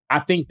Hill. I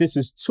think this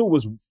is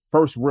Tua's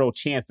first real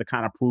chance to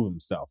kind of prove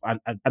himself. I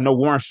know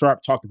Warren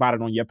Sharp talked about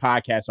it on your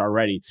podcast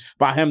already,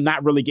 about him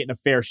not really getting a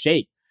fair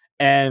shake.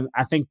 And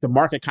I think the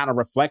market kind of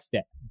reflects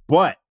that.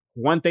 But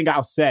one thing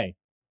I'll say,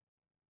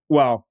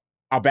 well,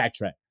 I'll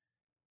backtrack.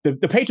 The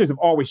Patriots have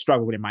always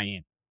struggled with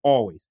Miami,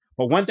 always.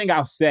 But one thing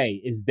I'll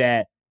say is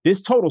that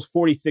this total's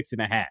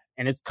 46.5,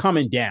 and it's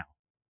coming down.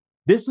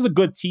 This is a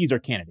good teaser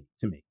candidate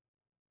to me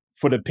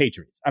for the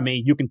Patriots. I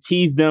mean, you can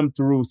tease them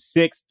through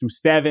 6, through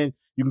 7.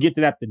 You can get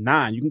to that to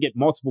 9. You can get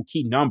multiple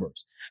key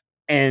numbers.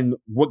 And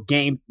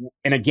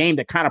in a game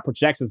that kind of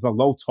projects as a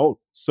low total.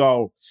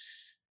 So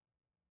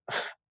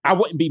I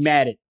wouldn't be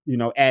mad at,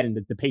 adding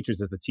the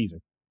Patriots as a teaser.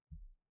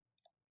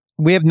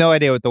 We have no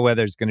idea what the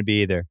weather's going to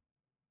be either.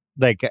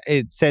 Like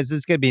it says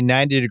it's going to be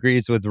 90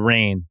 degrees with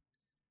rain,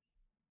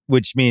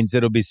 which means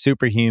it'll be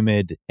super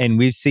humid. And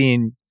we've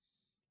seen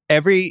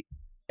every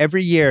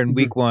year in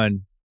week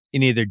 1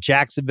 in either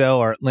Jacksonville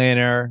or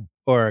Atlanta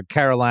or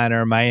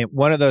Carolina or Miami,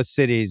 one of those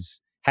cities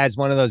has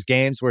one of those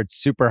games where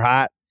it's super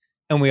hot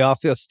and we all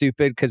feel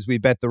stupid because we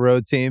bet the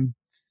road team.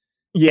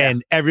 Yeah.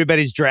 And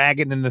everybody's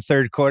dragging in the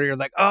third quarter. You're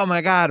like, oh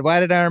my God, why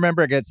did I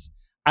remember? I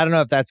don't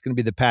know if that's going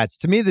to be the Pats.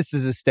 To me, this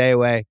is a stay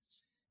away.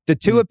 The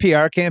Tua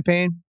PR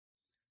campaign,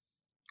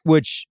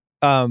 which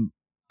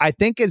I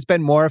think has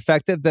been more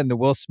effective than the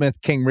Will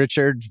Smith King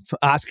Richard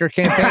Oscar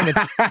campaign.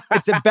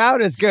 It's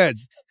about as good.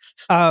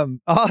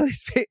 All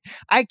these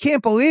I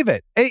can't believe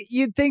it.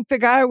 You'd think the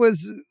guy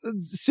was a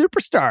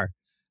superstar.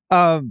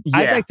 I'd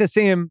like to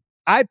see him.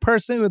 I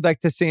personally would like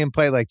to see him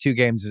play like 2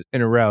 games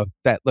in a row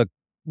that look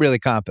really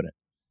competent.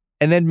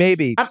 And then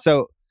maybe,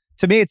 so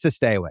to me, it's a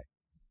stay away.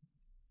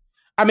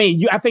 I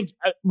mean, I think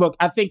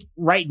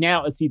right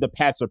now it's either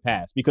Pats or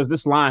pass because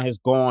this line has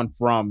gone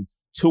from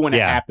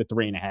 2.5 to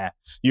 3.5.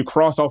 You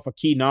cross off a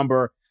key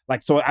number.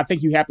 So I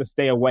think you have to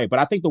stay away. But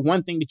I think the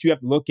one thing that you have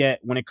to look at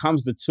when it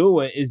comes to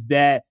Tua is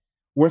that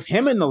with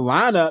him in the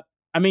lineup,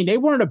 I mean, they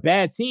weren't a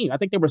bad team. I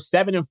think they were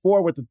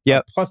 7-4 with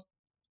the plus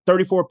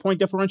 34 point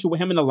differential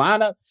with him in the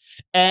lineup.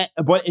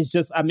 But it's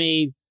just, I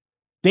mean,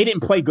 they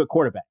didn't play good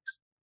quarterbacks.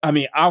 I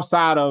mean,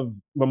 outside of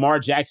Lamar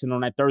Jackson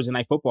on that Thursday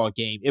night football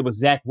game, it was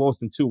Zach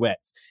Wilson 2X.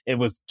 It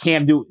was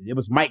Cam Newton. It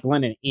was Mike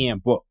Glennon and Ian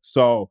Book.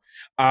 So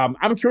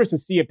I'm curious to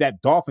see if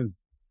that Dolphins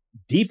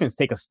defense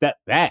take a step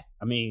back.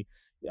 I mean,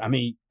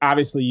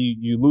 obviously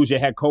you lose your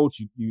head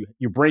coach.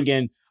 You bring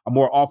in a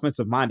more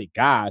offensive minded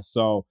guy.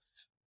 So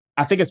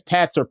I think it's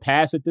Pats or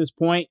pass at this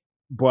point.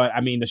 But I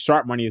mean, the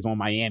sharp money is on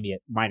Miami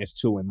at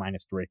 -2 and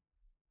 -3.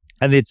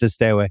 I think it's a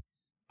stay away.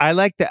 I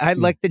like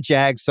the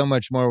Jags so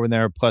much more when they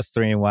were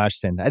 +3 in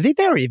Washington. I think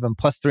they were even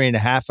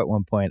 +3.5 at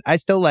one point. I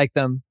still like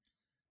them,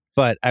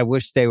 but I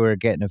wish they were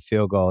getting a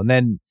field goal. And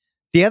then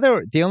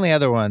the only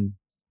other one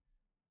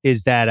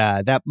is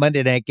that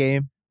Monday night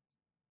game,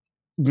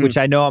 which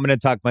I know I'm going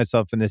to talk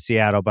myself into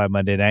Seattle by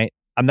Monday night.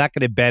 I'm not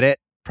going to bet it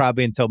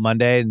probably until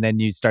Monday, and then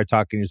you start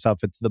talking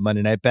yourself into the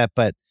Monday night bet.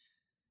 But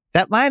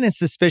that line is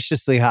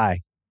suspiciously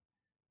high.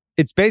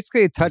 It's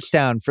basically a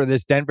touchdown for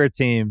this Denver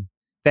team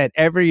that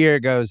every year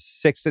goes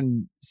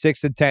 6-10,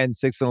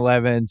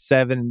 6-11,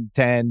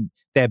 7-10.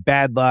 They have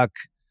bad luck.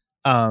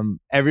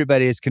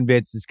 Everybody is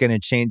convinced it's going to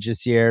change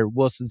this year.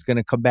 Wilson's going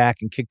to come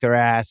back and kick their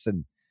ass.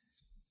 And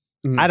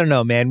I don't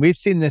know, man. We've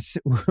seen this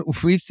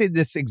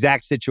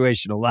exact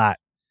situation a lot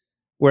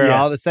where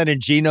all of a sudden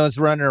Geno's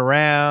running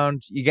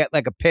around. You get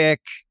like a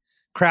pick.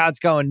 Crowd's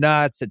going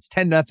nuts. It's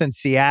 10-0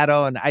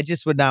 Seattle. And I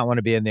just would not want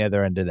to be on the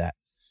other end of that.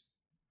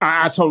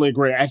 I totally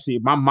agree. Actually,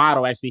 my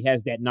model actually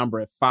has that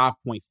number at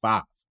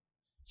 5.5.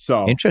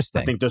 So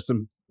interesting. I think there's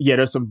some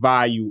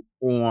value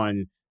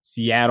on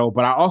Seattle,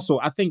 but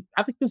I think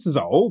this is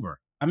an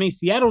over. I mean,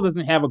 Seattle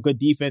doesn't have a good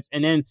defense,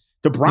 and then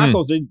the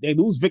Broncos they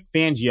lose Vic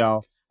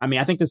Fangio. I mean,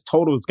 I think this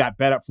total has got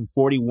bet up from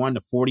 41 to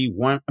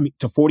 41. I mean,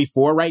 to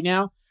 44 right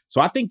now. So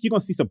I think you're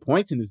gonna see some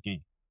points in this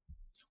game.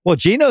 Well,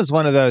 Geno's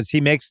one of those. He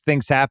makes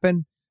things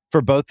happen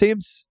for both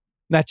teams.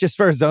 Not just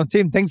for his own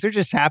team. Things are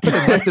just happening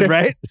left and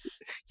right.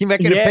 You might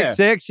get a pick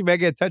six. You might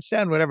get a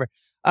touchdown, whatever.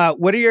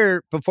 What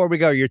are before we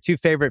go, your 2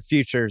 favorite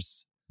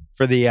futures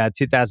for the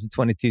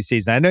 2022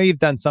 season? I know you've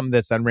done some of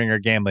this on Ringer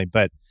Gambling,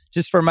 but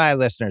just for my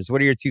listeners,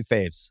 what are your 2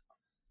 faves?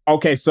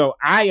 Okay, so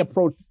I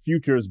approach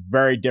futures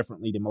very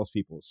differently than most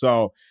people.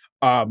 So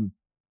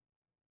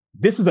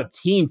this is a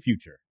team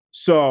future.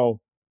 So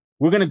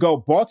we're going to go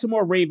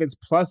Baltimore Ravens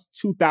plus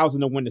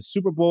 2,000 to win the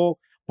Super Bowl.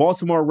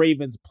 Baltimore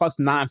Ravens plus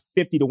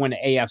 950 to win the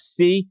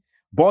AFC.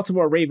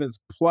 Baltimore Ravens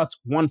plus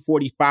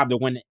 145 to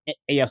win the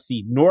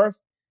AFC North,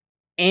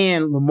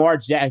 and Lamar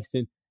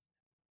Jackson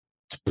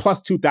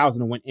plus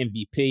 2,000 to win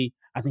MVP.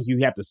 I think you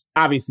have to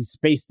obviously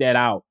space that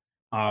out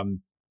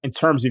in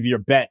terms of your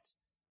bets,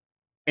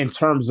 in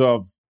terms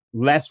of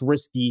less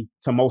risky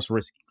to most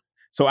risky.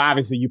 So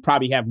obviously you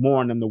probably have more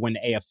on them to win the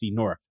AFC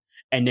North.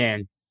 And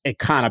then it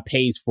kind of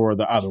pays for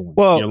the other ones.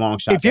 Well, your long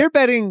shot if you're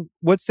betting,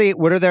 what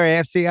are their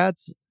AFC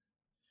odds?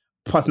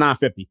 Plus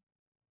 950.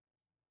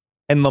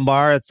 And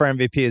Lamar for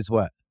MVP is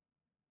what?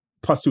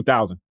 Plus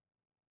 2,000.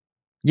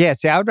 Yeah,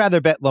 see, I would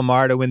rather bet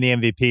Lamar to win the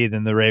MVP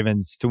than the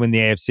Ravens to win the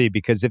AFC,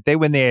 because if they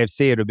win the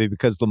AFC, it'll be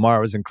because Lamar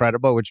was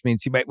incredible, which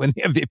means he might win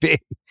the MVP.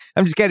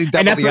 I'm just getting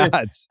double the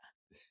odds.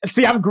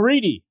 See, I'm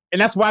greedy, and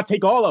that's why I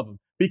take all of them,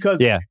 because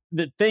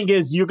the thing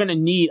is, you're going to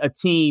need a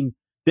team.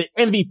 The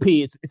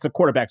MVP, it's a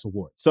quarterback's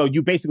award. So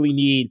you basically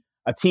need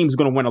a team who's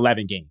going to win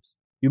 11 games.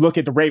 You look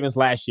at the Ravens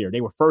last year.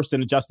 They were first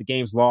in adjusted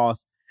games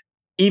lost.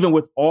 Even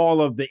with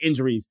all of the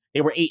injuries,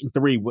 they were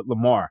 8-3 with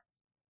Lamar.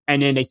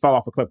 And then they fell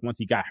off a cliff once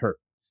he got hurt.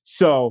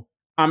 So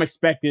I'm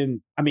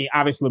expecting,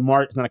 obviously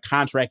Lamar is in a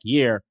contract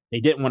year. They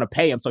didn't want to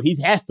pay him, so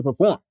he has to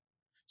perform.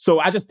 So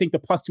I just think the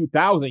plus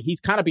 2,000, he's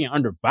kind of being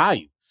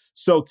undervalued.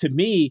 So to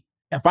me,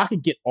 if I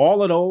could get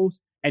all of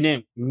those, and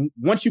then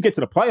once you get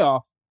to the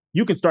playoffs,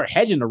 you can start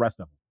hedging the rest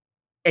of them.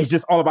 It's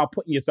just all about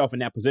putting yourself in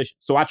that position.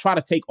 So I try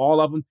to take all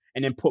of them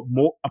and then put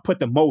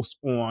the most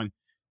on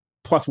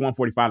plus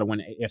 145 to win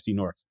the AFC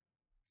North.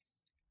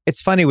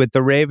 It's funny with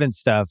the Ravens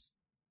stuff.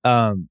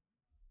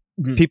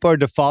 People are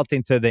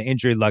defaulting to the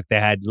injury luck they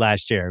had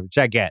last year, which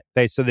I get.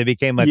 They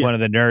became like one of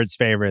the nerds'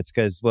 favorites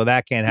because, well,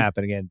 that can't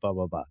happen again, blah,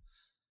 blah, blah.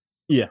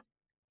 Yeah.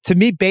 To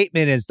me,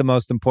 Bateman is the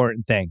most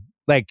important thing.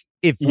 Like,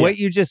 if what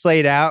you just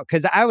laid out,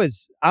 because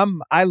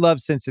I love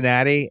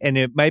Cincinnati, and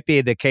it might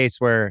be the case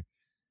where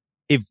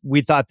if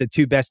we thought the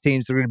two best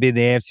teams were going to be in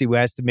the AFC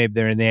West, and maybe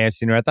they're in the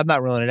AFC North, I'm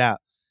not ruling it out.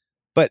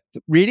 But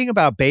reading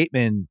about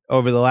Bateman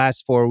over the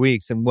last 4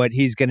 weeks and what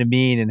he's going to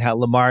mean, and how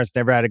Lamar's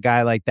never had a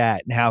guy like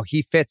that, and how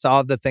he fits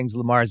all the things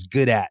Lamar's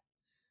good at,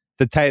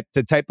 the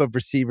type of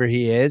receiver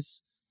he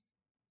is,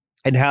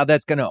 and how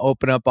that's going to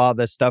open up all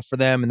this stuff for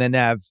them, and then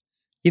have,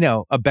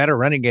 a better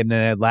running game than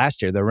they had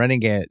last year. The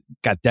running game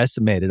got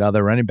decimated. All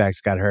the running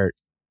backs got hurt.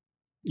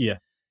 Yeah.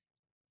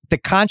 The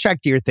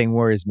contract year thing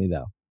worries me,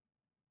 though.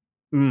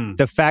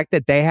 The fact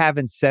that they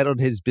haven't settled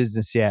his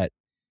business yet,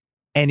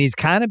 and he's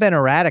kind of been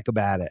erratic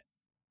about it.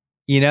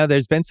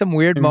 There's been some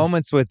weird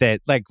moments with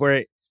it, like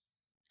where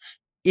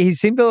he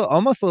seemed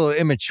almost a little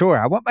immature.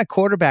 I want my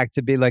quarterback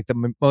to be like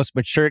the most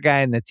mature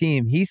guy in the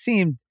team. He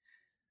seemed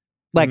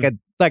like a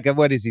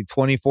what is he,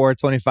 24,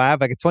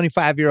 25? Like a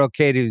 25-year-old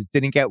kid who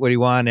didn't get what he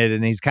wanted,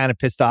 and he's kind of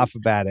pissed off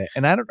about it.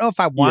 And I don't know if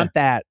I want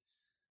that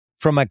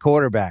from my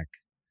quarterback.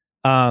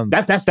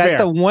 That's fair.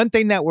 The one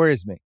thing that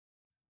worries me.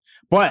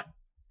 But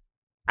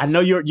I know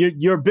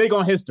you're big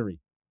on history.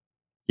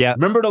 Yeah.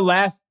 Remember the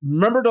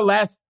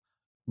last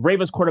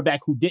Ravens quarterback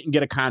who didn't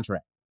get a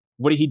contract?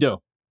 What did he do?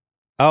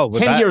 Oh,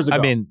 10 years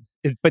ago.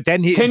 But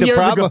then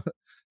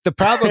the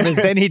problem is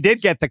then he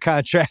did get the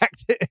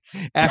contract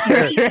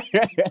after.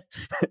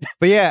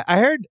 But yeah, I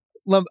heard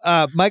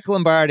Mike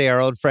Lombardi, our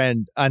old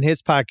friend, on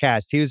his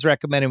podcast, he was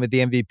recommending with the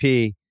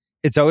MVP,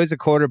 it's always a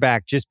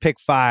quarterback, just pick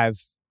 5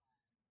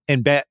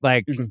 and bet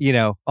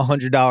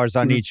 $100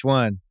 on each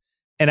one.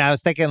 And I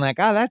was thinking like,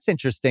 oh, that's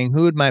interesting.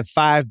 Who would my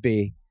 5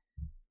 be?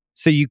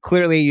 So you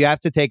have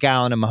to take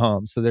Allen and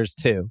Mahomes. So there's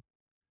 2.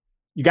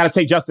 You got to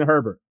take Justin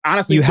Herbert.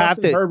 Honestly,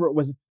 Herbert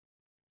was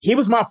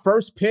my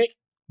first pick,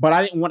 but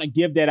I didn't want to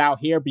give that out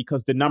here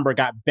because the number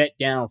got bet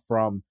down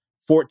from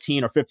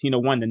 14 or 15 to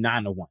 1 to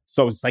 9 to 1.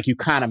 So it's like you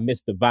kind of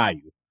missed the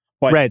value.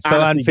 But right. So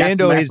honestly, on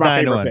FanDuel, he's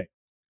 9 to 1. Pick.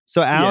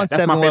 So Allen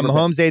 7 to 1,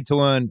 Mahomes 8 to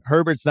 1,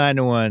 Herbert's 9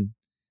 to 1.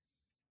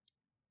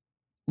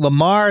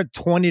 Lamar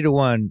 20 to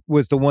 1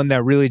 was the one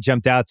that really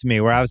jumped out to me,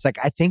 where I was like,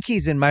 I think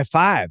he's in my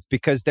 5,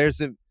 because there's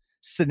a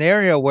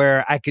scenario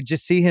where I could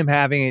just see him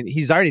having it.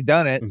 He's already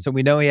done it, so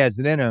we know he has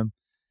it in him.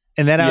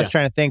 And then I was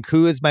trying to think,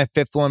 who is my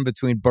 5th one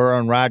between Burrow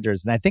and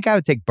Rodgers? And I think I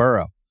would take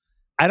Burrow.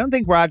 I don't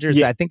think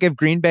Rodgers, I think if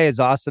Green Bay is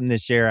awesome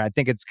this year, I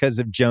think it's because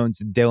of Jones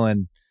and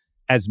Dillon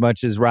as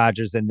much as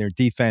Rodgers and their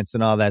defense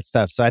and all that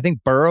stuff. So I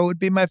think Burrow would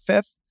be my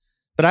 5th,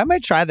 but I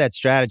might try that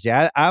strategy.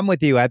 I'm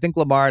with you. I think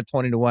Lamar at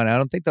 20 to 1. I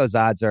don't think those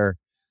odds are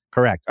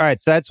correct. All right,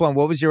 so that's one.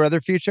 What was your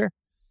other future?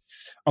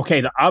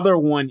 Okay, the other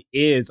one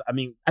is, I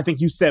think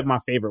you said my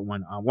favorite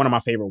one. One of my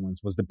favorite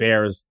ones was the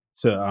Bears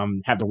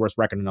to have the worst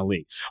record in the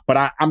league.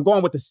 But I'm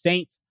going with the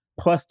Saints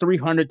plus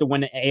 300 to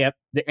win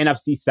the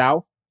NFC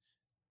South.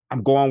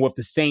 I'm going with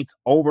the Saints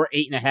over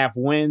 8.5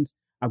 wins.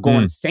 I'm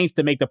going Saints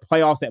to make the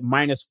playoffs at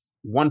minus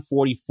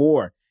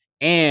 144.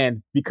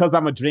 And because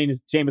I'm a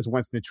Jameis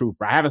Winston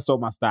truther, I haven't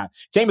sold my stock.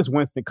 Jameis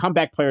Winston,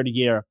 comeback player of the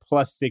year,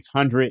 plus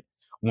 600.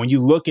 When you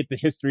look at the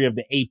history of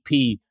the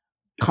AP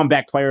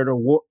comeback player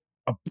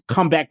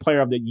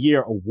of the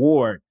year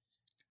award,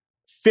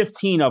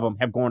 15 of them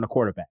have gone to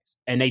quarterbacks,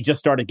 and they just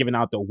started giving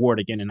out the award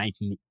again in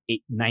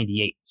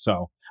 1998.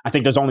 So I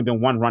think there's only been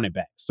one running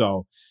back.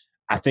 So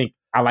I think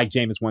I like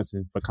Jameis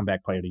Winston for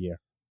comeback player of the year.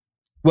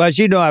 Well, as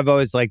you know, I've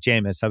always liked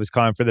Jameis. I was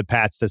calling for the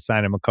Pats to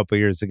sign him a couple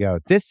years ago.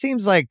 This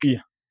seems like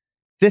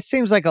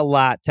a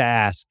lot to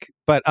ask,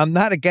 but I'm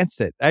not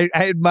against it. I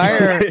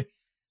admire.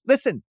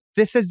 Listen,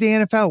 this is the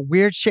NFL.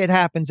 Weird shit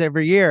happens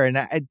every year, and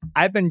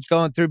I've been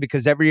going through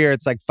because every year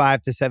it's like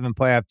 5 to 7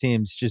 playoff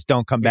teams just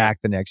don't come back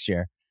the next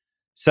year.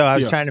 So I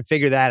was trying to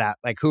figure that out.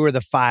 Like, who are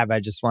the 5 I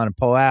just want to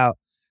pull out?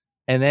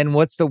 And then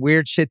what's the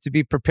weird shit to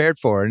be prepared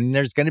for? And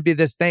there's going to be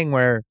this thing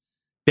where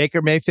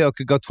Baker Mayfield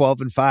could go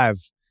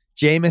 12-5.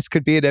 Jameis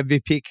could be an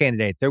MVP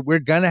candidate. We're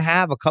going to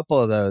have a couple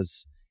of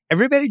those.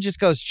 Everybody just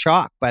goes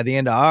chalk by the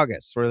end of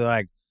August, where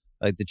they're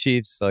like the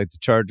Chiefs, like the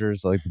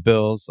Chargers, like the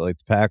Bills, like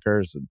the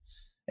Packers.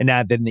 And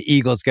now then the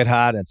Eagles get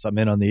hot, and so I'm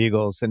in on the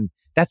Eagles. And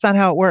that's not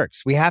how it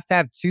works. We have to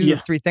have 2 or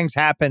 3 things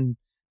happen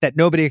that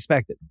nobody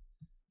expected.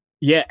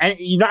 Yeah, and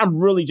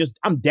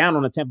I'm down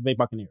on the Tampa Bay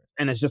Buccaneers.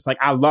 And it's just like,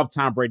 I love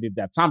Tom Brady to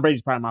death. Tom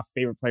Brady's probably my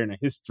favorite player in the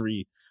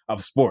history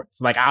of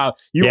sports. Like,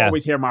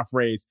 always hear my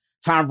phrase,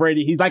 Tom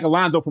Brady, he's like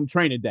Alonzo from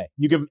Training Day.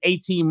 You give him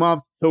 18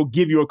 months, he'll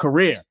give you a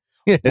career.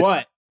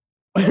 But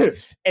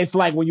it's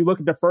like when you look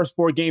at the first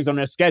 4 games on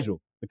their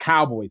schedule, the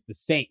Cowboys, the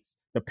Saints,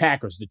 the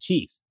Packers, the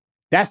Chiefs,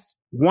 that's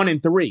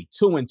 1-3,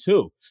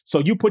 2-2. So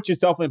you put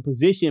yourself in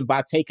position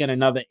by taking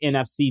another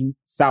NFC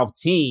South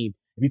team.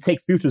 If you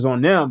take futures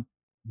on them,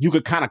 you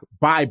could kind of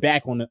buy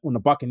back on the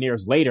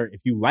Buccaneers later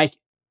if you like it.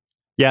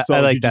 Yeah, so I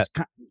like that.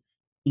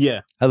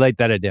 I like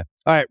that idea.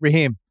 All right,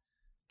 Raheem,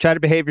 try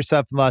to behave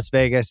yourself in Las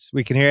Vegas.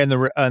 We can hear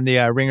on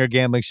the Ringer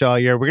Gambling Show all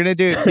year. We're going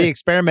to be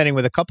experimenting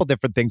with a couple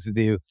different things with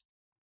you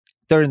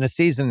during the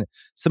season.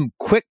 Some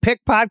quick pick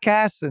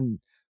podcasts and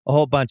a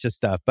whole bunch of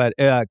stuff. But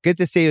good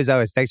to see you as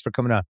always. Thanks for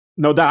coming on.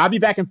 No doubt. I'll be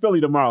back in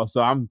Philly tomorrow,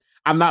 so I'm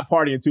not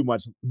partying too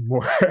much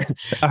more.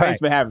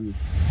 Thanks for having me.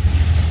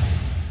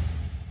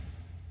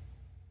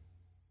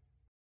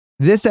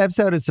 This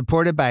episode is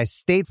supported by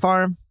State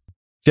Farm.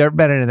 If you've ever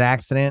been in an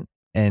accident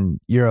and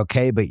you're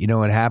okay, but you know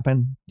what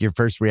happened, your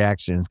first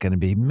reaction is going to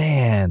be,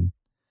 man,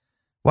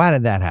 why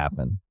did that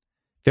happen?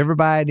 If you ever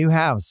buy a new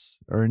house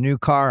or a new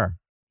car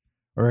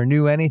or a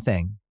new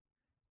anything,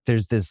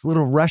 there's this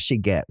little rush you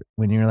get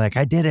when you're like,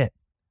 I did it.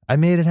 I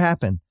made it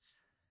happen.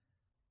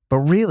 But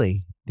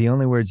really, the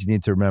only words you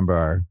need to remember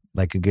are,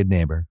 like a good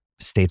neighbor,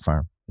 State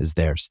Farm is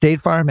there.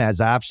 State Farm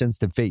has options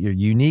to fit your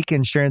unique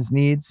insurance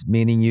needs,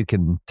 meaning you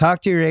can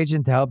talk to your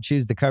agent to help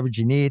choose the coverage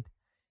you need,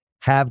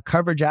 have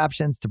coverage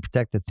options to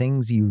protect the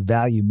things you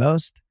value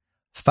most,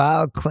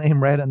 file a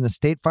claim right on the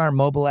State Farm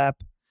mobile app,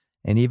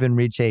 and even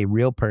reach a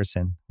real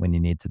person when you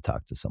need to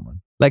talk to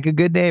someone. Like a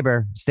good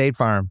neighbor, State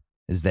Farm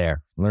is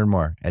there. Learn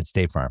more at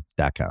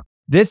statefarm.com.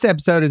 This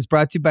episode is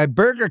brought to you by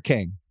Burger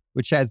King,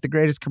 which has the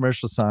greatest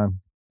commercial song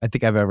I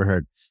think I've ever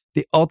heard.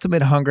 The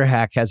ultimate hunger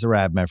hack has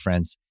arrived, my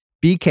friends.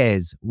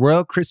 BK's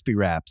Royal Crispy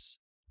Wraps.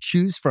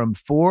 Choose from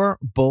 4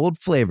 bold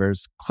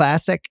flavors: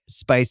 classic,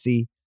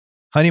 spicy,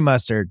 honey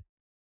mustard,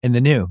 and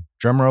the new,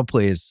 drumroll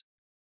please,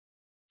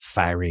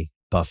 fiery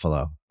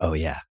buffalo. Oh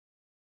yeah,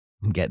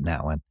 I'm getting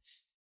that one.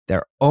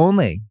 They're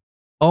only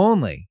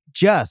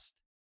just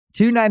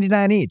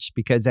 $2.99 each,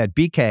 because at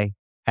BK,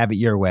 have it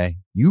your way.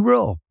 You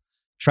roll.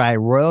 Try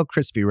Royal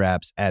Crispy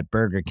Wraps at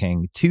Burger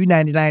King.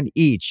 $2.99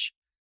 each.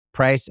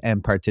 Price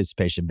and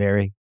participation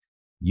vary.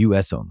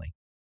 U.S. only.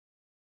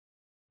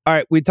 All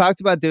right, we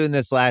talked about doing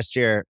this last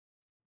year,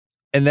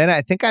 and then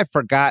I think I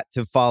forgot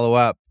to follow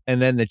up,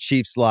 and then the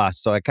Chiefs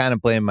lost, so I kind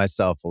of blame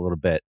myself a little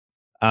bit.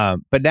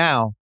 But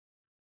now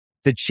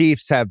the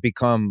Chiefs have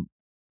become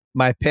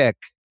my pick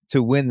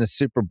to win the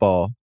Super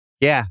Bowl.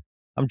 Yeah,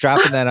 I'm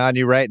dropping that on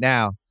you right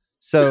now.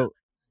 So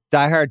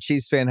diehard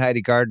Chiefs fan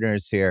Heidi Gardner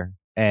is here,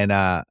 and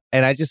I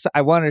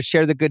wanted to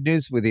share the good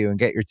news with you and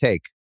get your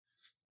take.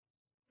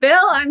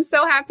 Bill, I'm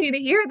so happy to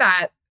hear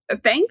that.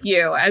 Thank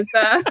you. As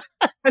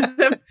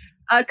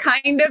a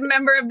kind of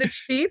member of the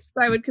Chiefs,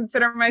 I would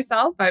consider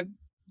myself. I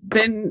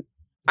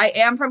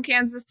am from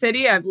Kansas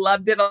City. I've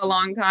loved it a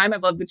long time.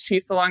 I've loved the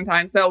Chiefs a long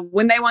time. So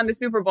when they won the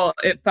Super Bowl,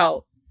 it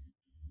felt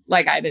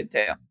like I did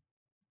too.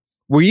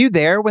 Were you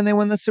there when they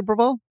won the Super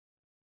Bowl?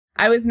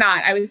 I was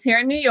not. I was here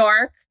in New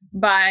York,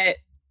 but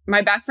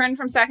my best friend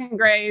from second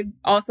grade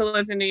also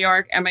lives in New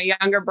York, and my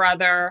younger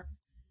brother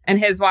and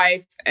his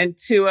wife and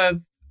 2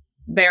 of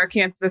their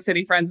Kansas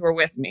City friends were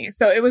with me.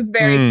 So it was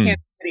very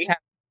Kansas City heavy.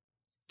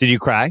 Did you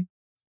cry?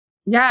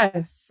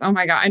 Yes. Oh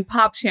my God. And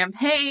pop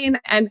champagne.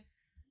 And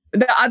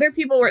the other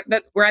people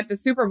that were at the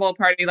Super Bowl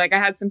party, like I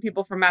had some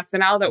people from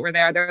SNL that were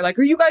there. They were like,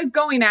 are you guys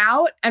going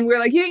out? And we're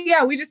like,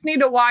 yeah, we just need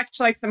to watch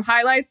like some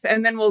highlights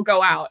and then we'll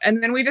go out.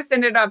 And then we just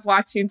ended up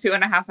watching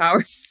 2.5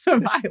 hours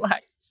of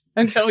highlights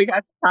until we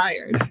got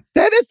tired.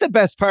 That is the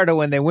best part of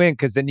when they win,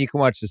 because then you can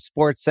watch the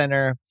Sports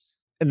Center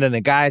and then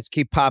the guys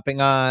keep popping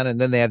on and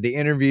then they have the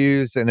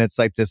interviews and it's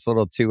like this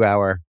little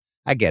 2-hour.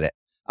 I get it.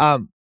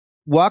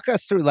 Walk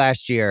us through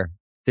last year.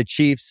 The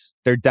Chiefs,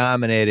 they're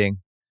dominating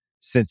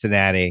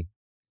Cincinnati.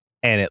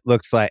 And it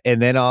looks like,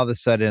 and then all of a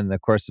sudden, in the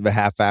course of a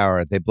half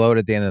hour, they blow it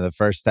at the end of the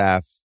first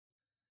half.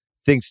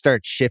 Things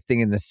start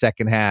shifting in the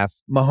second half.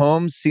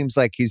 Mahomes seems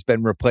like he's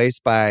been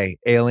replaced by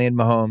alien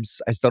Mahomes.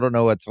 I still don't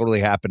know what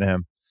totally happened to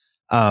him.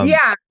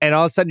 Yeah. And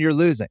all of a sudden you're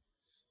losing.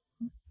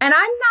 And I'm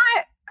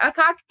not a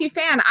cocky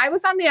fan. I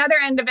was on the other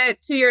end of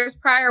it 2 years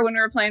prior when we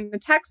were playing the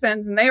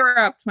Texans and they were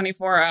up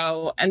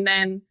 24-0. And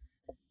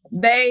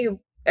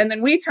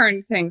then we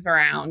turned things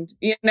around,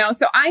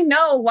 so I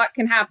know what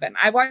can happen.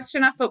 I've watched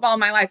enough football in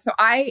my life. So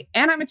I'm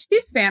a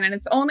Chiefs fan, and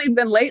it's only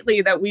been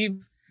lately that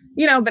we've,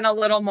 been a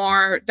little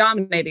more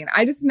dominating.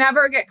 I just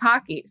never get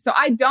cocky. So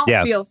I don't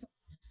feel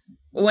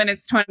when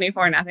it's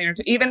 24-0 or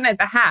even at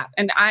the half.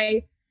 And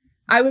I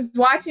was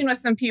watching with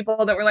some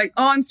people that were like,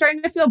 oh, I'm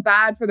starting to feel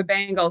bad for the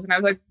Bengals. And I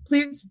was like,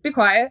 please be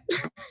quiet.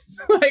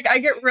 Like, I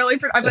get really,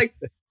 I'm like,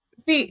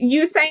 see,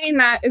 you saying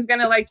that is going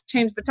to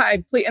change the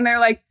tide. Please. And they're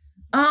like,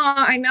 oh,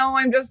 I know.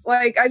 I'm just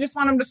I just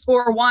want them to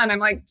score one. I'm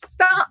like,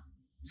 stop.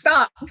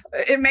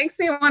 It makes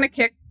me want to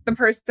kick the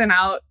person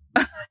out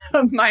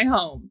of my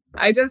home.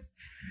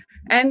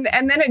 And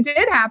then it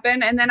did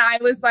happen. And then I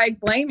was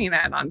blaming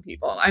it on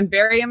people. I'm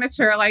very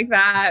immature like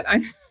that.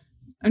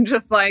 I'm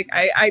just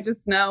I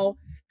just know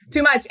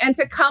too much. And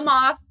to come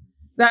off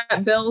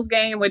that Bills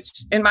game,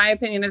 which in my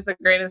opinion is the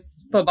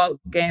greatest football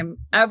game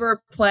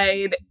ever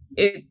played,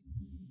 it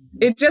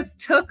just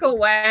took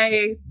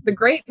away the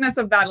greatness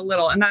of that a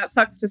little. And that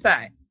sucks to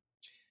say.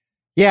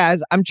 Yeah,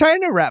 I'm trying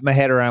to wrap my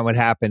head around what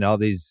happened all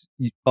these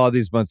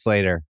months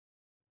later.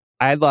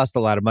 I had lost a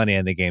lot of money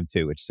on the game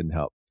too, which didn't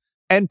help.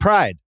 And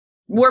pride.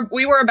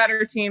 We were a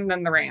better team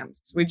than the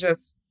Rams. We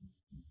just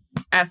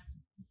asked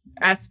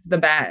the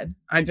bad.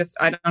 I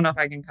don't know if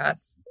I can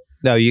cuss.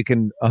 No, you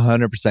can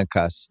 100%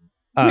 cuss.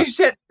 We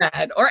shit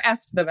bad or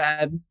est the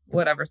bed,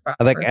 whatever's proper.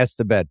 I like est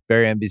the bed.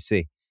 Very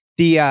NBC.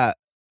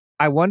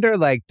 I wonder,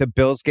 the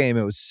Bills game,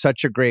 it was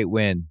such a great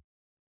win.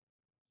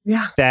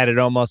 Yeah. That it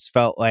almost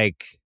felt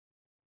like,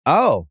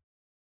 oh,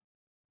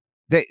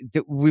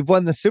 we've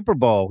won the Super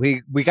Bowl.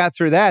 We got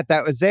through that.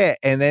 That was it.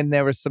 And then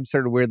there was some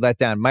sort of weird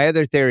letdown. My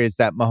other theory is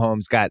that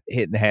Mahomes got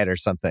hit in the head or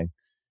something.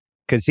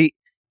 Because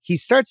he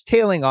starts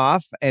tailing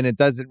off and it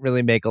doesn't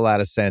really make a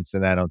lot of sense.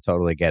 And I don't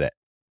totally get it.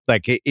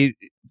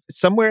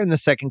 Somewhere in the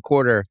second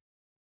quarter,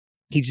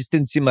 he just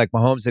didn't seem like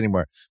Mahomes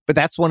anymore. But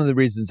that's one of the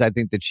reasons I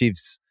think the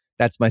Chiefs,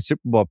 that's my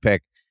Super Bowl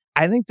pick.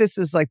 I think this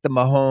is like the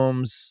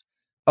Mahomes,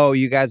 oh,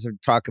 you guys are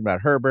talking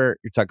about Herbert,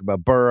 you're talking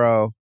about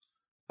Burrow,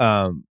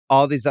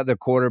 all these other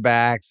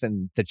quarterbacks,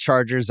 and the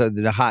Chargers are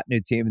the hot new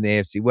team in the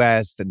AFC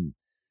West, and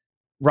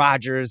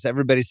Rodgers,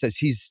 everybody says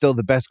he's still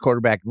the best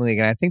quarterback in the league.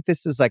 And I think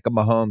this is like a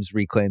Mahomes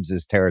reclaims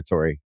his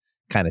territory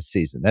kind of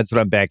season. That's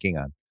what I'm banking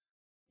on.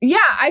 Yeah,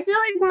 I feel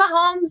like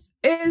Mahomes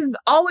is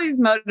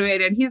always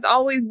motivated. He's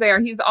always there.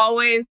 He's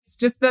always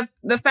just the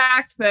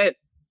fact that,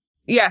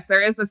 yes,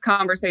 there is this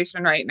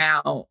conversation right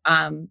now.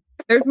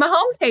 There's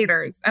Mahomes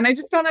haters, and I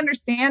just don't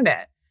understand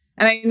it.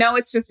 And I know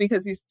it's just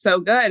because he's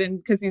so good and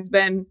because he's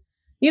been,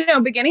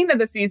 beginning of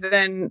the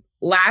season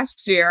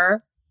last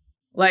year,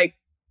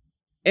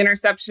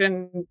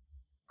 interception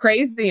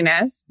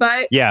craziness,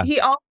 but he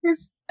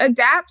always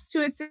adapts to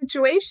his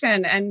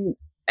situation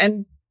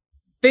and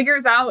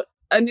figures out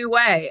a new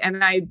way.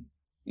 And I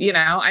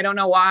don't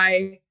know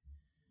why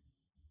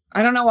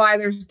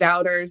there's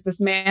doubters.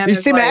 This man, you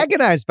seem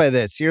agonized by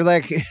this. You're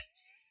like,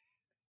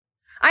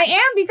 I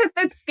am, because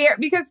it's scary,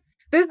 because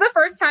this is the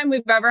first time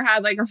we've ever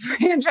had a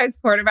franchise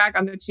quarterback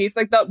on the Chiefs.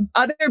 The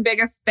other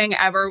biggest thing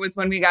ever was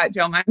when we got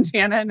Joe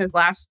Montana in his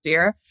last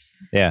year.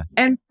 Yeah.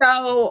 And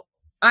so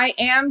I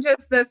am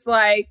just this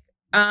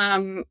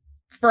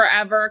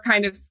forever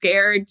kind of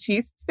scared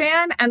Chiefs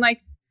fan. And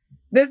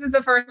this is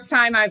the first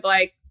time I've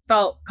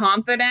felt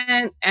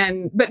confident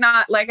but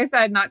not, like I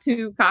said, not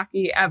too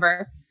cocky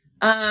ever.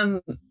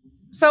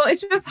 So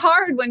it's just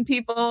hard when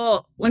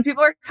people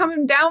are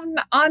coming down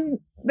on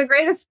the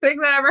greatest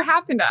thing that ever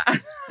happened to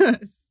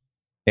us.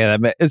 Yeah,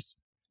 it's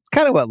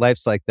kind of what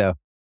life's like, though.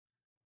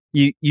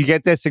 You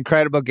get this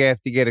incredible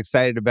gift, you get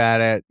excited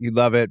about it, you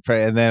love it,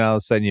 and then all of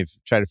a sudden you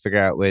try to figure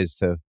out ways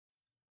to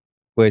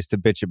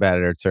bitch about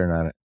it or turn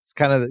on it. It's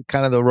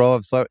kind of the role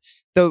of slow.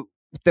 The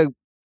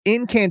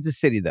in Kansas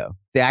City, though,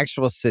 the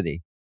actual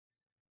city.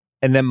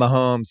 And then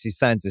Mahomes, he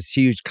signs this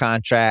huge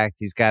contract.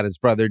 He's got his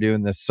brother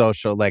doing this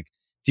social.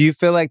 Do you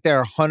feel like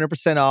they're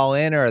 100% all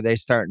in, or are they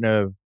starting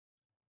to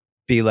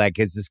be like,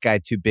 is this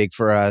guy too big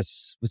for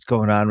us? What's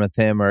going on with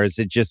him? Or is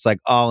it just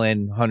all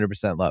in,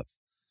 100% love?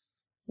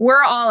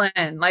 We're all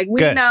in. We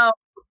Good. know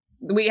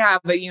we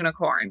have a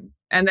unicorn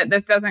and that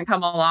this doesn't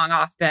come along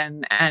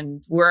often.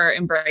 And we're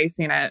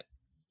embracing it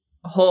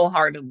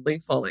wholeheartedly,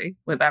 fully,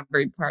 with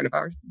every part of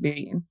our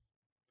being.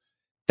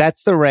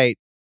 That's the right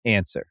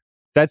answer.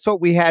 That's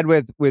what we had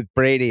with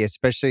Brady,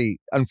 especially.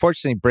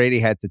 Unfortunately, Brady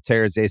had to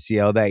tear his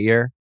ACL that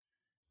year.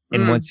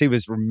 And once he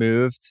was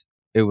removed,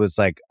 it was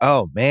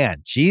oh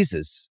man,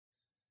 Jesus.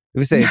 It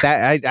was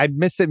that I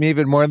miss him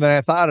even more than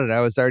I thought it.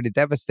 I was already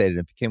devastated.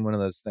 It became one of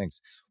those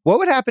things. What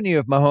would happen to you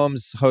if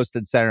Mahomes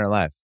hosted Saturday Night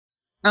Live?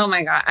 Oh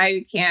my God,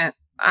 I can't.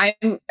 I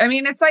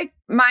mean, it's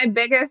my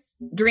biggest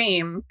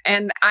dream.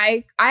 And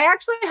I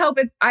actually hope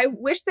I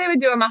wish they would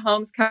do a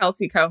Mahomes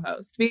Kelsey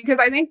co-host, because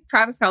I think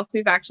Travis Kelsey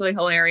is actually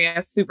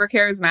hilarious, super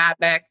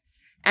charismatic.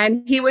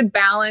 And he would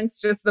balance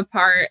just the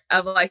part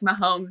of like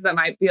Mahomes that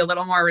might be a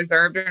little more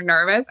reserved or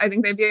nervous. I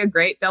think they'd be a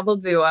great double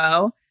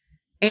duo.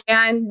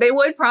 And they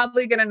would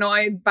probably get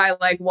annoyed by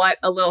like what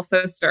a little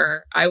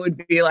sister I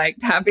would be like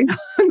tapping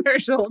on their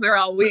shoulder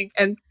all week.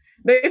 And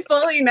they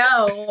fully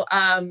know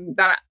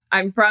that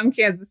I'm from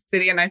Kansas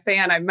City and I'm a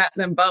fan. I've met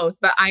them both,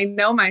 but I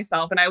know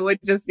myself and I would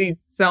just be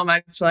so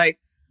much like,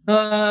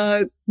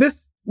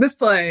 this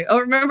play. Oh,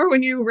 remember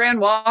when you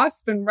ran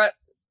Wasp and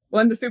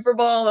won the Super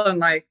Bowl? And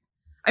like,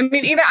 I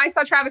mean, even I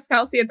saw Travis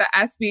Kelce at the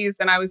ESPYs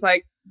and I was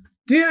like,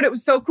 dude, it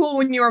was so cool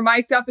when you were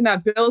mic'd up in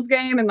that Bills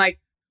game. And like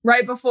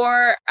right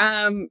before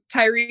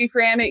Tyreek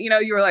ran it, you know,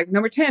 you were like,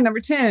 number 10.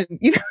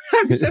 You know,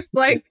 I was just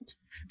like,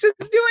 just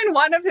doing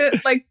one of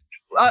his, like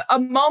a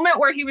moment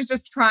where he was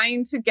just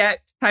trying to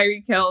get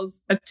Tyreek Hill's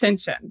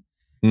attention.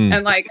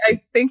 And like,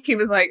 I think he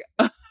was like,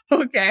 oh,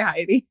 okay,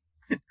 Heidi.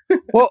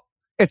 Well,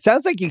 it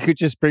sounds like you could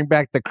just bring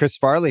back the Chris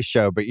Farley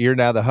show, but you're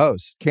now the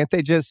host. Can't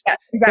they just? Yeah,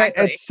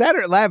 exactly. It's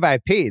Saturday Live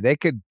IP. They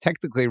could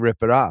technically rip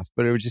it off,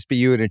 but it would just be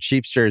you in a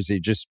Chiefs jersey,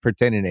 just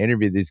pretending to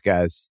interview these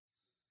guys.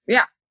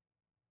 Yeah.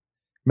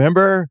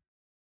 Remember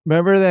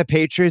that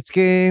Patriots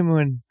game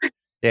when?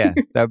 Yeah,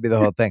 that would be the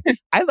whole thing.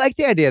 I like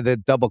the idea of the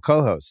double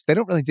co-hosts. They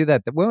don't really do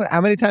that.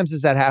 How many times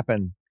does that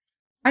happen?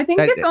 I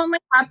think it's only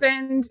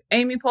happened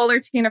Amy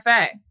Poehler, Tina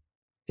Fey.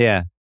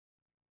 Yeah.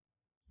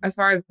 As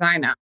far as I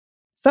know.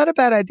 It's not a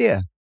bad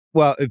idea.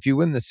 Well, if you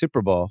win the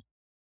Super Bowl,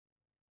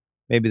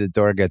 maybe the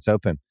door gets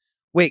open.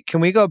 Wait,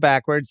 can we go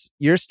backwards?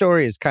 Your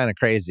story is kind of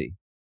crazy.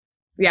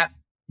 Yeah.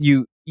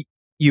 You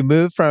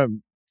moved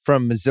from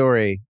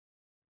Missouri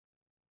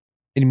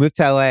and you moved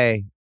to LA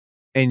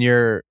and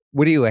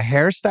what are you, a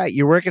hairstyle?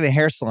 You're working at a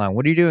hair salon.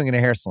 What are you doing in a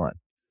hair salon?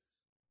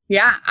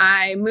 Yeah,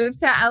 I moved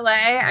to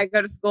LA. I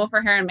go to school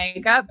for hair and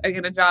makeup. I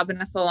get a job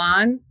in a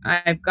salon.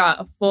 I've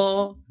got a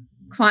full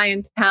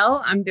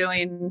clientele. I'm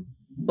doing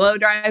blow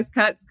dries,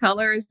 cuts,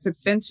 colors,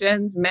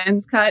 extensions,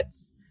 men's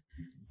cuts.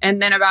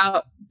 And then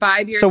about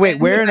 5 years. So wait,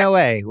 where in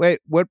LA? Wait,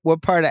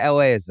 what part of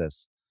LA is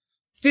this?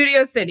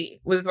 Studio City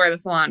was where the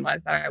salon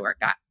was that I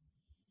worked at.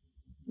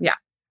 Yeah.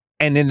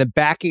 And in the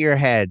back of your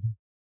head,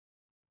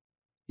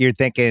 you're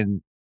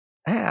thinking,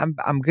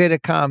 I'm good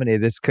at comedy.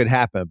 This could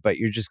happen, but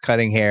you're just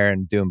cutting hair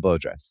and doing blow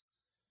dries.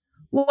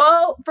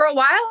 Well, for a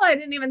while, I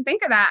didn't even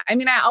think of that. I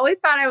mean, I always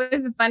thought I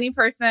was a funny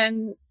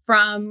person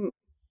from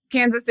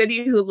Kansas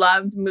City who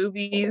loved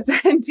movies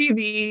and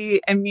TV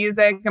and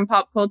music and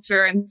pop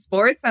culture and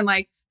sports. And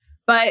like,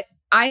 but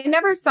I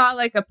never saw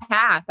like a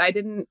path. I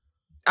didn't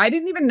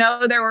even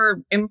know there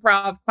were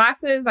improv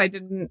classes. I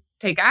didn't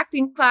take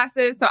acting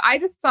classes. So I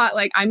just thought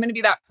like, I'm going to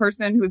be that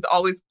person who's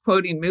always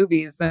quoting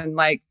movies and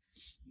like,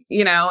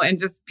 you know, and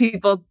just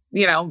people,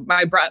 you know,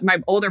 my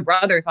older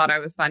brother thought I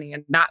was funny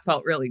and that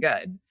felt really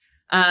good.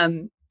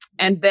 And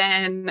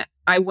then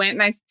I went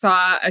and I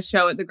saw a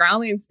show at the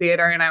Groundlings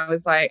Theater and I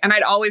was like, and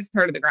I'd always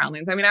heard of the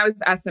Groundlings. I mean, I was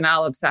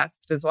SNL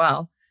obsessed as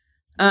well.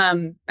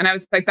 And I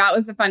was like, that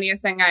was the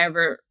funniest thing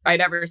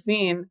I'd ever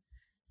seen.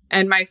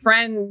 And my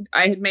friend,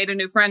 I had made a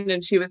new friend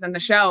and she was in the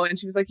show and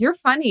she was like, you're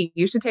funny.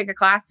 You should take a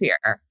class here.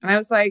 And I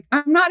was like,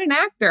 I'm not an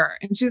actor.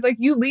 And she's like,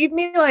 you leave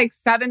me like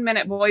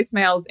 7-minute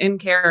voicemails in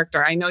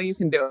character. I know you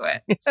can do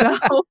it. So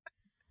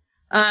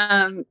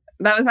that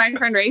was my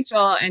friend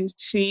Rachel. And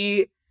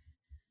she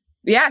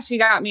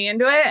got me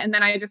into it. And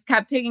then I just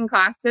kept taking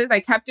classes. I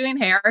kept doing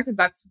hair because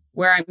that's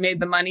where I made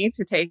the money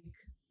to take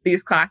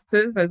these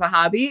classes as a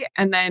hobby.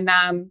 And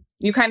then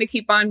you kind of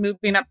keep on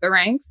moving up the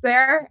ranks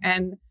there.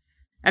 And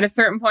at a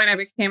certain point, I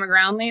became a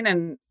groundling,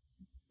 and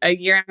a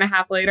year and a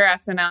half later,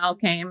 SNL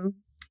came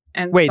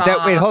and wait,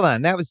 hold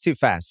on. That was too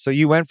fast. So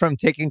you went from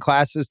taking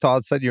classes to all of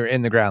a sudden you're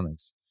in the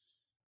groundlings.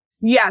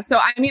 Yeah. So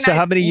I mean,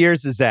 how many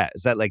years is that?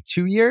 Is that like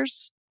 2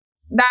 years?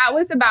 That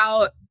was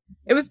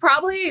it was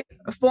probably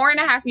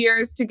 4.5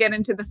 years to get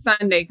into the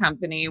Sunday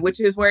company, which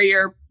is where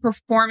you're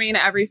performing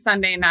every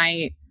Sunday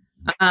night.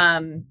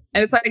 And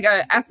it's like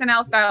a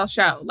SNL style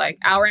show, like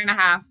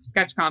 1.5-hour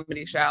sketch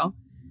comedy show.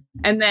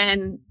 And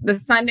then the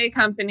Sunday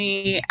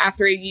company,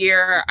 after a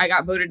year, I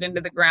got voted into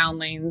the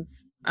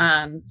Groundlings.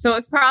 So it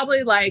was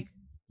probably like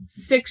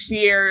 6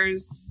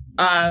 years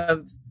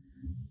of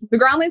the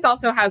Groundlings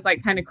also has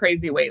like kind of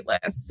crazy wait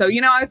lists. So,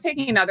 you know, I was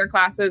taking other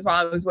classes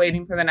while I was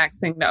waiting for the next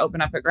thing to open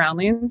up at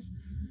Groundlings.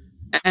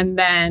 And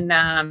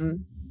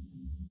then,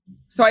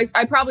 so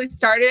I probably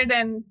started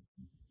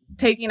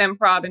taking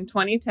improv in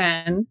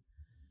 2010.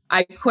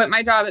 I quit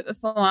my job at the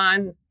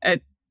salon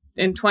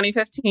in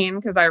 2015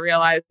 because I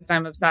realized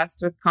I'm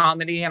obsessed with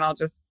comedy and I'll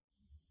just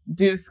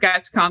do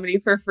sketch comedy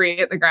for free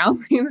at the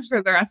Groundlings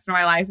for the rest of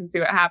my life and see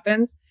what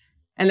happens.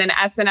 And then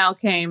SNL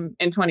came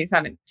in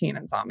 2017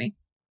 and saw me.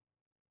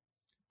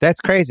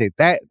 That's crazy.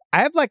 That I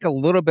have like a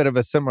little bit of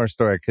a similar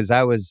story because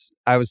I was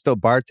still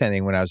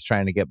bartending when I was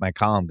trying to get my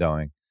column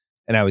going,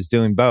 and I was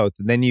doing both.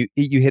 And then you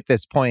hit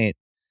this point.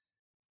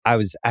 I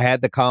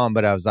had the column,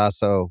 but I was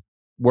also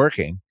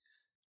working.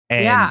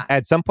 And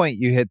at some point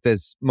you hit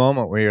this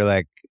moment where you're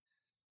like,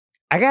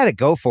 I got to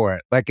go for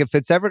it. Like if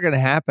it's ever going to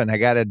happen, I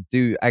got to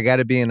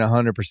be in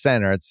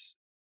 100% or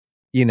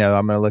I'm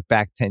going to look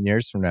back 10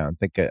 years from now and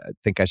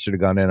think I should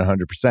have gone in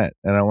 100%. And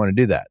I don't want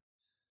to do that.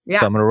 Yeah.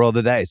 So I'm going to roll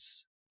the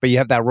dice. But you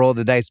have that roll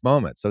the dice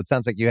moment. So it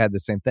sounds like you had the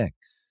same thing.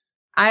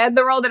 I had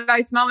the roll the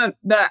dice moment.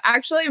 The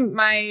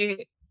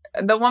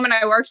woman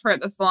I worked for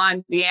at the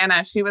salon,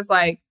 Deanna, she was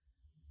like,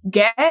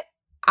 get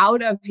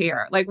out of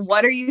here. Like,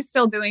 what are you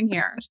still doing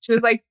here? She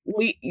was like,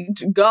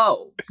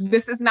 go.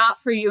 This is not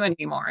for you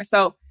anymore.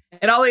 So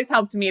it always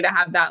helped me to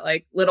have that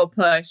like little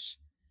push.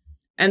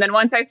 And then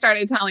once I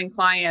started telling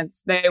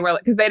clients, they were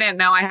like, because they didn't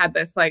know I had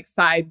this like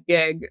side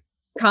gig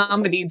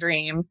comedy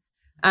dream.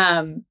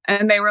 And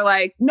they were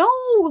like, no,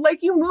 like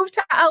you moved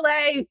to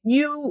LA.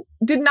 You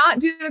did not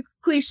do the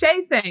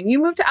cliche thing.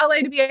 You moved to LA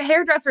to be a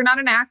hairdresser, not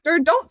an actor.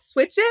 Don't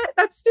switch it.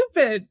 That's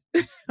stupid.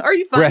 Are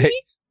you funny? Right.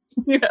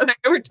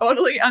 They were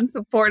totally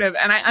unsupportive.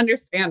 And I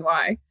understand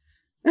why.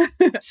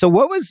 So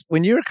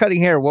when you were cutting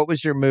hair, what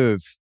was your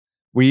move?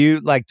 Were you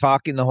like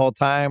talking the whole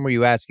time? Were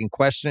you asking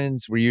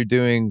questions? Were you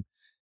doing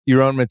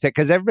your own mistake?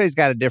 Because everybody's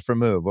got a different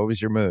move. What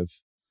was your move?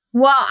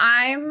 Well,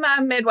 I'm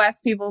a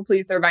Midwest people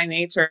pleaser by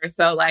nature.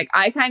 So like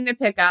I kind of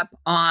pick up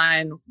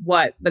on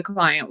what the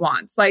client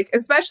wants. Like,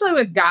 especially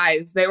with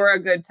guys, they were a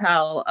good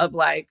tell of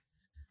like,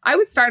 I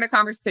would start a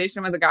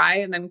conversation with a guy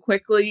and then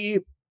quickly,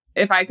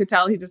 if I could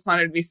tell he just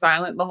wanted to be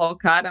silent the whole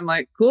cut, I'm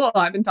like, cool,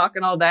 I've been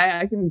talking all day.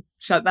 I can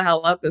shut the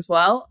hell up as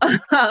well.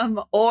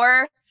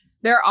 Or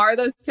there are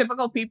those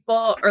typical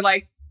people or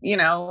like, you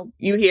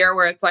hear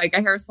where it's like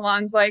a hair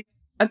salon's like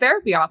a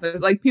therapy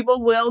office. Like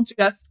people will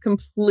just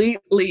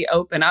completely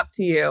open up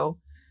to you,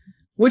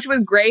 which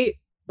was great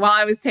while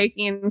I was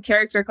taking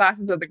character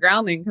classes at the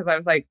Groundling because I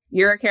was like,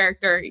 you're a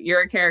character.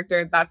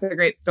 That's a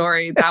great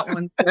story. That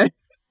one's good.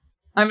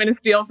 I'm going to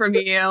steal from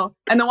you.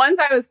 And the ones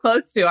I was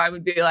close to, I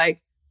would be like,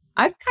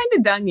 I've kind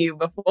of done you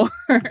before.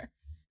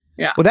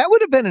 Yeah. Well, that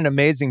would have been an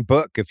amazing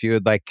book if you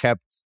had like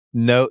kept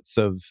notes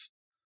of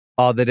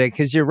all the day.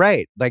 Because you're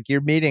right. Like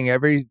you're meeting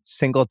every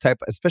single type,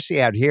 especially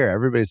out here.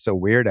 Everybody's so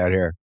weird out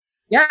here.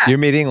 Yeah. You're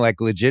meeting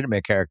like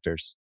legitimate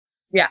characters.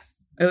 Yes.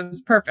 It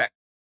was perfect.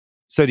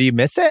 So do you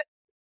miss it?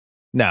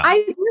 No.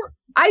 I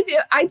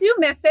do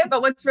miss it.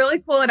 But what's really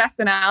cool at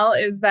SNL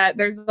is that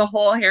there's the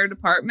whole hair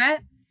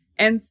department.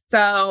 And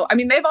so, I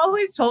mean, they've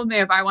always told me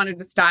if I wanted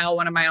to style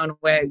one of my own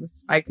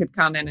wigs, I could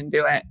come in and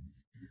do it.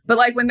 But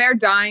like when they're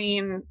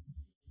dyeing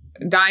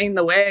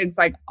the wigs,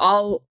 like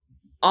I'll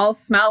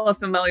smell a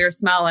familiar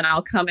smell and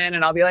I'll come in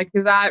and I'll be like,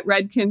 is that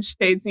Redken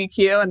Shades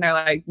EQ? And they're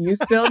like, you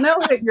still know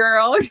it,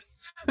 girl.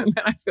 And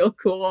then I feel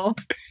cool.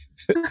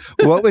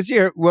 What was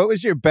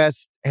your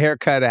best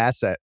haircut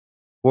asset?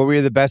 What were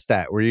you the best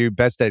at? Were you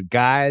best at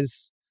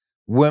guys,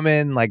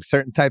 women, like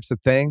certain types of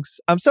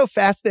things? I'm so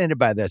fascinated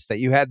by this, that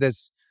you had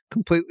this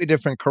completely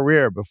different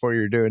career before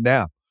you're doing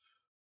now.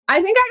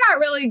 I think I got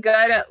really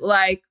good at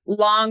like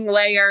long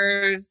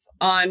layers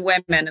on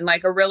women and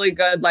like a really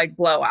good like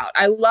blowout.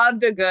 I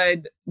loved a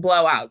good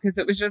blowout because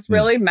it was just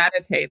really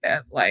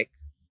meditative. Like,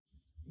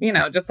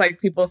 just like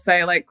people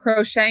say, like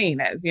crocheting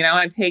is,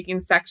 I'm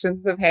taking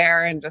sections of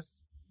hair and just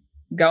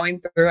going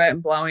through it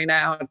and blowing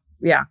out.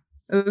 Yeah,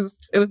 it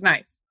was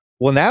nice.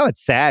 Well, now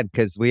it's sad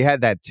because we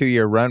had that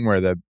 2-year run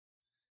where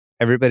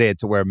everybody had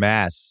to wear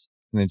masks.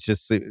 And it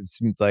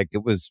seemed like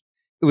it was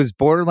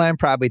borderline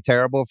probably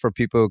terrible for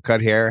people who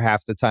cut hair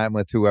half the time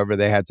with whoever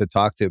they had to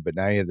talk to. But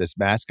now you have this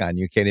mask on.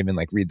 You can't even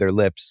like read their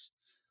lips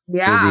through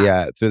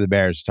the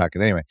barriers you're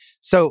talking anyway.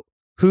 So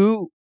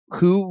who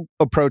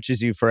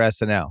approaches you for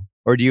SNL?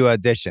 Or do you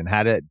audition?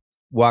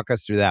 Walk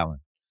us through that one?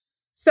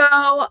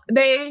 So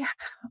they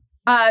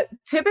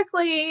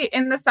typically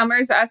in the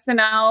summers,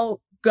 SNL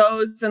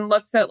goes and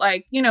looks at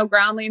like,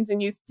 Groundlings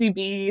and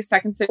UCB,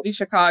 Second City,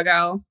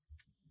 Chicago.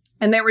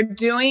 And they were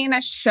doing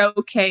a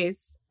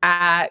showcase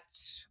at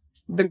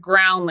the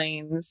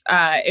Groundlings.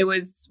 It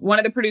was one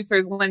of the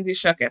producers, Lindsay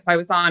Shookus. I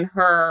was on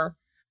her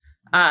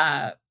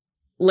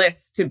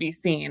list to be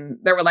seen.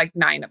 There were like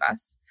 9 of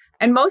us.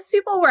 And most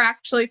people were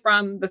actually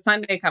from the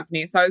Sunday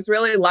company. So I was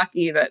really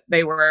lucky that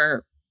they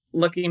were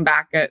looking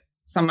back at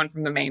someone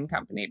from the main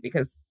company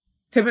because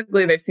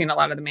typically they've seen a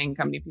lot of the main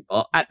company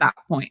people at that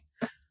point.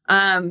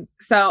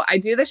 So I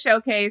do the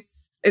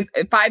showcase. It's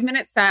a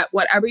 5-minute set,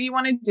 whatever you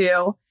want to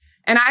do.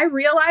 And I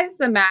realized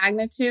the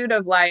magnitude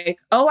of like,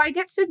 oh, I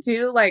get to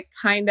do like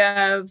kind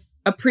of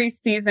a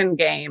preseason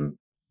game,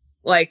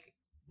 like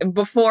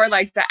before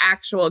like the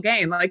actual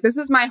game. Like this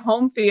is my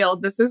home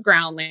field. This is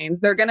Groundlings.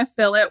 They're going to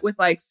fill it with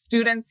like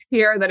students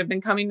here that have been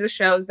coming to the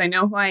shows. They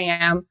know who I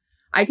am.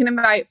 I can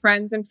invite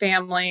friends and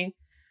family.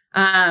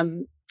 This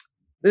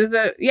is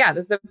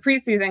a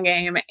preseason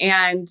game.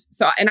 And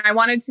I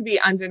wanted to be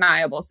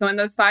undeniable. So in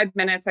those 5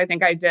 minutes, I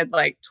think I did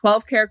like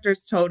 12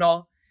 characters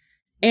total.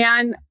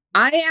 And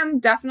I am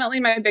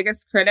definitely my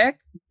biggest critic,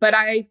 but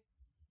I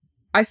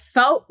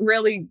felt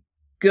really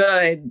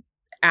good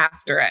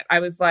after it. I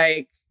was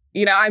like,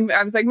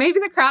 I was like,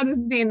 maybe the crowd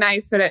was being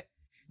nice, but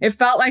it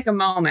felt like a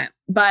moment.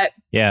 But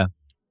yeah,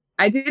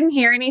 I didn't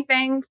hear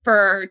anything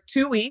for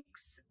 2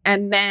 weeks.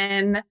 And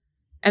then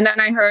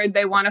I heard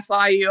they want to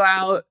fly you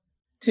out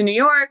to New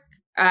York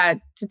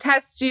to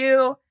test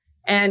you.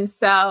 And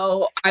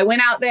so I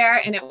went out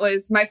there, and it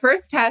was my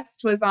first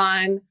test was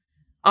on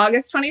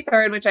August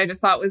 23rd, which I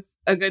just thought was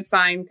a good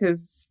sign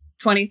because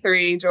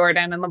 23,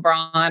 Jordan and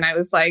LeBron, I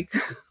was like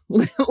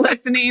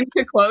listening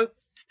to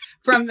quotes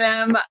from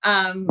them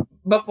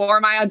before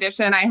my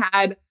audition. I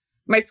had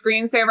my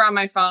screensaver on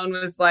my phone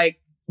was like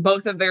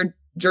both of their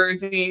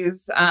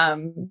jerseys,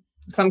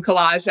 some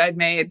collage I'd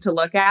made to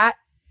look at.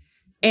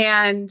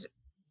 And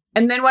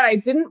then what I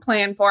didn't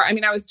plan for, I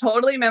mean, I was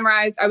totally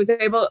memorized. I was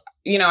able,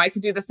 I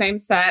could do the same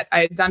set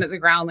I had done at the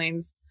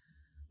Groundlings.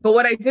 But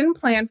what I didn't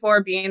plan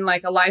for, being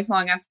like a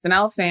lifelong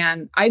SNL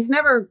fan, I'd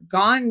never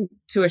gone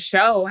to a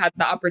show, had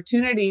the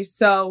opportunity.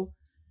 So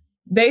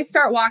they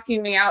start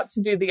walking me out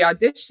to do the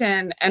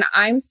audition, and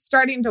I'm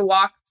starting to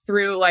walk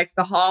through like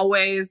the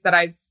hallways that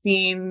I've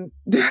seen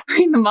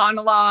during the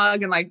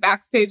monologue and like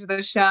backstage of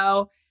the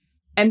show.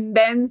 And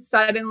then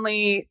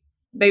suddenly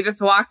they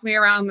just walked me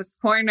around this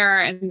corner,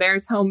 and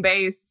there's home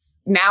base.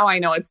 Now I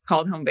know it's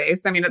called home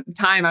base. I mean, at the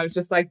time I was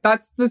just like,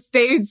 that's the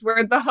stage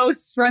where the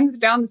host runs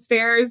down the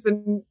stairs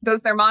and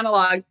does their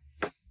monologue.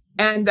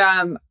 And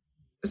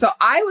so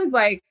I was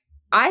like,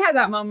 I had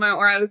that moment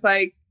where I was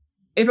like,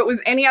 if it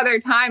was any other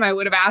time, I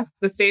would have asked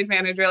the stage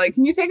manager, like,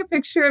 can you take a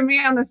picture of me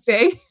on the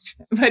stage?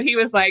 But he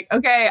was like,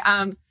 okay,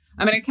 I'm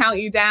going to count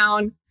you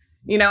down,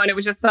 and it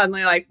was just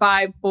suddenly like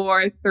 5,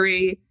 4,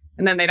 3,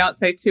 and then they don't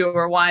say 2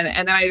 or 1.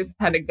 And then I just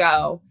had to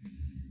go.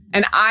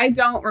 And I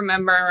don't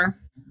remember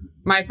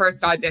my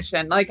first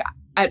audition, like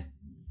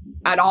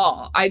at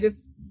all. I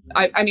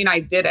mean, I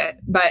did it,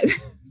 but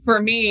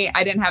for me,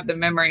 I didn't have the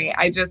memory.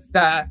 I just,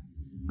 I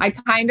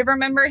kind of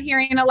remember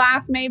hearing a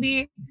laugh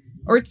maybe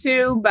or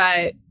 2,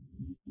 but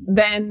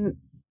then,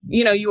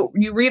 you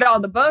read all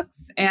the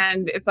books,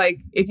 and it's like,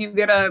 if you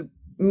get a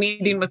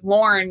meeting with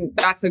Lauren,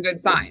 that's a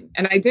good sign.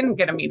 And I didn't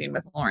get a meeting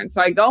with Lauren.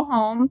 So I go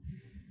home.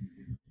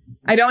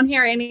 I don't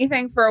hear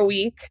anything for a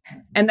week.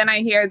 And then I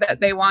hear that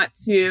they want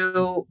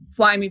to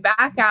fly me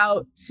back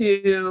out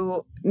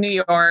to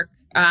New York.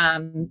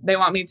 They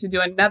want me to do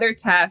another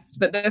test,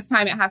 but this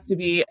time it has to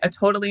be a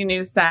totally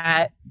new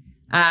set,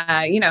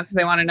 because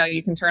they want to know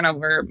you can turn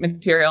over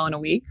material in a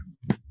week.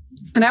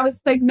 And I was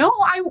like, no,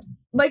 I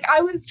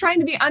was trying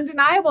to be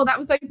undeniable. That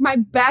was like my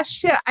best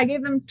shit. I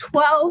gave them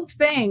 12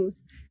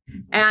 things.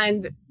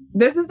 And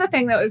this is the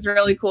thing that was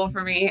really cool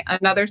for me.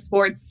 Another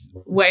sports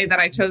way that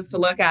I chose to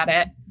look at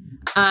it.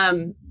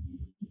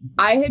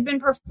 I had been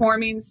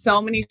performing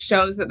so many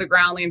shows at the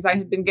Groundlings. I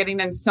had been getting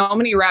in so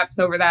many reps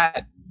over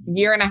that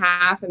year and a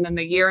half, and then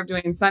the year of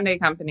doing Sunday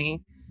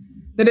Company,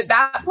 that at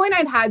that point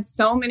I'd had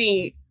so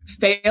many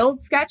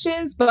failed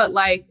sketches, but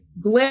like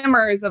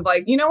glimmers of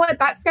like, you know what,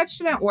 that sketch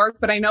didn't work,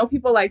 but I know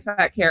people liked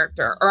that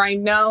character, or I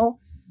know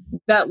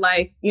that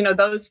like,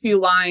 those few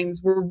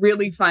lines were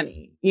really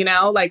funny,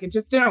 like it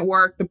just didn't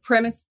work. The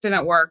premise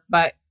didn't work,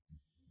 but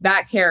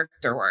that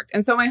character worked.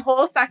 And so my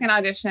whole second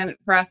audition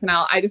for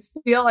SNL, I just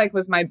feel like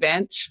was my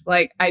bench.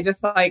 Like I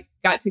just like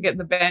got to get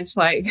the bench,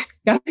 like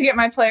got to get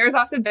my players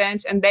off the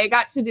bench, and they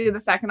got to do the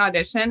second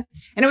audition.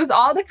 And it was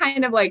all the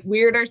kind of like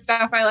weirder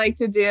stuff I like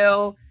to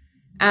do.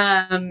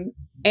 And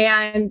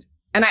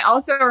I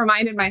also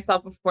reminded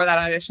myself before that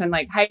audition,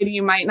 like, Heidi,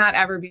 you might not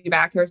ever be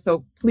back here,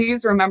 so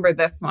please remember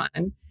this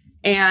one.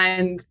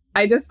 And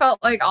I just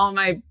felt like all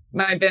my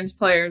bench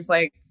players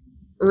like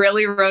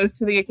really rose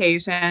to the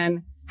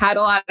occasion. Had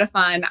a lot of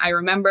fun. I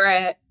remember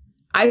it.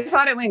 I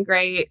thought it went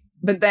great.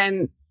 But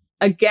then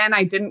again,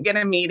 I didn't get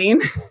a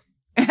meeting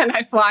and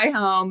I fly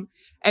home,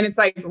 and it's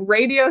like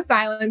radio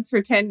silence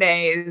for 10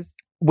 days.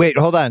 Wait,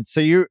 hold on. So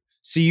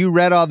you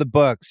read all the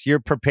books, you're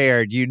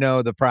prepared, you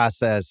know the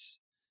process,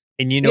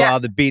 and you know all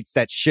the beats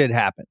that should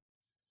happen.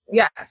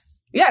 Yes.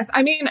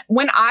 I mean,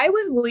 when I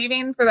was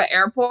leaving for the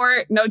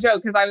airport, no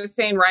joke, because I was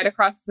staying right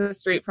across the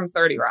street from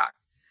 30 Rock.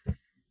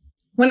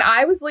 When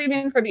I was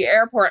leaving for the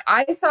airport,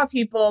 I saw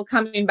people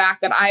coming back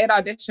that I had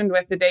auditioned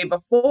with the day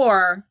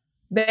before.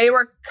 They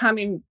were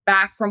coming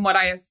back from what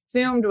I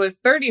assumed was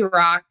 30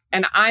 Rock,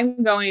 and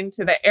I'm going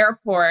to the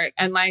airport.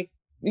 And like,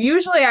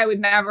 usually I would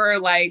never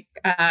like,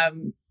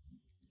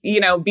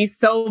 be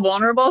so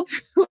vulnerable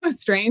to a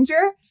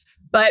stranger.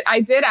 But I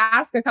did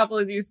ask a couple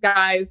of these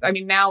guys. I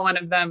mean, now one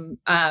of them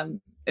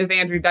is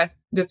Andrew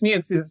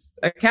Dismukes, who's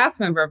a cast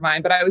member of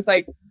mine. But I was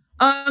like,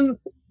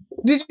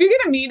 did you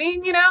get a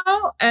meeting,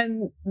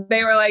 And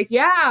they were like,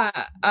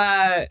 yeah,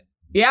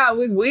 it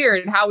was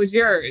weird. How was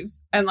yours?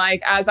 And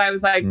like, as I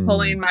was like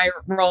pulling my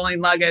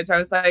rolling luggage, I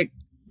was like,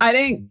 I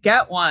didn't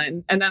get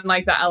one. And then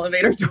like the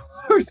elevator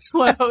doors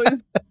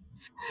closed.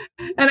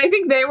 And I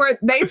think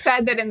they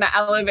said that in the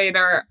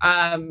elevator,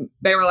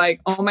 they were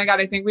like, oh my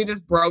God, I think we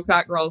just broke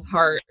that girl's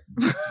heart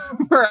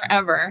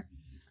forever.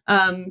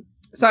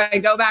 So I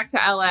go back to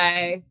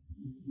LA.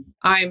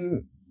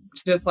 I'm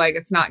just like,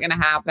 it's not going to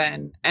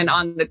happen. And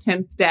on the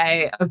 10th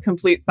day of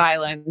complete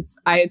silence,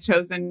 I had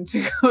chosen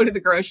to go to the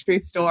grocery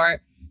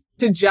store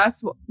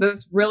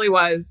this really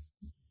was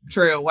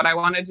true. What I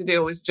wanted to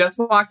do was just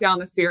walk down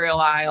the cereal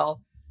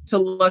aisle to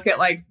look at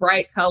like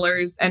bright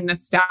colors and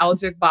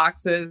nostalgic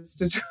boxes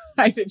to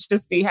try to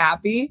just be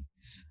happy.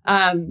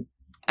 And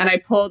I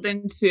pulled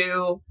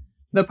into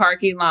the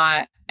parking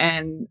lot,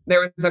 and there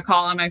was a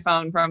call on my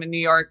phone from a New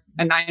York,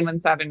 a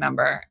 917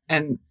 number.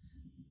 And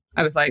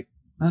I was like,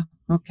 oh,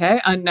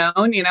 okay,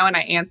 unknown, you know, and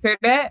I answered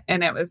it.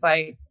 And it was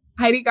like,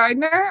 Heidi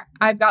Gardner,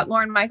 I've got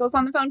Lauren Michaels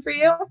on the phone for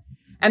you.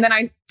 And then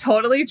I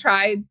totally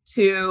tried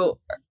to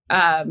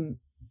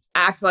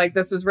act like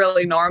this was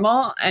really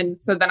normal. And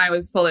so then I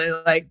was fully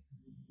like,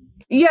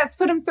 yes,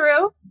 put him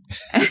through.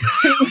 And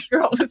the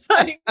girl was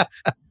like,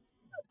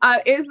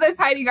 is this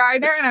Heidi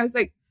Gardner? And I was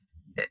like,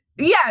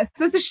 yes,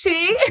 this is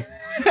she.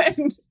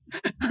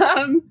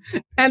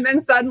 And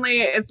then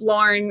suddenly it's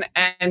Lauren,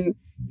 and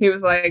he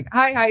was like,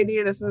 hi,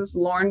 Heidi, this is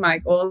Lauren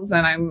Michaels,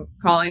 and I'm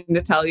calling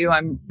to tell you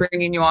I'm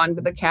bringing you on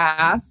to the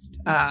cast.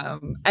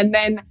 And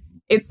then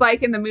it's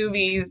like in the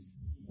movies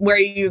where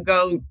you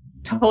go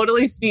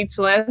totally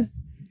speechless,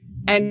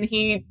 and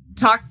he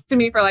talks to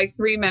me for like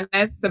 3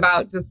 minutes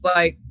about just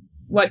like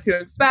what to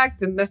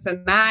expect and this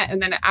and that.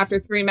 And then after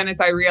 3 minutes,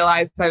 I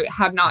realized I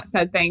have not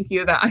said thank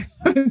you, that I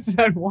haven't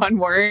said one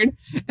word.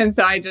 And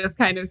so I just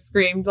kind of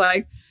screamed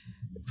like,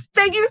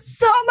 thank you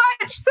so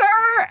much,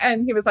 sir.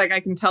 And he was like, I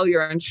can tell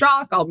you're in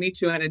shock. I'll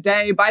meet you in a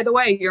day. By the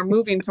way, you're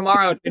moving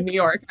tomorrow to New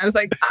York. I was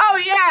like,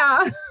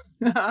 oh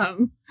yeah.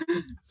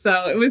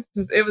 So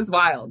it was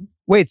wild.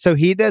 Wait, so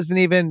he doesn't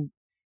even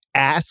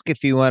ask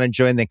if you want to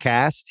join the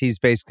cast? He's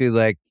basically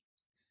like,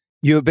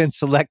 you have been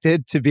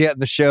selected to be on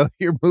the show.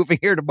 You're moving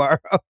here tomorrow.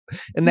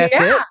 And that's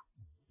it?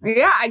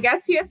 Yeah, I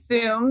guess he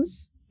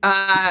assumes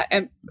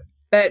and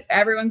that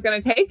everyone's going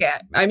to take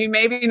it. I mean,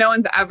 maybe no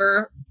one's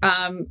ever,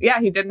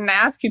 he didn't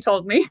ask. He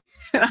told me.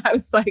 And I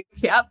was like,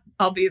 yep,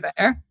 I'll be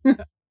there.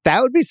 That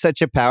would be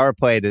such a power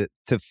play to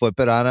flip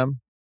it on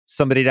him.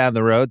 Somebody down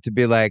the road to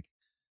be like,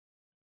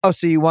 oh,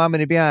 so you want me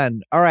to be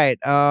on? All right.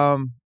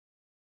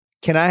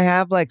 Can I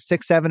have like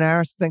 6-7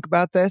 hours to think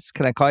about this?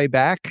 Can I call you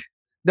back?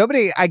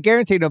 I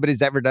guarantee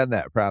nobody's ever done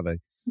that,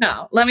 probably.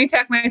 No, let me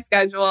check my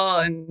schedule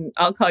and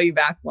I'll call you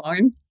back,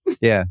 Lauren.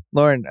 Yeah,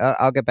 Lauren,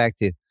 I'll get back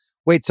to you.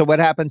 Wait, so what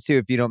happens to you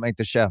if you don't make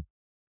the show?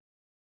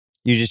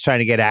 You're just trying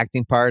to get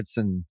acting parts,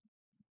 and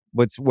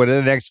what do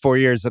the next 4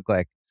 years look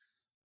like?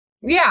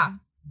 Yeah,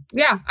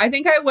 I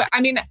think I would.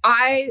 I mean,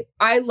 I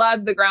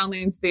love the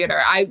Groundlings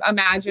Theater. I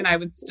imagine I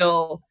would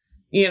still,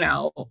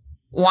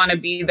 want to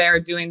be there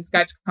doing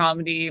sketch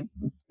comedy,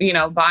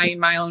 buying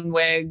my own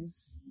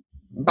wigs,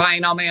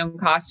 buying all my own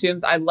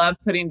costumes. I love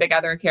putting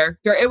together a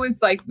character. It was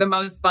like the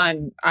most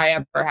fun I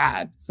ever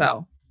had.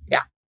 So,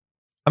 yeah.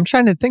 I'm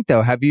trying to think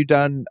though. Have you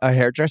done a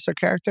hairdresser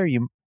character?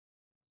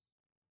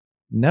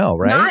 No,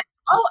 right?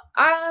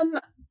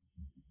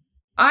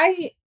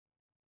 I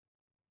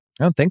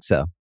don't think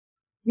so.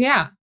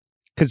 Yeah.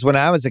 Because when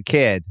I was a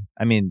kid,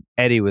 I mean,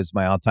 Eddie was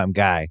my all-time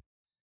guy.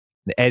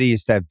 Eddie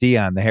used to have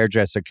Dion, the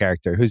hairdresser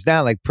character, who's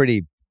now like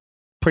pretty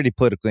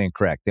politically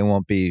incorrect. They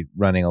won't be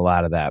running a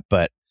lot of that,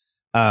 but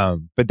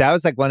that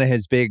was like one of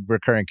his big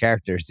recurring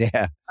characters.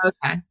 Yeah.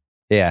 Okay.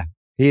 Yeah.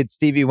 He had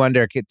Stevie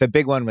Wonder. The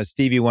big one was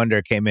Stevie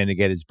Wonder came in to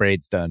get his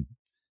braids done.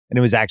 And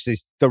it was actually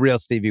the real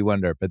Stevie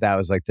Wonder, but that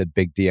was like the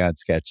big Dion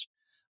sketch.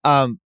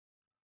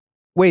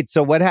 Wait,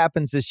 so what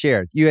happens this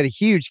year? You had a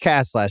huge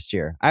cast last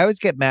year. I always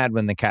get mad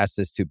when the cast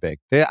is too big.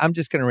 I'm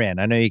just going to rant.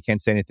 I know you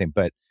can't say anything,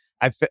 but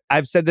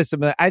I've said this.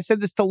 I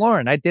said this to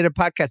Lauren. I did a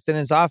podcast in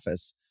his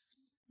office.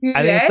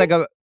 I think it's like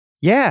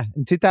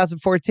in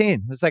 2014.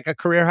 It was like a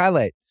career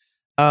highlight.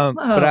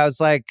 But I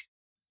was like,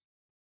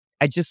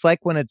 I just like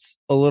when it's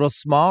a little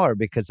smaller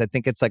because I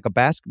think it's like a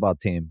basketball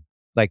team.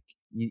 Like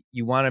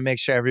you want to make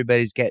sure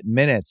everybody's getting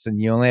minutes,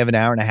 and you only have an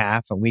hour and a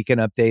half, and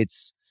weekend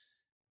updates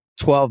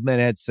 12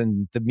 minutes,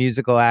 and the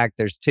musical act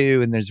there's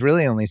 2, and there's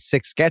really only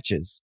 6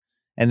 sketches,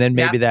 and then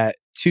maybe that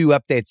 2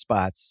 update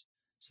spots.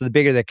 So the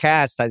bigger the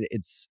cast, I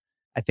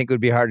think it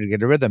would be harder to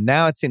get a rhythm.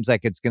 Now it seems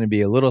like it's going to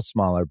be a little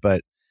smaller.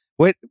 But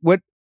what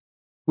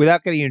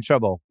without getting you in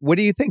trouble, what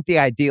do you think the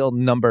ideal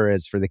number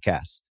is for the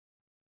cast?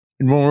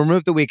 And we'll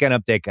remove the weekend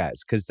update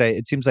guys, because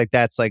it seems like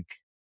that's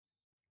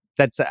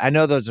I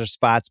know those are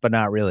spots, but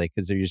not really,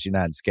 because they're usually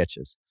not in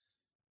sketches.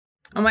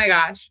 Oh my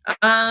gosh.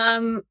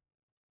 I'm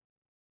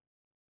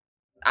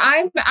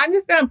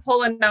just gonna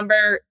pull a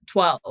number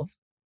 12.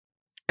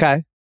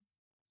 Okay.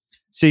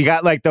 So you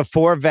got like the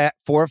 4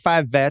 or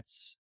 5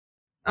 vets.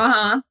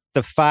 Uh-huh.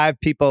 The 5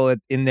 people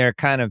in their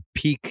kind of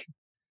peak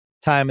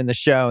time in the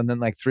show, and then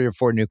like 3 or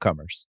 4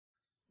 newcomers.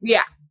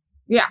 Yeah.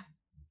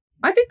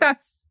 I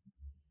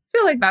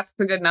feel like that's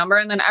a good number.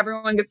 And then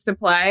everyone gets to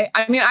play.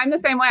 I mean, I'm the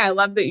same way. I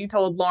love that you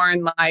told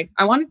Lauren, like,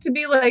 I want it to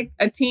be like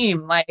a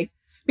team, like,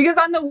 because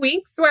on the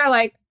weeks where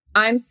like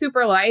I'm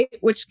super light,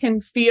 which can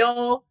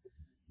feel,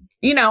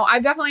 I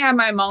definitely have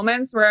my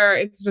moments where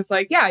it's just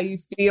like, yeah, you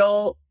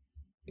feel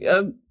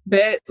a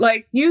bit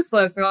like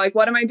useless, or like,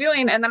 what am I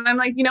doing? And then I'm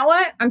like, you know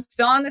what? I'm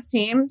still on this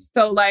team.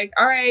 So like,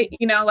 all right,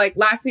 like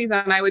last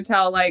season I would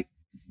tell, like,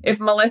 if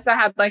Melissa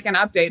had like an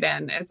update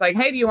in, it's like,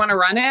 hey, do you want to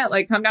run it?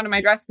 Like, come down to my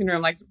dressing room.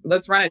 Like,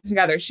 let's run it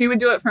together. She would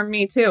do it for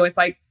me too. It's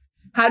like,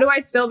 how do I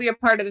still be a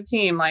part of the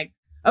team? Like,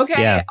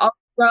 okay, I'll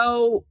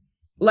go,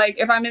 like,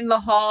 if I'm in the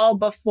hall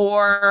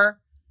before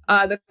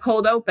the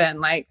cold open,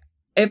 like,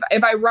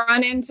 if I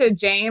run into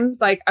James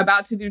like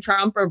about to do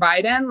Trump or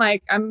Biden,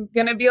 like I'm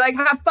gonna be like,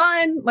 have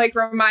fun, like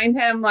remind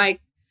him, like,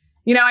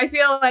 you know, I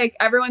feel like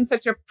everyone's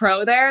such a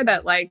pro there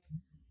that like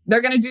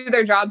they're gonna do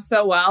their job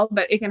so well,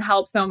 but it can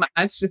help so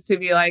much just to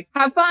be like,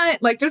 have fun,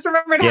 like just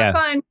remember to have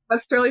fun.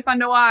 That's really fun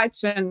to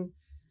watch. And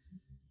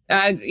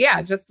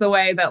yeah, just the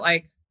way that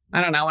like,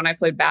 I don't know, when I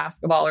played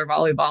basketball or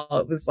volleyball,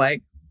 it was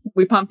like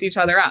we pumped each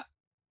other up.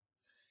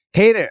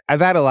 Hater,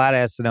 I've had a lot of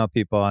SNL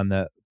people on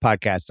the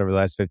podcast over the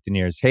last 15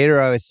 years. Hater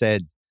always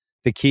said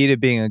the key to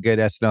being a good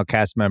SNL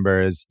cast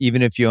member is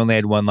even if you only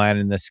had one line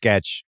in the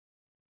sketch,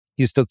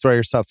 you still throw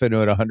yourself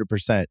into it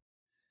 100%.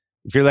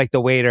 If you're like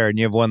the waiter and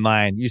you have one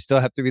line, you still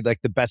have to be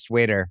like the best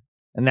waiter.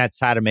 And that's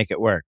how to make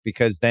it work.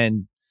 Because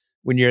then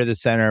when you're the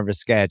center of a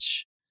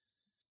sketch,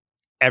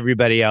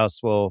 everybody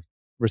else will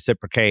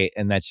reciprocate.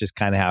 And that's just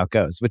kind of how it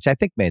goes, which I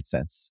think made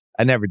sense.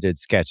 I never did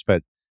sketch,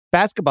 but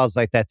basketball's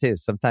like that too.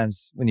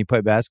 Sometimes when you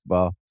play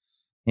basketball,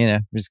 you know,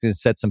 you're just going to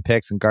set some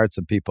picks and guard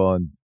some people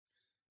and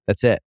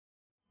that's it.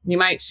 You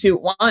might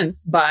shoot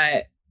once,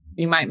 but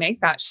you might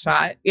make that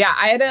shot. Yeah,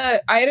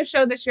 I had a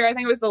show this year. I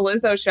think it was the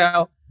Lizzo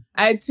show.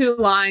 I had 2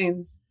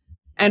 lines,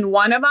 and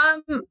one of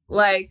them,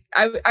 like,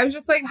 I was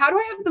just like, how do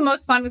I have the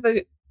most fun with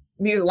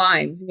these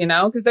lines, you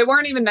know? Because they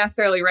weren't even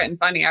necessarily written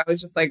funny. I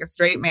was just like a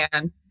straight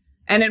man.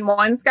 And in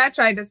one sketch,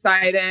 I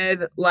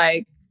decided,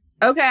 like,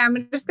 okay,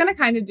 I'm just going to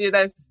kind of do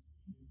this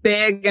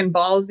big and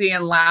ballsy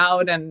and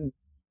loud, and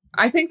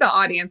I think the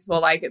audience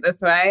will like it this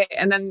way.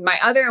 And then my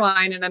other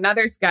line in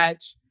another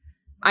sketch,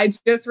 I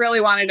just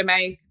really wanted to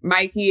make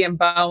Mikey and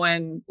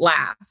Bowen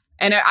laugh.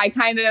 And I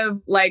kind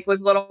of like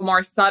was a little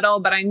more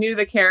subtle, but I knew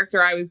the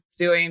character I was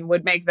doing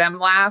would make them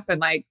laugh. And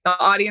like the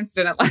audience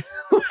didn't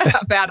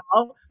laugh at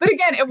all. But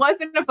again, it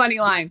wasn't a funny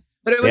line,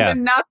 but it was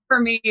enough for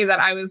me that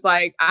I was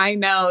like, I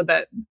know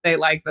that they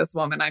like this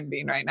woman I'm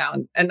being right now.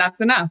 And that's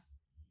enough.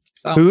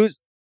 So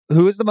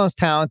who's the most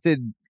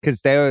talented?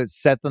 Because they always,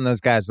 Seth and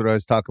those guys would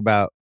always talk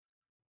about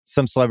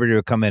some celebrity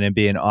would come in and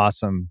be an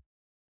awesome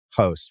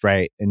host,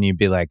 right? And you'd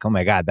be like, oh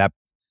my God, that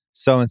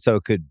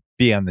so-and-so could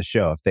be on the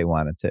show if they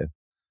wanted to.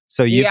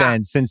 So you've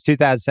been, since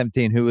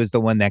 2017, who was the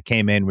one that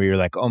came in where you're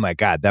like, oh my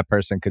God, that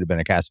person could have been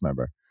a cast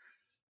member?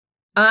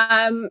 2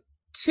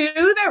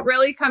 that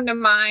really come to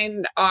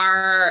mind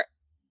are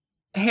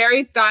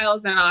Harry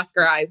Styles and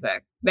Oscar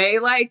Isaac. They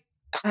like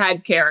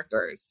had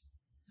characters.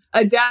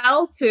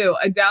 Adele too.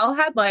 Adele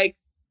had like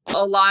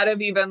a lot of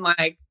even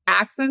like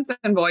accents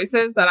and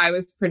voices that I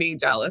was pretty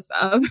jealous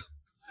of.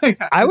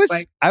 I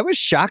was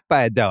shocked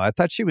by Adele. I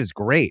thought she was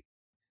great.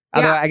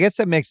 Although I guess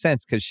that makes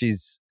sense because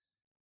she's,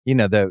 you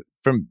know,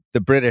 from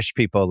the British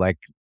people, like,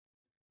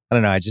 I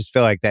don't know. I just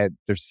feel like that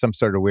there's some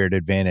sort of weird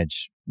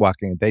advantage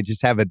walking. They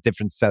just have a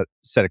different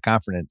set of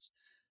confidence.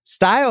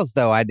 Styles,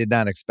 though, I did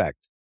not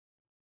expect.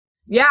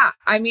 Yeah.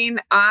 I mean,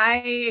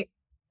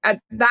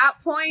 at that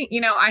point,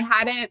 you know, I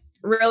hadn't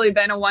really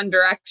been a One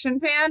Direction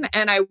fan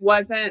and I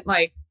wasn't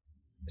like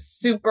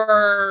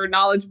super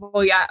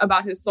knowledgeable yet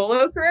about his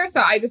solo career.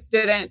 So I just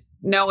didn't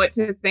know what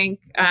to think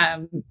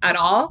at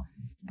all.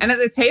 And at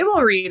the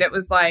table read, it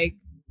was like,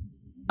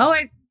 oh,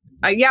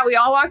 we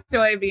all walked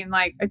away being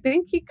like, I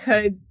think he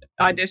could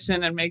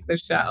audition and make the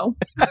show.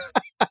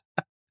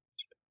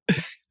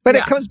 But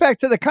it comes back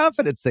to the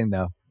confidence thing,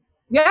 though.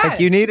 Yeah, like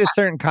you need a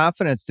certain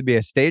confidence to be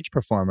a stage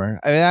performer.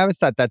 I mean, I always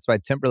thought that's why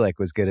Timberlake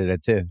was good at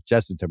it too.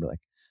 Justin Timberlake.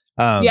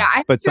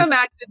 I have to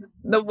imagine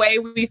the way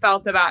we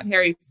felt about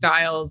Harry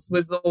Styles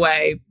was the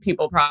way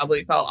people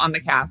probably felt on the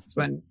cast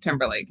when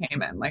Timberlake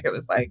came in. Like it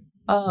was like,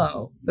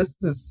 oh, this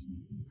is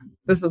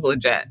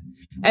legit.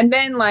 And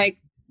then like,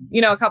 you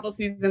know, a couple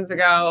seasons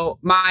ago,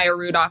 Maya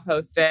Rudolph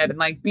hosted, and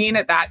like being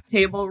at that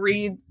table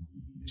read,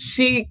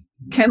 she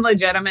can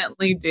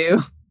legitimately do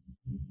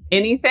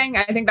anything.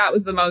 I think that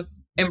was the most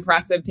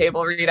impressive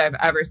table read I've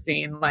ever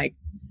seen. Like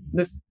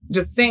this,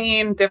 just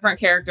singing,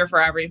 different character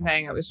for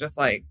everything. It was just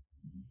like,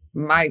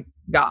 my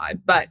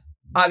God. But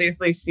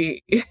obviously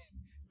she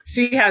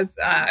has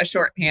a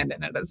shorthand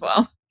in it as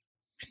well.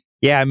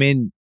 Yeah, I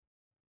mean,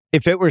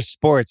 if it were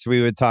sports,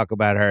 we would talk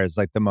about her as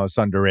like the most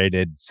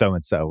underrated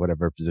so-and-so,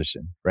 whatever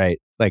position,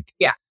 right? Like,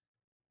 yeah,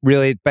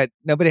 really, but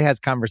nobody has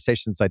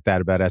conversations like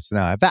that about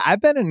SNL.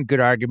 I've been in good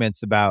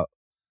arguments about,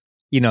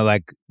 you know,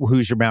 like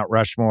who's your Mount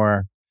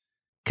Rushmore,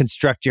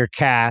 construct your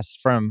cast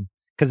from,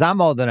 because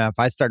I'm old enough.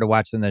 I started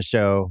watching the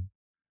show.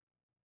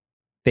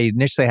 They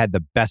initially had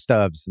the best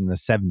ofs in the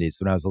 70s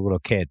when I was a little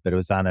kid, but it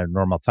was on a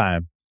normal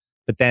time.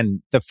 But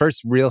then the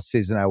first real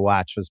season I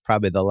watched was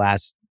probably the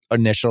last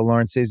initial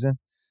Lawrence season.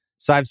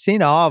 So I've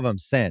seen all of them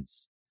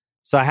since.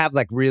 So I have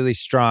like really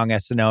strong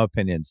SNL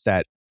opinions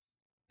that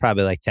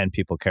probably like 10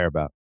 people care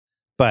about.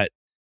 But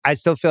I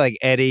still feel like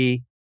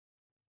Eddie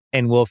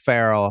and Will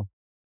Ferrell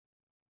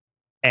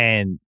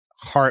and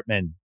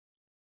Hartman,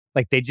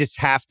 like they just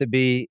have to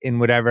be in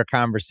whatever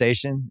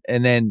conversation.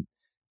 And then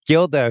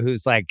Gilda,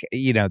 who's like,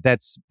 you know,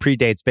 that's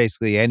predates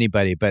basically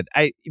anybody. But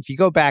if you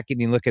go back and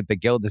you look at the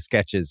Gilda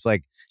sketches,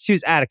 like she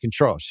was out of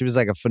control. She was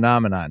like a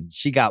phenomenon.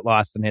 She got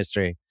lost in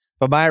history.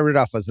 But Maya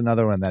Rudolph was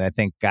another one that I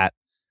think got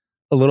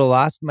a little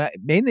lost,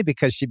 mainly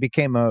because she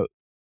became a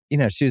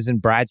she was in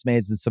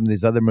Bridesmaids and some of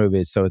these other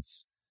movies. So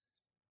it's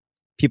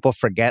people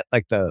forget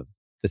like the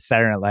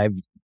Saturday Night Live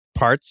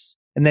parts.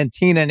 And then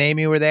Tina and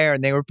Amy were there,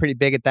 and they were pretty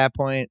big at that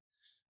point.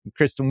 And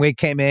Kristen Wiig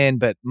came in,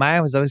 but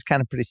Maya was always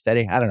kind of pretty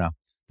steady. I don't know.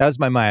 That was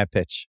my Maya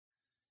pitch.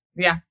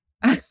 Yeah.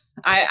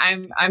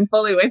 I'm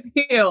fully with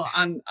you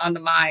on the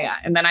Maya.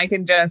 And then I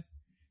can just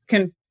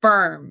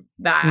confirm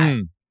that.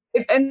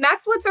 And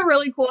that's what's a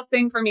really cool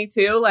thing for me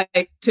too.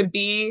 Like to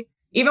be,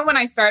 even when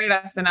I started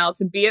SNL,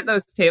 to be at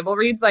those table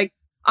reads, like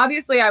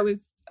obviously I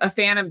was a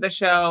fan of the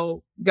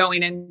show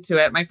going into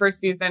it. My first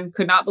season,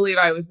 could not believe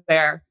I was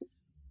there.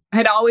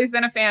 Had always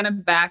been a fan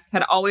of Beck,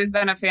 had always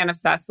been a fan of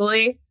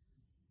Cecily.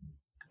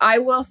 I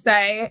will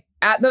say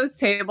at those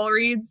table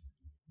reads,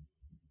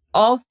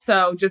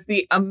 also just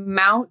the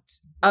amount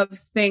of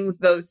things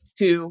those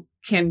two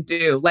can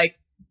do, like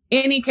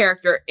any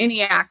character,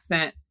 any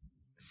accent,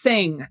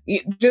 sing,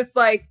 just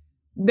like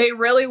they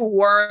really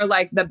were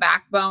like the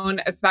backbone,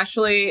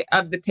 especially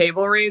of the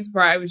table reads,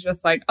 where I was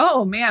just like,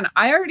 oh man,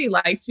 I already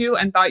liked you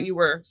and thought you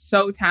were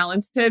so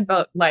talented,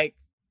 but like,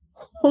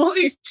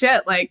 holy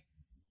shit, like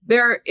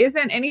there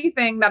isn't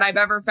anything that I've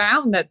ever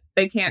found that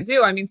they can't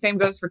do. I mean, same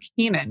goes for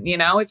Keenan,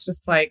 it's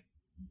just like,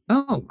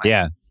 oh my.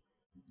 Yeah.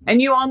 And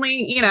you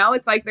only,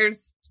 it's like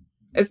there's,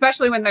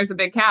 especially when there's a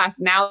big cast,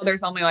 now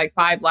there's only like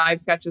 5 live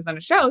sketches in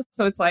a show.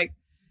 So it's like,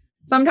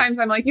 sometimes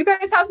I'm like, you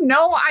guys have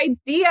no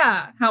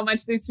idea how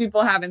much these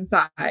people have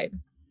inside.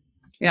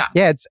 Yeah.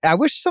 Yeah. I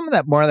wish some of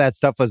that, more of that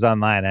stuff was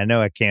online. I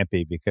know it can't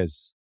be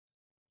because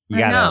they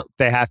don't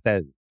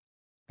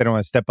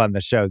want to step on the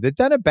show. They've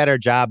done a better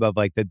job of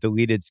like the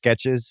deleted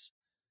sketches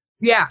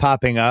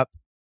popping up.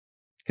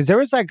 Because there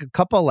was like a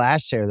couple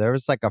last year. There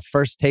was like a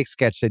first take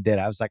sketch they did.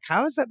 I was like,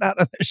 how is that not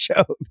on the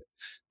show?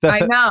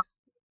 I know.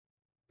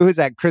 Who is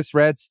that? Chris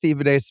Redd,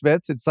 Stephen A.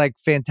 Smith. It's like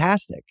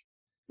fantastic.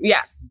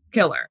 Yes.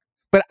 Killer.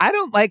 But I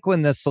don't like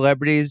when the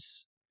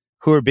celebrities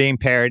who are being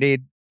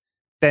parodied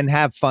then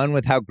have fun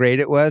with how great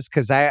it was.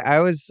 Because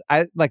I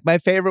like my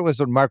favorite was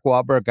when Mark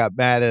Wahlberg got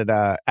mad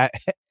at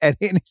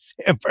Andy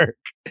Samberg,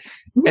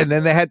 and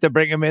then they had to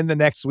bring him in the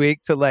next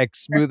week to like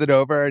smooth it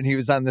over, and he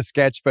was on the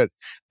sketch. But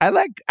I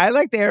like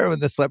the era when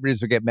the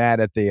celebrities would get mad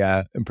at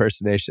the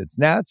impersonations.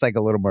 Now it's like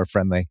a little more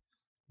friendly.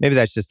 Maybe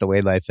that's just the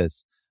way life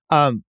is.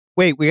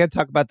 Wait, we got to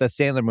talk about the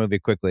Sandler movie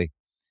quickly.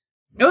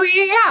 Oh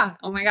yeah!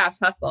 Oh my gosh,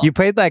 Hustle. You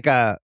played like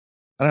I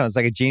don't know, it's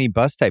like a Jeannie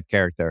Buss type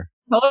character.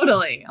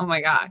 Totally. Oh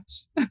my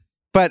gosh.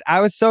 But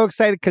I was so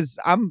excited because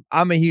I'm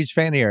a huge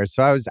fan of yours.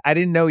 So I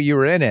didn't know you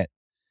were in it.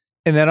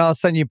 And then all of a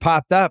sudden you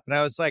popped up and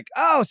I was like,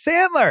 oh,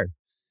 Sandler.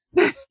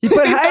 You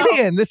put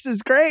Heidi in. This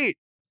is great.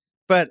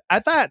 But I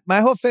thought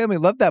my whole family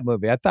loved that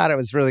movie. I thought it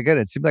was really good.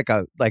 It seemed like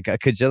a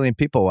cajillion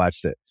people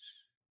watched it.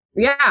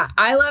 Yeah,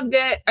 I loved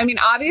it. I mean,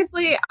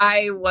 obviously,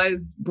 I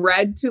was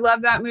bred to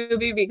love that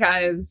movie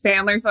because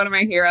Sandler's one of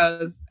my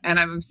heroes and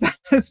I'm obsessed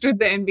with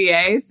the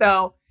NBA.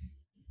 So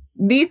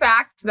the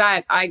fact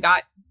that I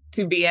got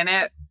to be in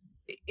it,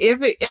 if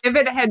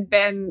it had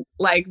been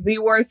like the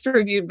worst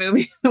reviewed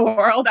movie in the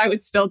world, I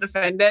would still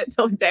defend it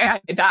till the day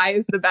I die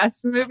as the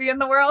best movie in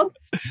the world.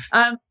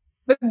 But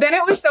then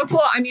it was so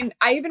cool. I mean,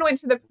 I even went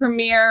to the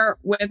premiere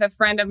with a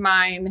friend of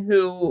mine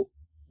who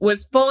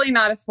was fully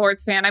not a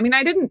sports fan. I mean,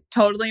 I didn't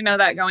totally know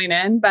that going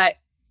in, but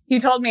he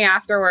told me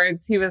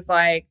afterwards, he was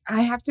like,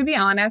 I have to be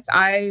honest.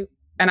 And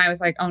I was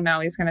like, oh no,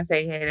 he's going to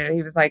say he hated it.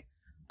 He was like,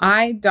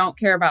 I don't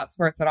care about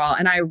sports at all.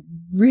 And I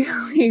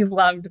really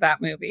loved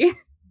that movie.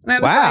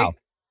 Wow. Like,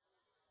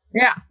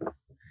 yeah.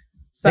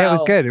 So, yeah, it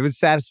was good. It was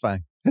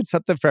satisfying. It's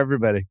something for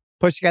everybody.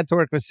 Plus, you got to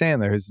work with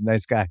Sandler, who's a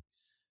nice guy.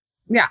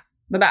 Yeah,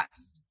 the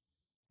best.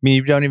 I mean,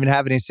 you don't even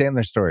have any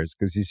Sandler stories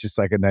because he's just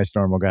like a nice,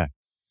 normal guy.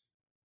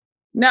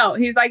 No,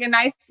 he's like a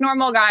nice,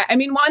 normal guy. I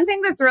mean, one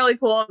thing that's really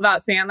cool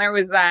about Sandler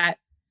was that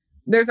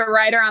there's a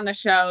writer on the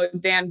show,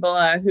 Dan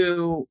Bulla,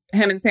 who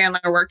him and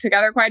Sandler work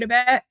together quite a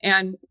bit.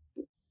 And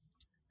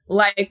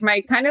like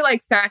my kind of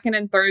like second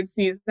and third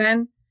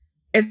season,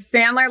 if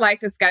Sandler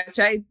liked a sketch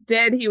I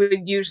did, he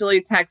would usually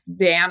text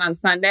Dan on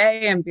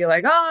Sunday and be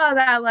like, oh,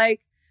 that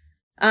like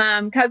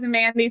cousin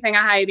Mandy thing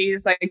of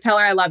Heidi's, like tell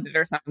her I loved it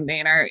or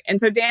something. And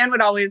so Dan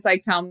would always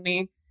like tell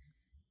me,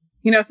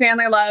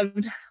 Sandler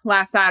loved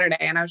last Saturday.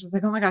 And I was just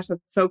like, oh my gosh,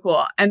 that's so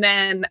cool. And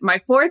then my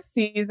fourth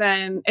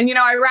season, and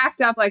I racked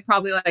up like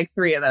probably like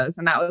 3 of those.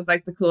 And that was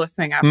like the coolest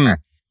thing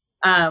ever,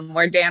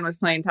 where Dan was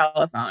playing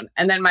telephone.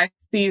 And then my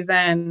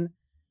season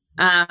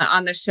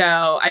on the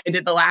show, I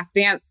did the Last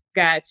Dance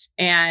sketch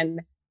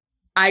and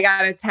I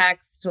got a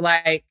text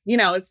like,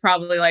 it was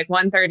probably like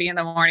 1:30 in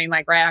the morning,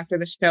 like right after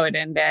the show had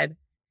ended,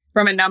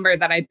 from a number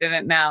that I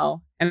didn't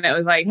know. And it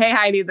was like, hey,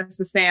 Heidi, this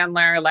is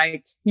Sandler.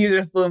 Like, you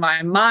just blew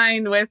my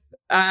mind with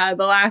the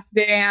Last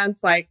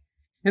Dance. Like,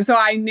 and so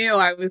I knew,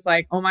 I was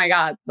like, oh my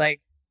God,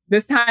 like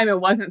this time it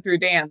wasn't through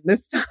Dan.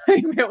 This time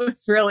it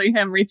was really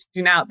him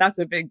reaching out. That's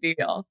a big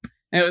deal.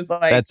 And it was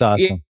like, that's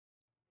awesome.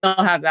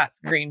 I'll have that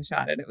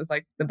screenshotted. It was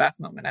like the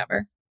best moment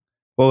ever.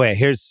 Well, wait,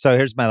 here's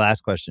my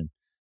last question.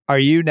 Are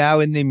you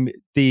now in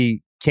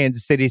the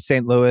Kansas City,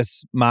 St.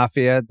 Louis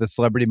mafia, the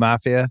celebrity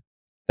mafia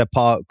that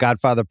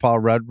Godfather Paul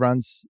Rudd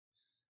runs?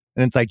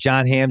 And it's like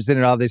John Hamm's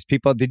and all these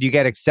people. Did you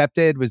get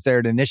accepted? Was there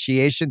an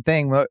initiation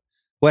thing?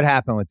 What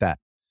happened with that?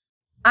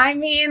 I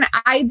mean,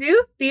 I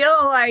do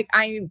feel like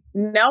I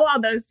know all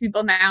those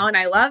people now and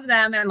I love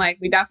them. And like,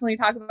 we definitely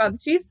talk about the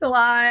Chiefs a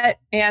lot.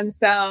 And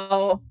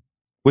so.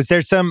 Was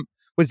there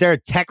a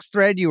text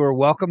thread you were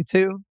welcome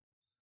to?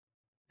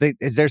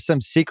 Is there some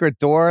secret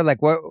door?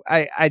 Like what?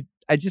 I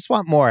just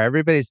want more.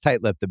 Everybody's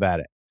tight-lipped about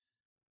it.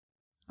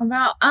 There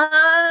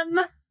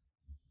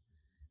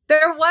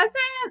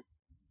wasn't.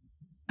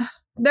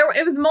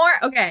 It was more,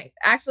 okay,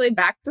 actually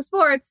back to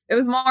sports. It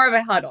was more of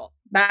a huddle.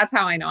 That's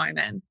how I know I'm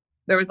in.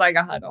 There was like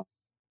a huddle.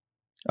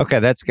 Okay,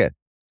 that's good.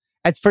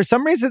 It's for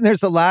some reason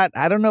there's a lot.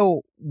 I don't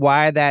know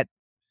why that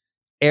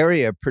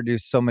area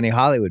produced so many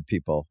Hollywood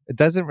people. It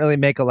doesn't really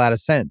make a lot of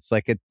sense.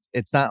 Like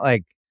it's not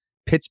like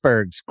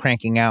Pittsburgh's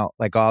cranking out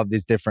like all of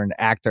these different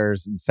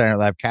actors and Saturday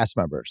Night Live cast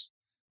members.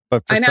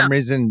 But for some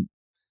reason,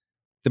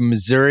 the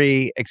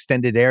Missouri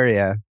extended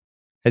area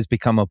has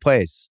become a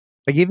place.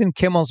 Like even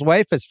Kimmel's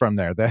wife is from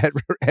there, the head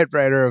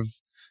writer of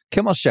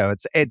Kimmel's show.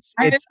 It's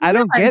I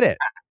don't get it.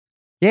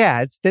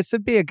 Yeah, this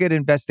would be a good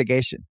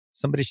investigation.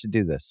 Somebody should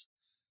do this.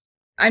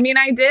 I mean,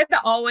 I did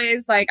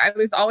always I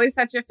was always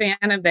such a fan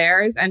of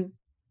theirs, and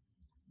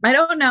I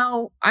don't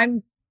know.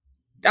 I'm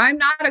a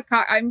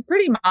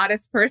pretty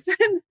modest person.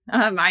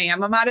 I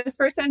am a modest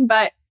person,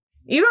 but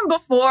even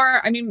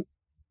before any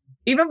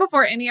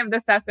of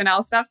this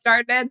SNL stuff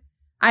started,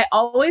 I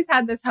always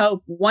had this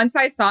hope. Once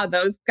I saw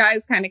those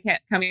guys kind of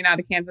coming out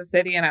of Kansas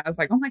City, and I was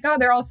like, oh my God,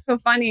 they're all so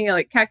funny,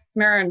 like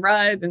Keckner and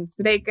Rudd and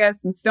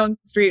Sudeikis and Stone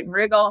Street and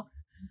Riggle.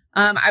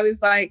 I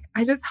was like,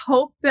 I just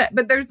hope that,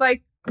 but there's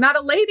like not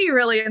a lady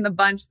really in the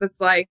bunch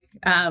that's like,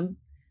 and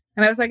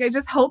I was like, I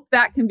just hope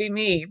that can be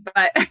me.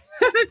 But at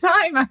the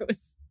time I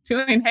was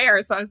doing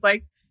hair, so I was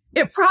like,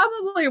 it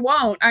probably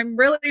won't. I'm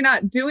really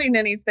not doing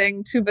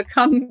anything to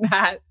become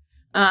that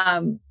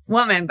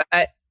woman,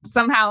 but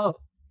somehow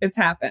it's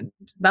happened.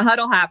 The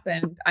huddle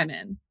happened. I'm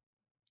in.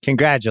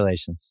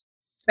 Congratulations.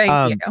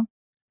 Thank you.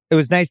 It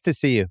was nice to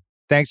see you.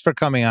 Thanks for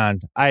coming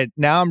on.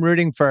 I'm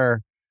rooting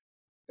for,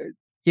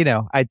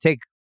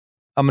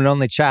 I'm an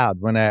only child.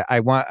 When I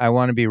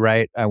want to be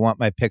right. I want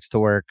my picks to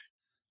work.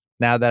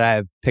 Now that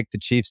I've picked the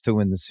Chiefs to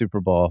win the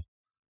Super Bowl,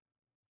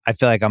 I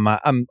feel like I'm a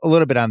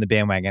little bit on the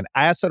bandwagon.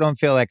 I also don't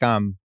feel like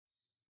I'm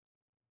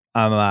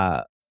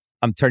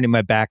turning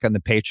my back on the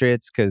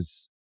Patriots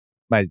because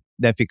my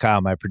nephew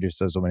Kyle, my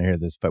producer, doesn't want to hear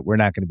this, but we're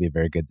not going to be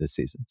very good this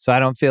season. So I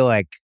don't feel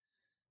like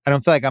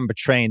I'm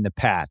betraying the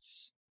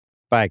Pats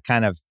by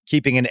kind of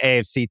keeping an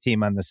AFC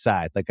team on the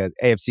side, like an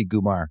AFC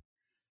Gumar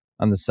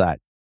on the side.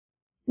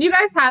 You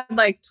guys had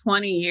like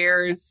 20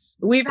 years.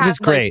 We've had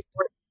great.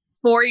 Like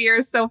 4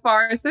 years so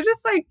far. So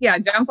just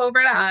jump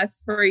over to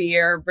us for a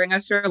year. Bring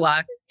us your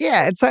luck.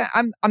 Yeah, it's like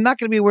I'm not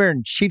going to be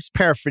wearing Chiefs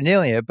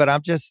paraphernalia, but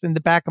I'm just in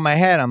the back of my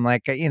head. I'm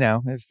like,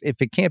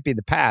 if it can't be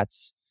the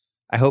Pats,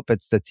 I hope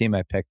it's the team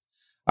I picked.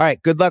 All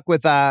right, good luck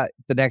with the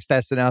next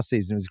SNL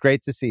season. It was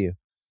great to see you.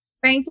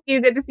 Thank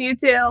you. Good to see you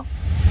too.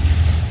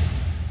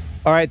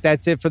 All right,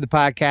 that's it for the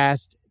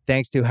podcast.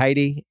 Thanks to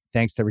Heidi.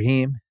 Thanks to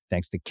Raheem.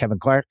 Thanks to Kevin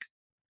Clark.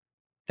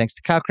 Thanks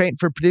to Kyle Creighton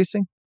for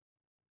producing.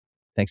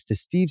 Thanks to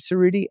Steve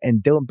Cerruti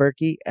and Dylan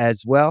Berkey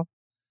as well.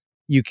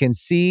 You can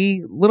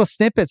see little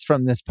snippets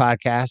from this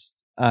podcast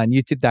on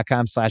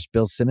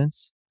youtube.com/Bill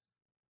Simmons.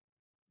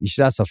 You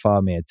should also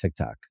follow me at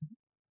TikTok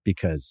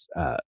because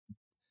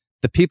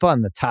the people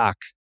on the talk,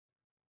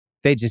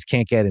 they just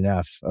can't get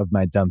enough of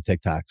my dumb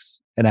TikToks.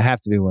 And I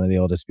have to be one of the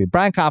oldest people.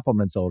 Brian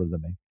Koppelman's older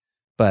than me,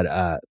 but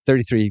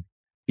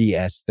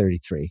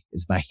 33BS33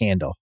 is my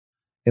handle.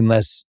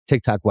 Unless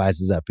TikTok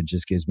wises up and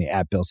just gives me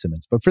 @Bill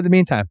Simmons. But for the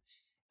meantime,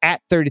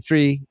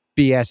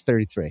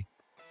 @33BS33.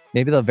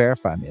 Maybe they'll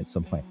verify me at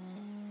some point.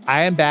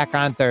 I am back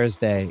on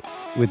Thursday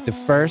with the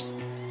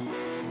first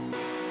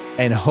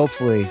and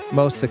hopefully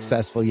most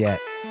successful yet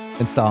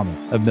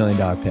installment of $1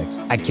 Million Picks.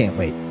 I can't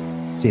wait.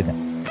 See you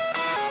then.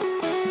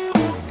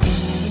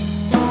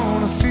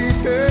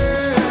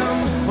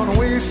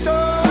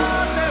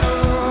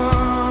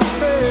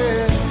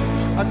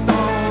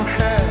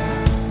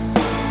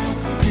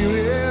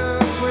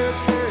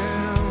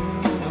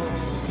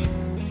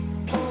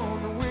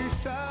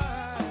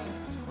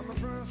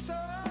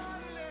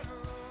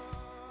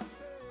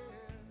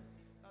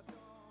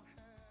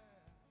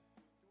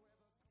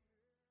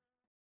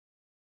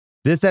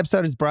 This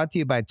episode is brought to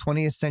you by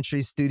 20th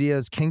Century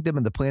Studios' Kingdom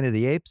of the Planet of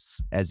the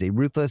Apes. As a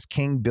ruthless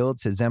king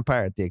builds his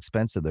empire at the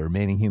expense of the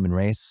remaining human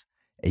race,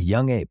 a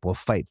young ape will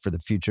fight for the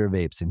future of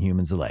apes and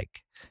humans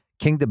alike.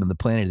 Kingdom of the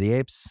Planet of the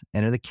Apes.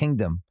 Enter the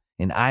kingdom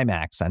in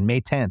IMAX on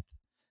May 10th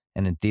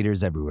and in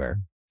theaters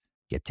everywhere.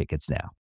 Get tickets now.